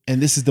 Mm-hmm.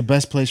 And this is the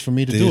best place for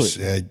me to do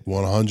it.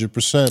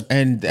 100%.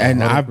 And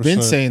 100%. I've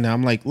been saying that.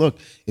 I'm like, look,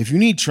 if you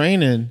need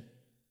training,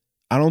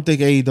 I don't think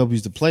AEW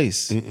is the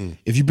place.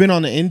 If you've been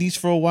on the indies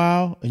for a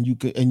while and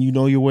you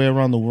know your way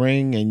around the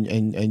ring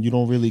and you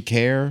don't really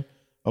care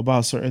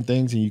about certain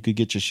things and you could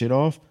get your shit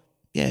off,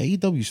 yeah,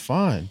 AEW's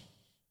fine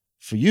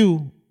for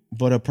you.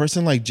 But a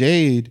person like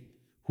Jade,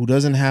 who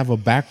doesn't have a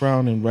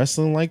background in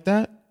wrestling like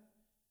that,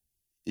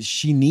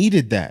 she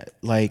needed that.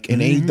 Like,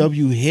 and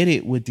AEW hit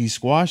it with these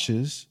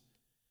squashes.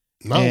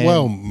 Not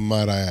well,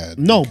 might I add.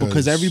 No,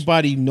 because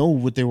everybody knew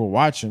what they were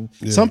watching.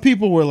 Yeah. Some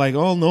people were like,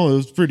 oh no, it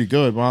was pretty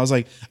good. But I was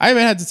like, I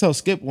even had to tell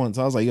Skip once.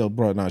 I was like, yo,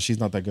 bro, no, she's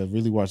not that good.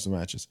 Really watch the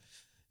matches.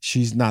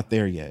 She's not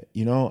there yet,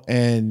 you know?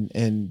 And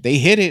they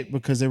hit it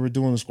because they were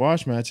doing the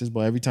squash matches,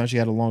 but every time she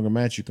had a longer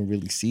match, you can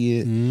really see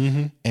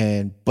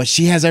it. But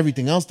she has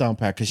everything else down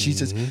pat because she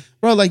says,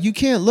 bro, like you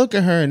can't look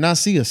at her and not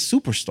see a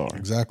superstar.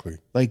 Exactly.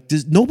 Like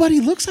nobody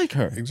looks like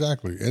her.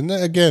 Exactly. And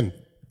then, again,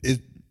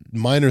 it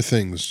minor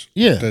things.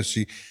 Yeah. That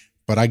she,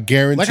 but I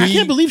guarantee. Like I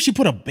can't believe she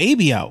put a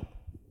baby out.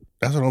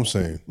 That's what I'm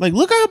saying. Like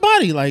look at her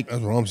body. Like that's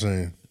what I'm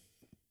saying.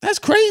 That's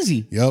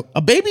crazy. Yep.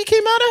 A baby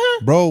came out of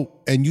her? Bro,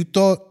 and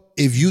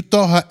if you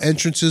thought her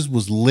entrances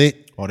was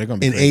lit they're gonna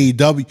be in crazy.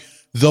 AEW,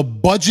 the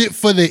budget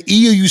for the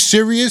E, are you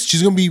serious?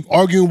 She's gonna be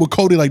arguing with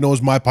Cody like, no,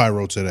 it's my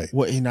pyro today.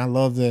 Well, and I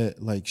love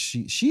that, like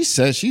she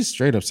says she's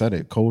straight up said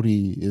it.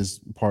 Cody is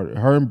part of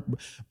her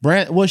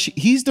brand. Well,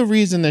 he's the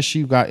reason that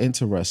she got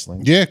into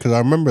wrestling. Yeah, because I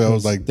remember I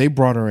was like, they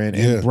brought her in,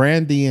 Yeah. and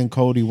Brandy and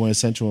Cody were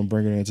essential in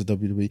bringing her into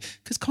WWE.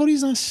 Because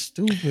Cody's not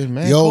stupid,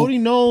 man. Yo. Cody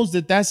knows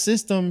that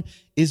system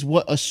is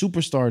what a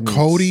superstar needs.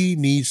 Cody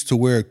needs to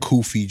wear a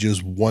kufi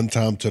just one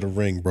time to the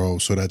ring, bro,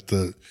 so that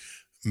the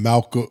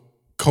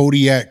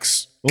Cody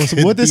X.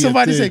 What did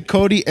somebody say?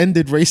 Cody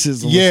ended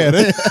racism.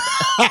 Yeah.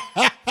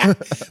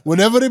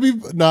 Whenever they be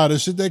the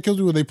shit that kills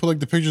me when they put like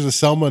the pictures of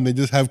Selma and they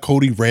just have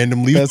Cody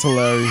randomly. That's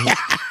hilarious.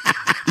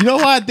 You know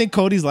why I think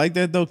Cody's like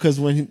that though? Because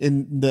when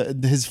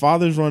his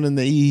father's running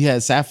the E, he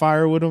had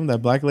Sapphire with him, that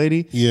black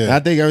lady. Yeah. And I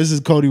think ever since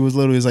Cody was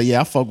little, he's like,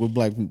 yeah, I fuck with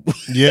black people.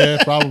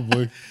 Yeah,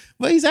 probably.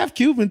 But he's half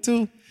Cuban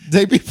too.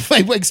 They be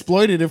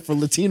exploited it for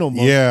Latino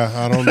money. Yeah,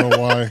 I don't know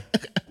why.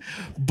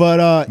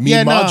 But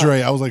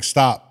Madre, I was like,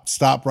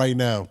 stop right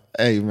now.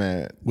 Hey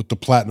man, with the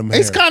platinum hair.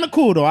 It's kind of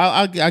cool though.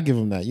 I give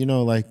him that. You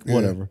know, like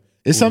whatever.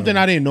 It's something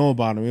I didn't know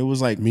about him. It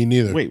was like me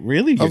neither. Wait,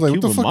 really? I was like,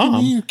 what the fuck you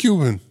mean you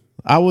Cuban?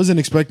 I wasn't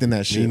expecting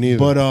that shit. Me neither.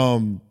 But at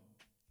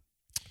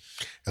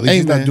least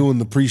he's not doing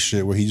the pre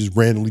shit where he just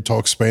randomly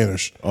talks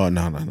Spanish. Oh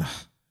no.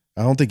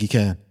 I don't think he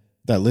can.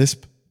 That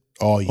lisp.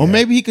 Oh yeah. Or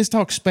maybe he could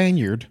talk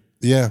Spaniard.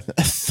 Yeah.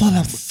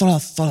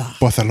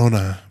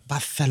 Barcelona.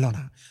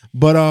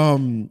 But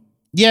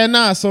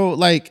so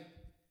like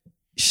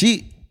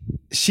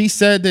she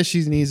said that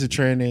she needs a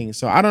training.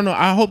 So I don't know.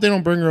 I hope they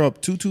don't bring her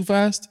up too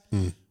fast.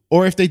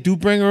 Or if they do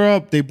bring her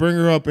up, they bring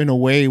her up in a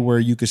way where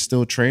you could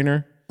still train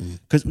her.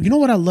 Because you know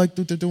what I like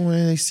that they're doing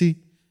in NXT?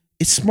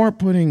 It's smart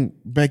putting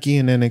Becky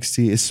in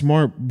NXT. It's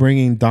smart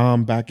bringing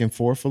Dom back and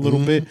forth a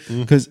little bit.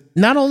 Because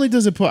not only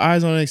does it put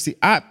eyes on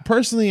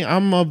NXT,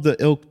 I'm of the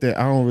ilk that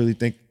I don't really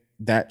think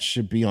that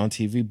should be on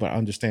TV, but I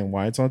understand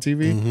why it's on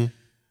TV.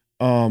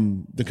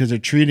 Because they're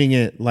treating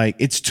it like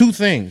it's two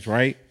things,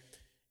 right?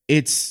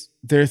 It's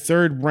their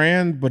third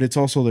brand, but it's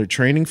also their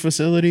training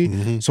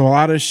facility. So a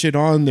lot of shit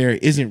on there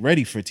isn't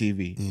ready for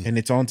TV, and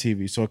it's on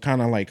TV. So it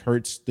kind of like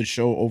hurts the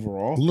show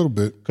overall a little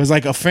bit. Because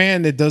like a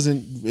fan that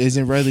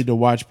isn't ready to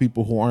watch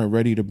people who aren't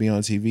ready to be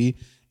on TV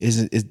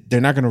they're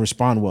not going to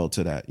respond well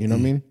to that. You know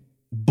what I mean?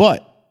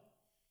 But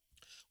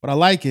what I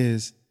like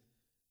is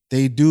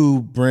they do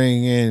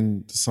bring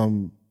in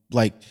some,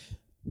 like,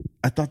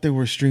 I thought they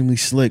were extremely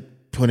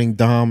slick putting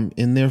Dom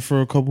in there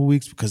for a couple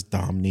weeks because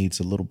Dom needs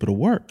a little bit of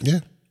work. Yeah.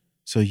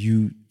 So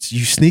you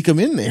sneak him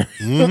in there.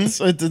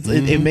 So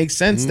it makes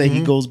sense that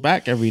he goes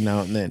back every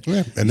now and then.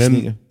 Yeah. And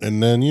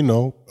then you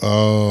know,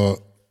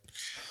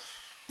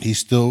 he's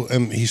still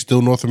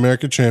North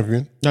American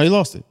champion. No, he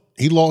lost it.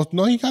 He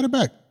got it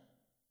back.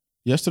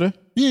 Yesterday?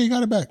 Yeah, he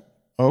got it back.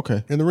 Oh,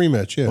 okay. In the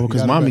rematch, yeah.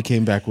 Because Mommy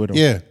came back with him.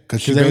 Yeah.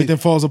 Because everything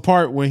falls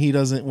apart when he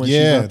doesn't, when she's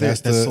not there.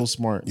 That's so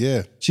smart.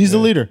 Yeah. She's the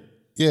leader.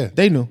 Yeah.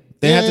 They knew.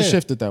 They had to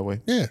shift it that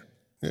way. Yeah.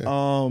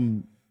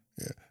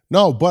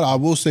 No, but I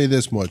will say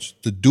this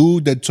much. The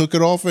dude that took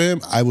it off of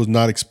him, I was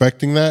not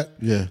expecting that.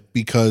 Yeah.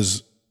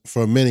 Because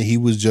for a minute he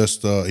was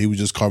just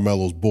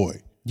Carmelo's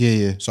boy.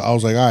 Yeah. So I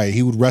was like, all right,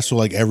 he would wrestle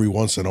like every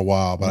once in a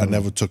while, but I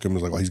never took him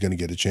as like, oh, he's gonna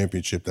get a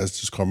championship. That's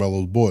just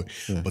Carmelo's boy.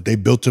 But they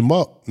built him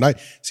up.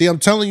 See, I'm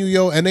telling you,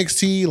 yo,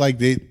 NXT, like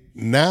they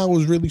now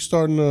is really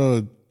starting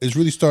to. It's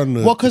really starting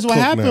to. Well, because what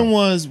cook happened now.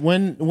 was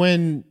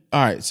when all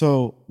right,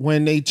 so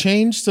when they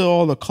changed to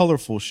all the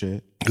colorful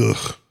shit,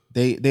 Ugh.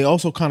 they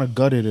also kind of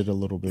gutted it a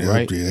little bit, Yeah,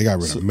 right? they got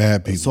rid of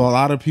mad people. So a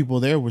lot of people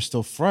there were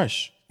still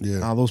fresh. Yeah.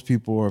 Now those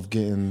people are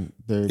getting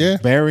their Yeah.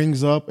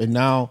 bearings up, and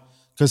now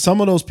because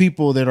some of those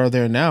people that are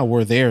there now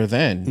were there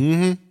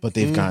then, but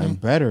they've gotten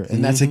better.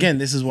 And that's again,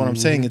 this is what I'm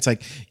saying. It's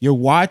like you're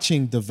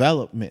watching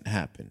development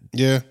happen.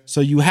 Yeah.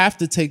 So you have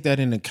to take that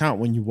into account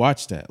when you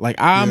watch that. Like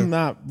I'm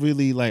not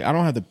really like I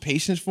don't have the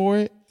patience for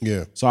it.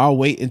 Yeah. So I'll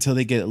wait until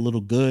they get a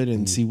little good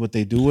and see what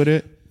they do with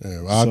it.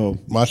 Yeah,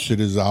 my shit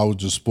is I was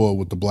just spoiled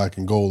with the black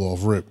and gold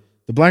off rip.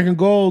 The black and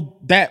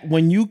gold, that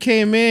when you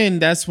came in,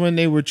 that's when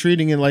they were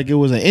treating it like it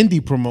was an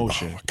indie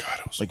promotion. Oh my God,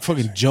 it was Like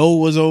fucking Joe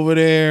was over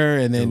there,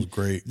 and then was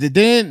great.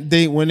 Then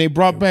when they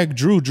brought back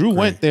Drew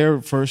went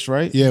there first,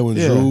 right? Yeah,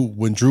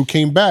 when Drew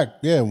came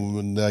back,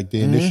 when like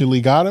they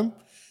initially got him,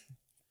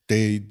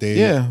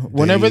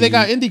 Whenever they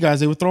got indie guys,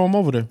 they would throw them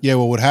over there. Yeah,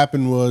 well, what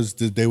happened was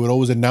that they would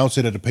always announce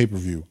it at the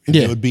pay-per-view. And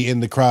Yeah. It would be in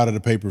the crowd at the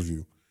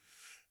pay-per-view.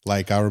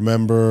 Like I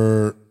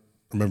remember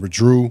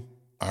Drew,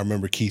 I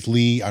remember Keith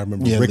Lee, I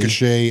remember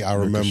Ricochet, I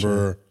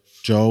remember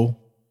Joe,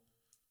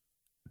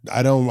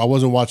 I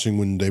wasn't watching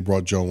when they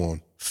brought Joe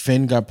on.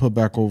 Finn got put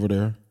back over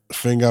there.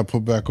 Finn got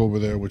put back over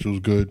there, which was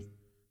good.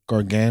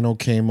 Gargano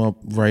came up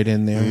right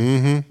in there.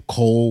 Mm-hmm.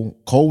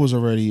 Cole was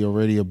already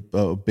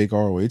a big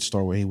ROH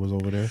star when he was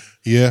over there.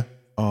 Yeah.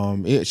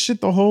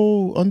 The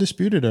whole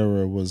Undisputed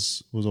era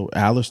was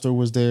Alistair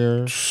was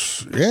there.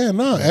 Yeah,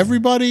 no,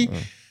 everybody.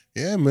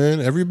 Yeah, man.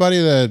 Everybody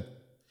that.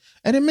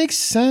 And it makes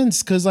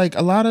sense because like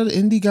a lot of the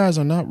indie guys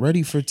are not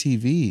ready for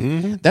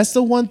TV. That's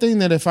the one thing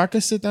that if I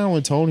could sit down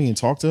with Tony and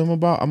talk to him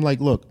about, I'm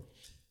like, look,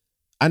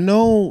 I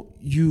know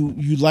you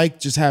like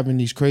just having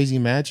these crazy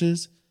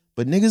matches,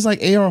 but niggas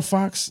like AR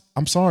Fox,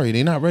 I'm sorry,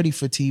 they're not ready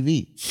for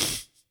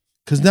TV.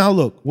 Cause now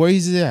look, where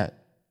he's at.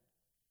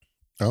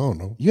 I don't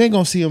know. You ain't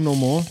gonna see him no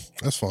more.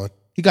 That's fine.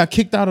 He got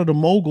kicked out of the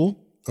mogul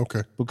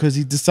Okay. because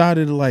he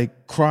decided to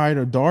like cry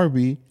to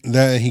Darby.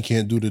 That he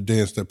can't do the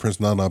dance that Prince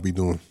Nana be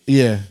doing.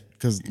 Yeah,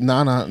 because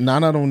Nana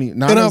don't even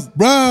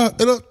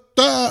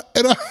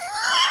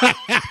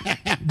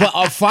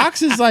But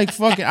Fox is like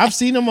fucking. I've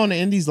seen him on the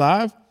Indies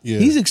live. Yeah.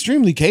 He's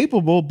extremely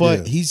capable, but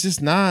Yeah. he's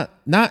just not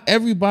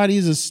everybody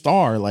is a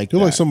star like You're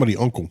that. like somebody's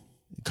uncle.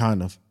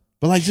 Kind of.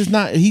 But like just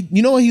not he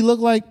you know what he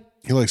looked like?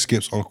 He like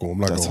Skip's uncle. I'm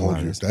not That's gonna hold you.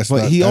 hilarious. That's But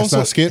not, he that's also-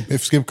 not Skip.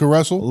 If Skip could A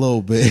wrestle,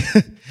 little bit.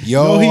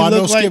 yo, No, he I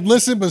know looked like- Skip.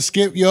 Listen, but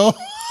Skip, yo,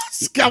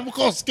 I'm gonna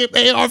call Skip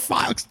AR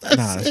Fox.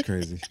 That's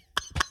crazy.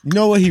 You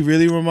know what he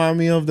really remind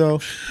me of though?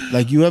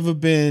 Like you ever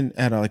been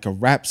at a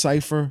rap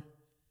cipher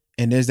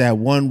and there's that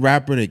one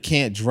rapper that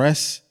can't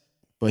dress,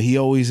 but he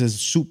always is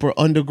super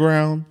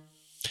underground.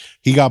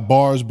 He got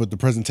bars, but the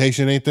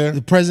presentation ain't there.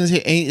 The presence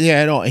here ain't there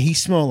at all. And he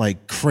smelled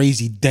like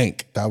crazy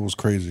dank. That was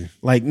crazy.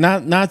 Like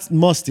not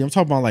musty. I'm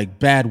talking about like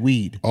bad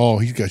weed. Oh,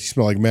 he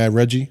smelled like Mad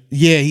Reggie.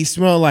 Yeah, he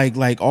smelled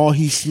like all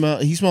he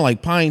smelled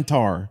like pine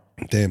tar.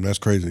 Damn, that's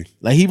crazy.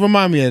 Like he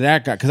remind me of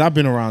that guy because I've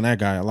been around that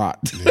guy a lot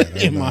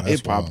in my That's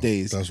hip hop wild.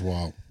 days. That's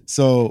wild.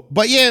 So,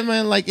 but yeah,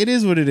 man, like it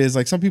is what it is.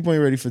 Like some people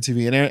ain't ready for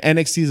TV, and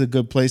NXT is a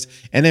good place.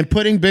 And then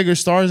putting bigger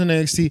stars in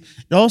NXT,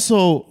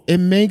 it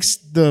makes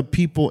the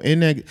people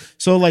in that.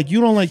 So, like you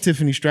don't like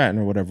Tiffany Stratton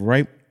or whatever,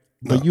 right?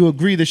 But you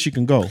agree that she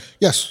can go.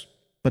 Yes.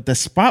 But the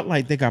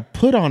spotlight they got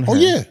put on her. Oh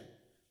yeah.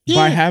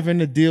 By having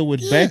to deal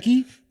with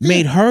Becky,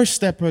 made her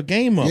step her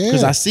game up.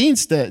 Because Yeah. I seen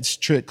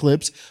trick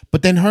clips,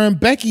 but then her and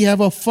Becky have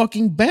a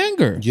fucking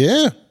banger.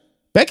 Yeah.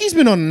 Becky's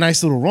been on a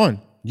nice little run.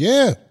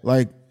 Yeah.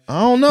 Like, I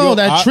don't know. Yo,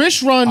 That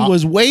Trish run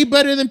was way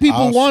better than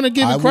people want to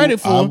give it credit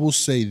for. I will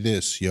say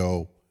this,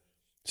 yo.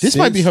 This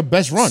might be her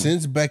best run.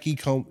 Since Becky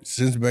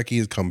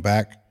has come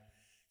back,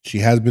 she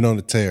has been on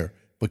a tear.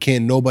 But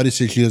can't nobody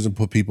say she doesn't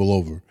put people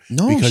over?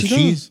 No, because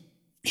she does.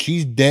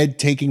 She's dead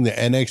taking the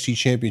NXT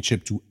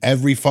championship to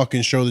every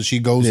fucking show that she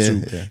goes to.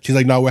 Yeah. She's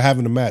like, no, we're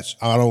having a match.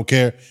 I don't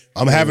care.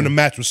 I'm having a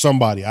match with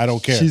somebody. I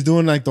don't care. She's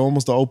doing like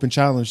almost the open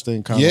challenge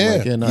thing, kind Yeah,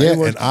 of like yeah, it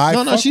works. and I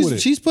fuck with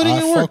it. She's putting I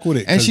in work, fuck with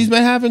it, and 'cause- she's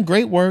been having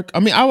great work. I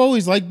mean, I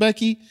always liked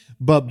Becky,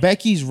 but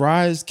Becky's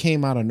rise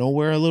came out of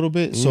nowhere a little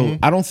bit. So Mm-hmm.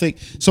 I don't think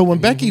so. When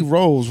Becky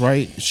rose,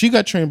 right, she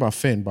got trained by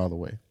Finn, by the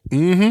way.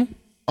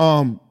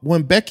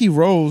 When Becky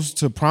rose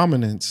to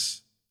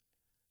prominence,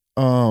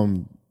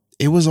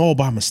 it was all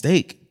by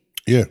mistake.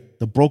 yeah.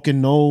 The broken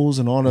nose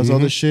and all this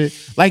other shit.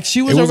 Like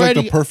she was It was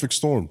already like the perfect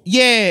storm.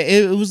 yeah,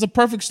 it was the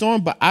perfect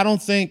storm, but I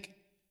don't think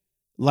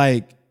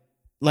like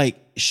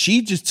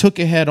she just took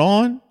it head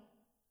on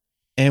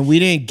and we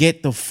didn't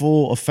get the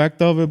full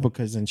effect of it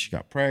because then she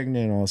got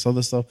pregnant and all this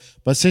other stuff.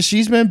 But since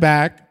she's been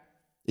back,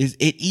 it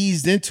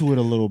eased into it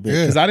a little bit.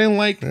 Yeah. Because I didn't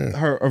like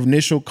her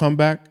initial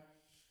comeback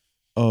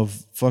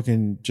of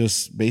fucking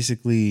just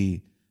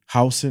basically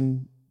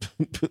housing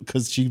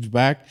because she's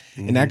back.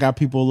 And that got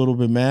people a little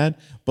bit mad.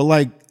 But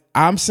like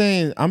I'm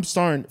saying, I'm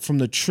starting from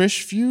the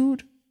Trish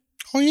feud.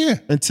 Oh yeah.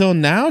 Until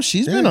now,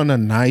 she's been on a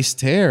nice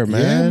tear,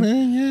 man. Yeah,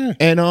 man,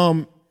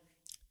 yeah.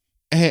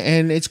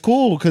 And it's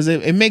cool because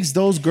it makes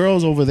those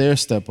girls over there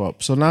step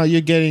up. So now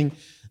you're getting,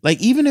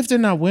 like, even if they're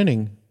not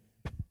winning.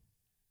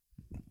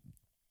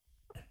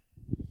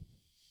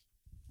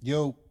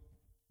 Yo. Where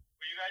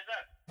you guys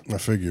at? I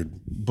figured.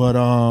 But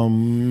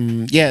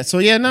yeah, so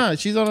yeah, nah,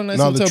 she's on a nice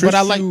No, little the tear. But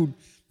I Trish like, feud,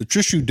 the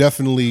Trish feud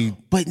definitely.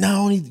 but not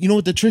only, you know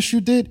what the Trish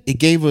feud did? It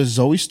gave us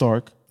Zoe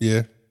Stark.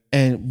 Yeah.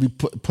 And we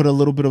put a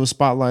little bit of a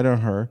spotlight on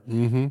her.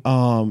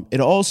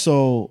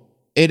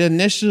 It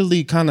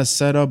initially kind of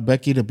set up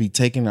Becky to be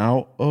taken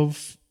out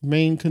of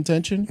main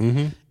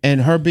contention,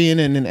 and her being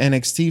in an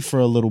NXT for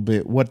a little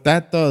bit. What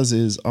that does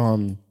is,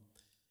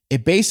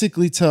 it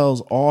basically tells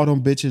all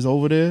them bitches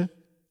over there.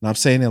 And I'm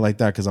saying it like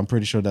that because I'm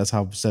pretty sure that's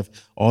how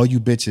all you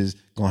bitches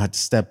gonna have to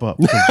step up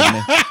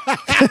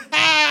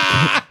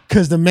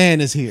because the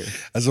man is here.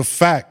 That's a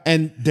fact.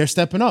 And they're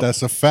stepping up.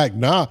 That's a fact.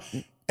 Nah.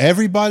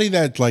 Everybody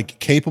that's like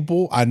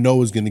capable, I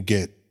know is gonna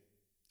get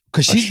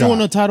because she's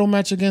doing a title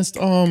match against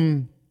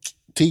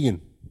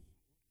Tegan.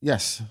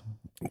 Yes.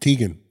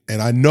 Tegan.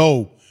 And I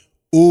know,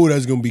 ooh,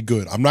 that's gonna be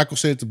good. I'm not gonna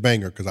say it's a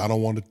banger because I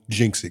don't want to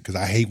jinx it because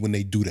I hate when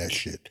they do that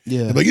shit.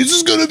 Yeah. They're like, it's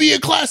just gonna be a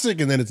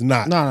classic, and then it's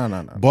not.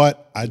 No.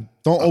 But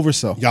Don't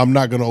oversell. Yeah, I'm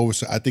not gonna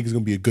oversell. I think it's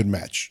gonna be a good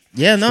match.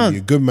 Yeah, It's no. gonna be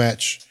a good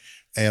match.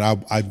 And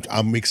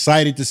I'm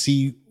excited to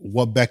see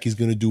what Becky's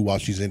gonna do while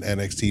she's in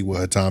NXT with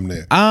her time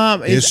there.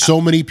 There's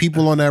so many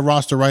people on that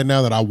roster right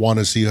now that I want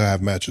to see her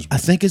have matches with. I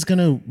think it's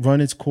gonna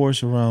run its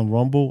course around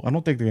Rumble. I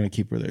don't think they're gonna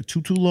keep her there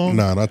too long.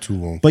 Nah, not too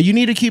long. But you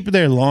need to keep her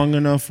there long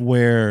enough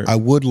where I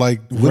would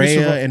like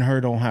Rhea and her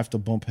don't have to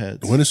bump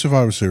heads. When is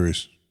Survivor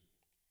Series?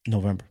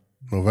 November.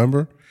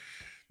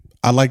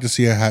 I'd like to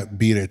see her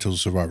be there till the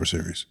Survivor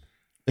Series.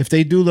 If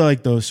they do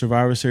like the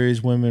Survivor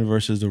Series women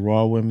versus the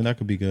Raw women, that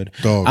could be good.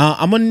 Dog.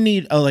 I'm gonna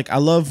need I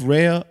love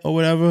Rhea or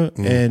whatever,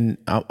 and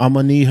I'm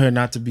gonna need her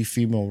not to be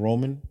female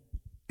Roman.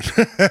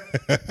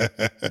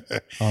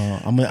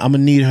 I'm gonna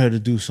need her to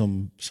do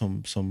some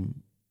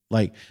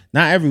like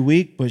not every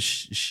week, but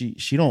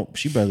she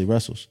barely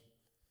wrestles.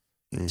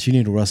 She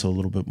need to wrestle a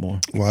little bit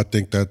more. Well, I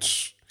think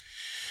that's.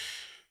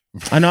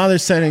 I know they're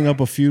setting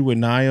up a feud with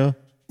Nia.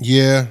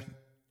 Yeah,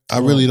 I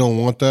really don't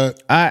want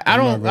that.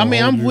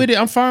 I'm with it.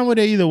 I'm fine with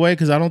it either way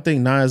because I don't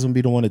think Nia's gonna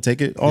be the one to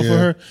take it off of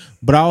her.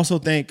 But I also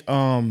think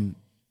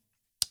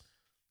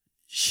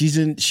she's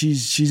in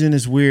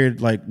this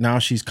weird, like, now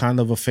she's kind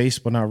of a face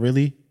but not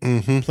really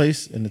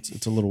place, and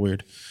it's a little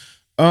weird.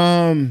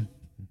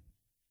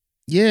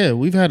 Yeah,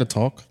 we've had a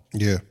talk.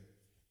 Yeah.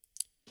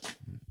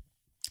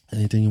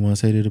 Anything you want to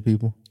say to the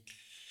people?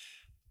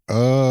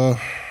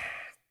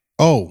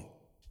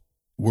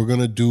 We're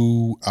gonna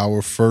do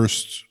our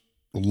first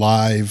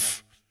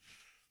live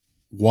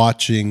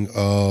watching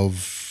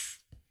of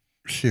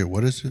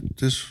what is it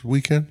this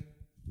weekend?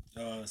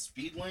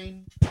 Speed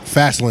Lane?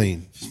 Fast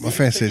Lane. My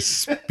fan says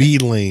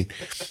Speed Lane.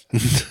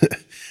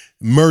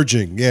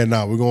 Merging. Yeah,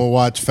 we're gonna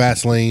watch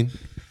Fast Lane.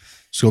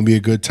 It's gonna be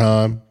a good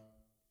time.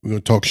 We're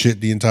gonna talk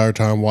shit the entire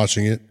time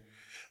watching it.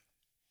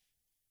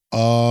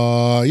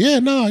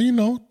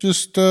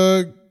 Just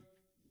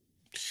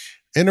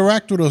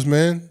interact with us,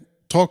 man.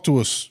 Talk to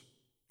us.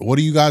 What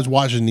are you guys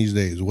watching these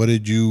days? What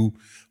did you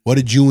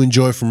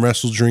enjoy from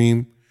Wrestle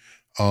Dream?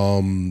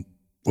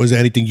 Was there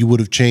anything you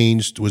would have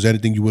changed? Was there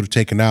anything you would have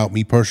taken out?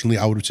 Me personally,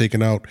 I would have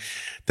taken out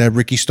that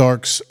Ricky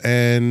Starks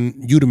and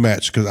Yuta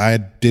match because I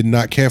did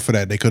not care for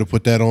that. They could have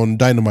put that on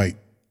Dynamite.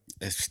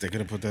 They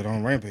could have put that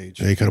on Rampage.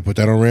 They could have put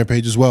that on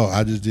Rampage as well.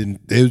 I just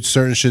didn't. There was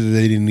certain shit that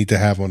they didn't need to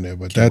have on there.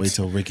 But Can't wait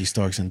till Ricky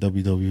Starks in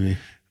WWE.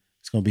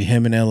 It's gonna be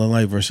him and LA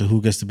Knight versus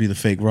who gets to be the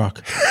fake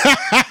Rock.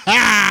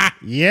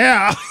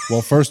 Yeah.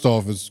 Well, first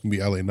off, it's gonna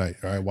be LA Knight.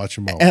 All right, watch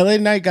him out. LA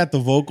Knight got the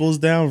vocals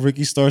down.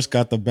 Ricky Starks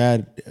got the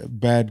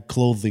bad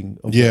clothing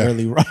of the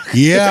early Rock.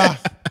 Yeah.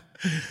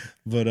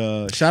 But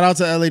shout out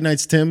to LA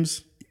Knight's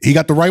Timbs. He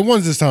got the right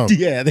ones this time.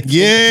 Yeah.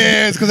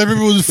 It's because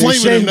everyone was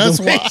flaming him. That's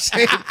why.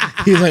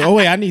 He's like, oh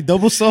wait, I need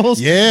double souls.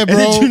 Yeah, bro.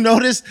 And did you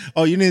notice?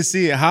 Oh, you didn't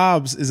see it.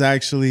 Hobbs is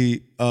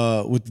actually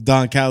with the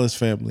Don Callis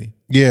family.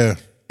 Yeah.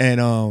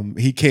 And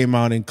he came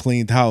out and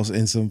cleaned house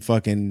in some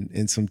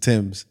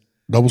Timbs.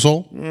 Double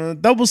soul?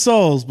 Double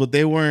souls, but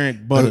they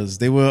weren't butters.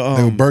 They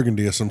were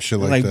burgundy or some shit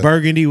like that.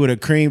 Burgundy with a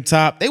cream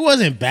top. They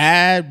wasn't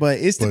bad, but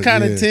it's the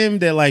kind of Tim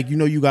that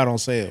you got on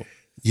sale.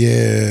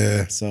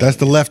 Yeah, so, that's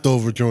the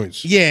leftover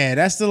joints. Yeah,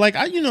 that's the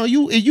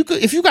you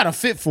could if you got a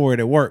fit for it,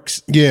 it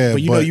works. Yeah,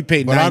 but you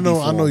paid. But I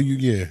know you.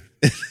 Yeah.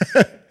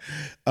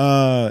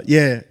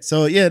 Yeah.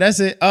 So yeah, that's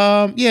it.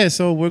 Yeah.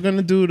 So we're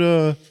gonna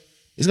do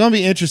it's gonna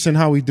be interesting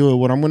how we do it.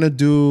 What I'm gonna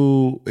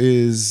do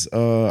is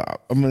I'm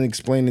gonna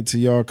explain it to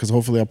y'all because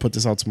hopefully I'll put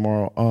this out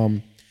tomorrow.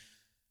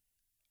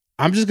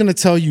 I'm just gonna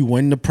tell you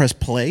when to press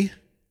play.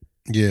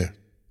 Yeah.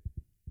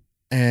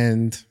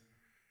 And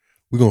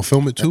we're gonna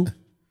film it too.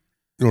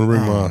 You want to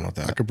bring mine?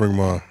 I could bring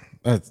mine.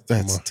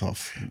 That's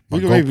tough. We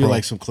can maybe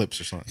like some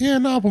clips or something. Yeah,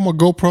 I'll put my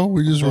GoPro.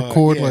 We just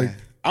record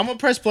I'm gonna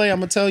press play. I'm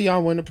gonna tell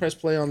y'all when to press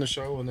play on the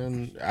show, and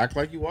then act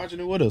like you're watching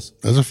it with us.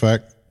 That's a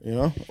fact. You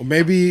know, or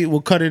maybe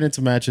we'll cut it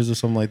into matches or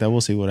something like that.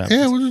 We'll see what happens.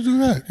 Yeah, we'll just do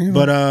that. You know?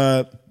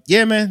 But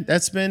yeah, man,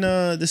 this been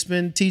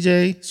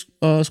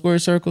TJ Square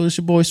Circle. It's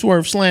your boy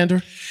Swerve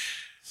Slander.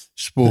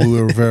 Sport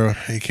Julio Rivera,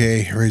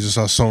 aka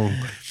Razor Sasson.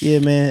 Yeah,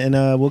 man,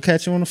 and we'll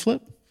catch you on the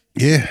flip.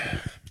 Yeah.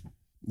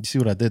 You see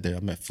what I did there? I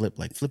meant flip,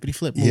 like flippity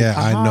flip. Yeah,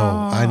 I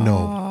know.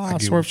 I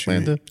get Swerve what you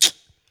mean. Slander.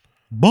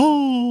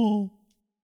 Ball.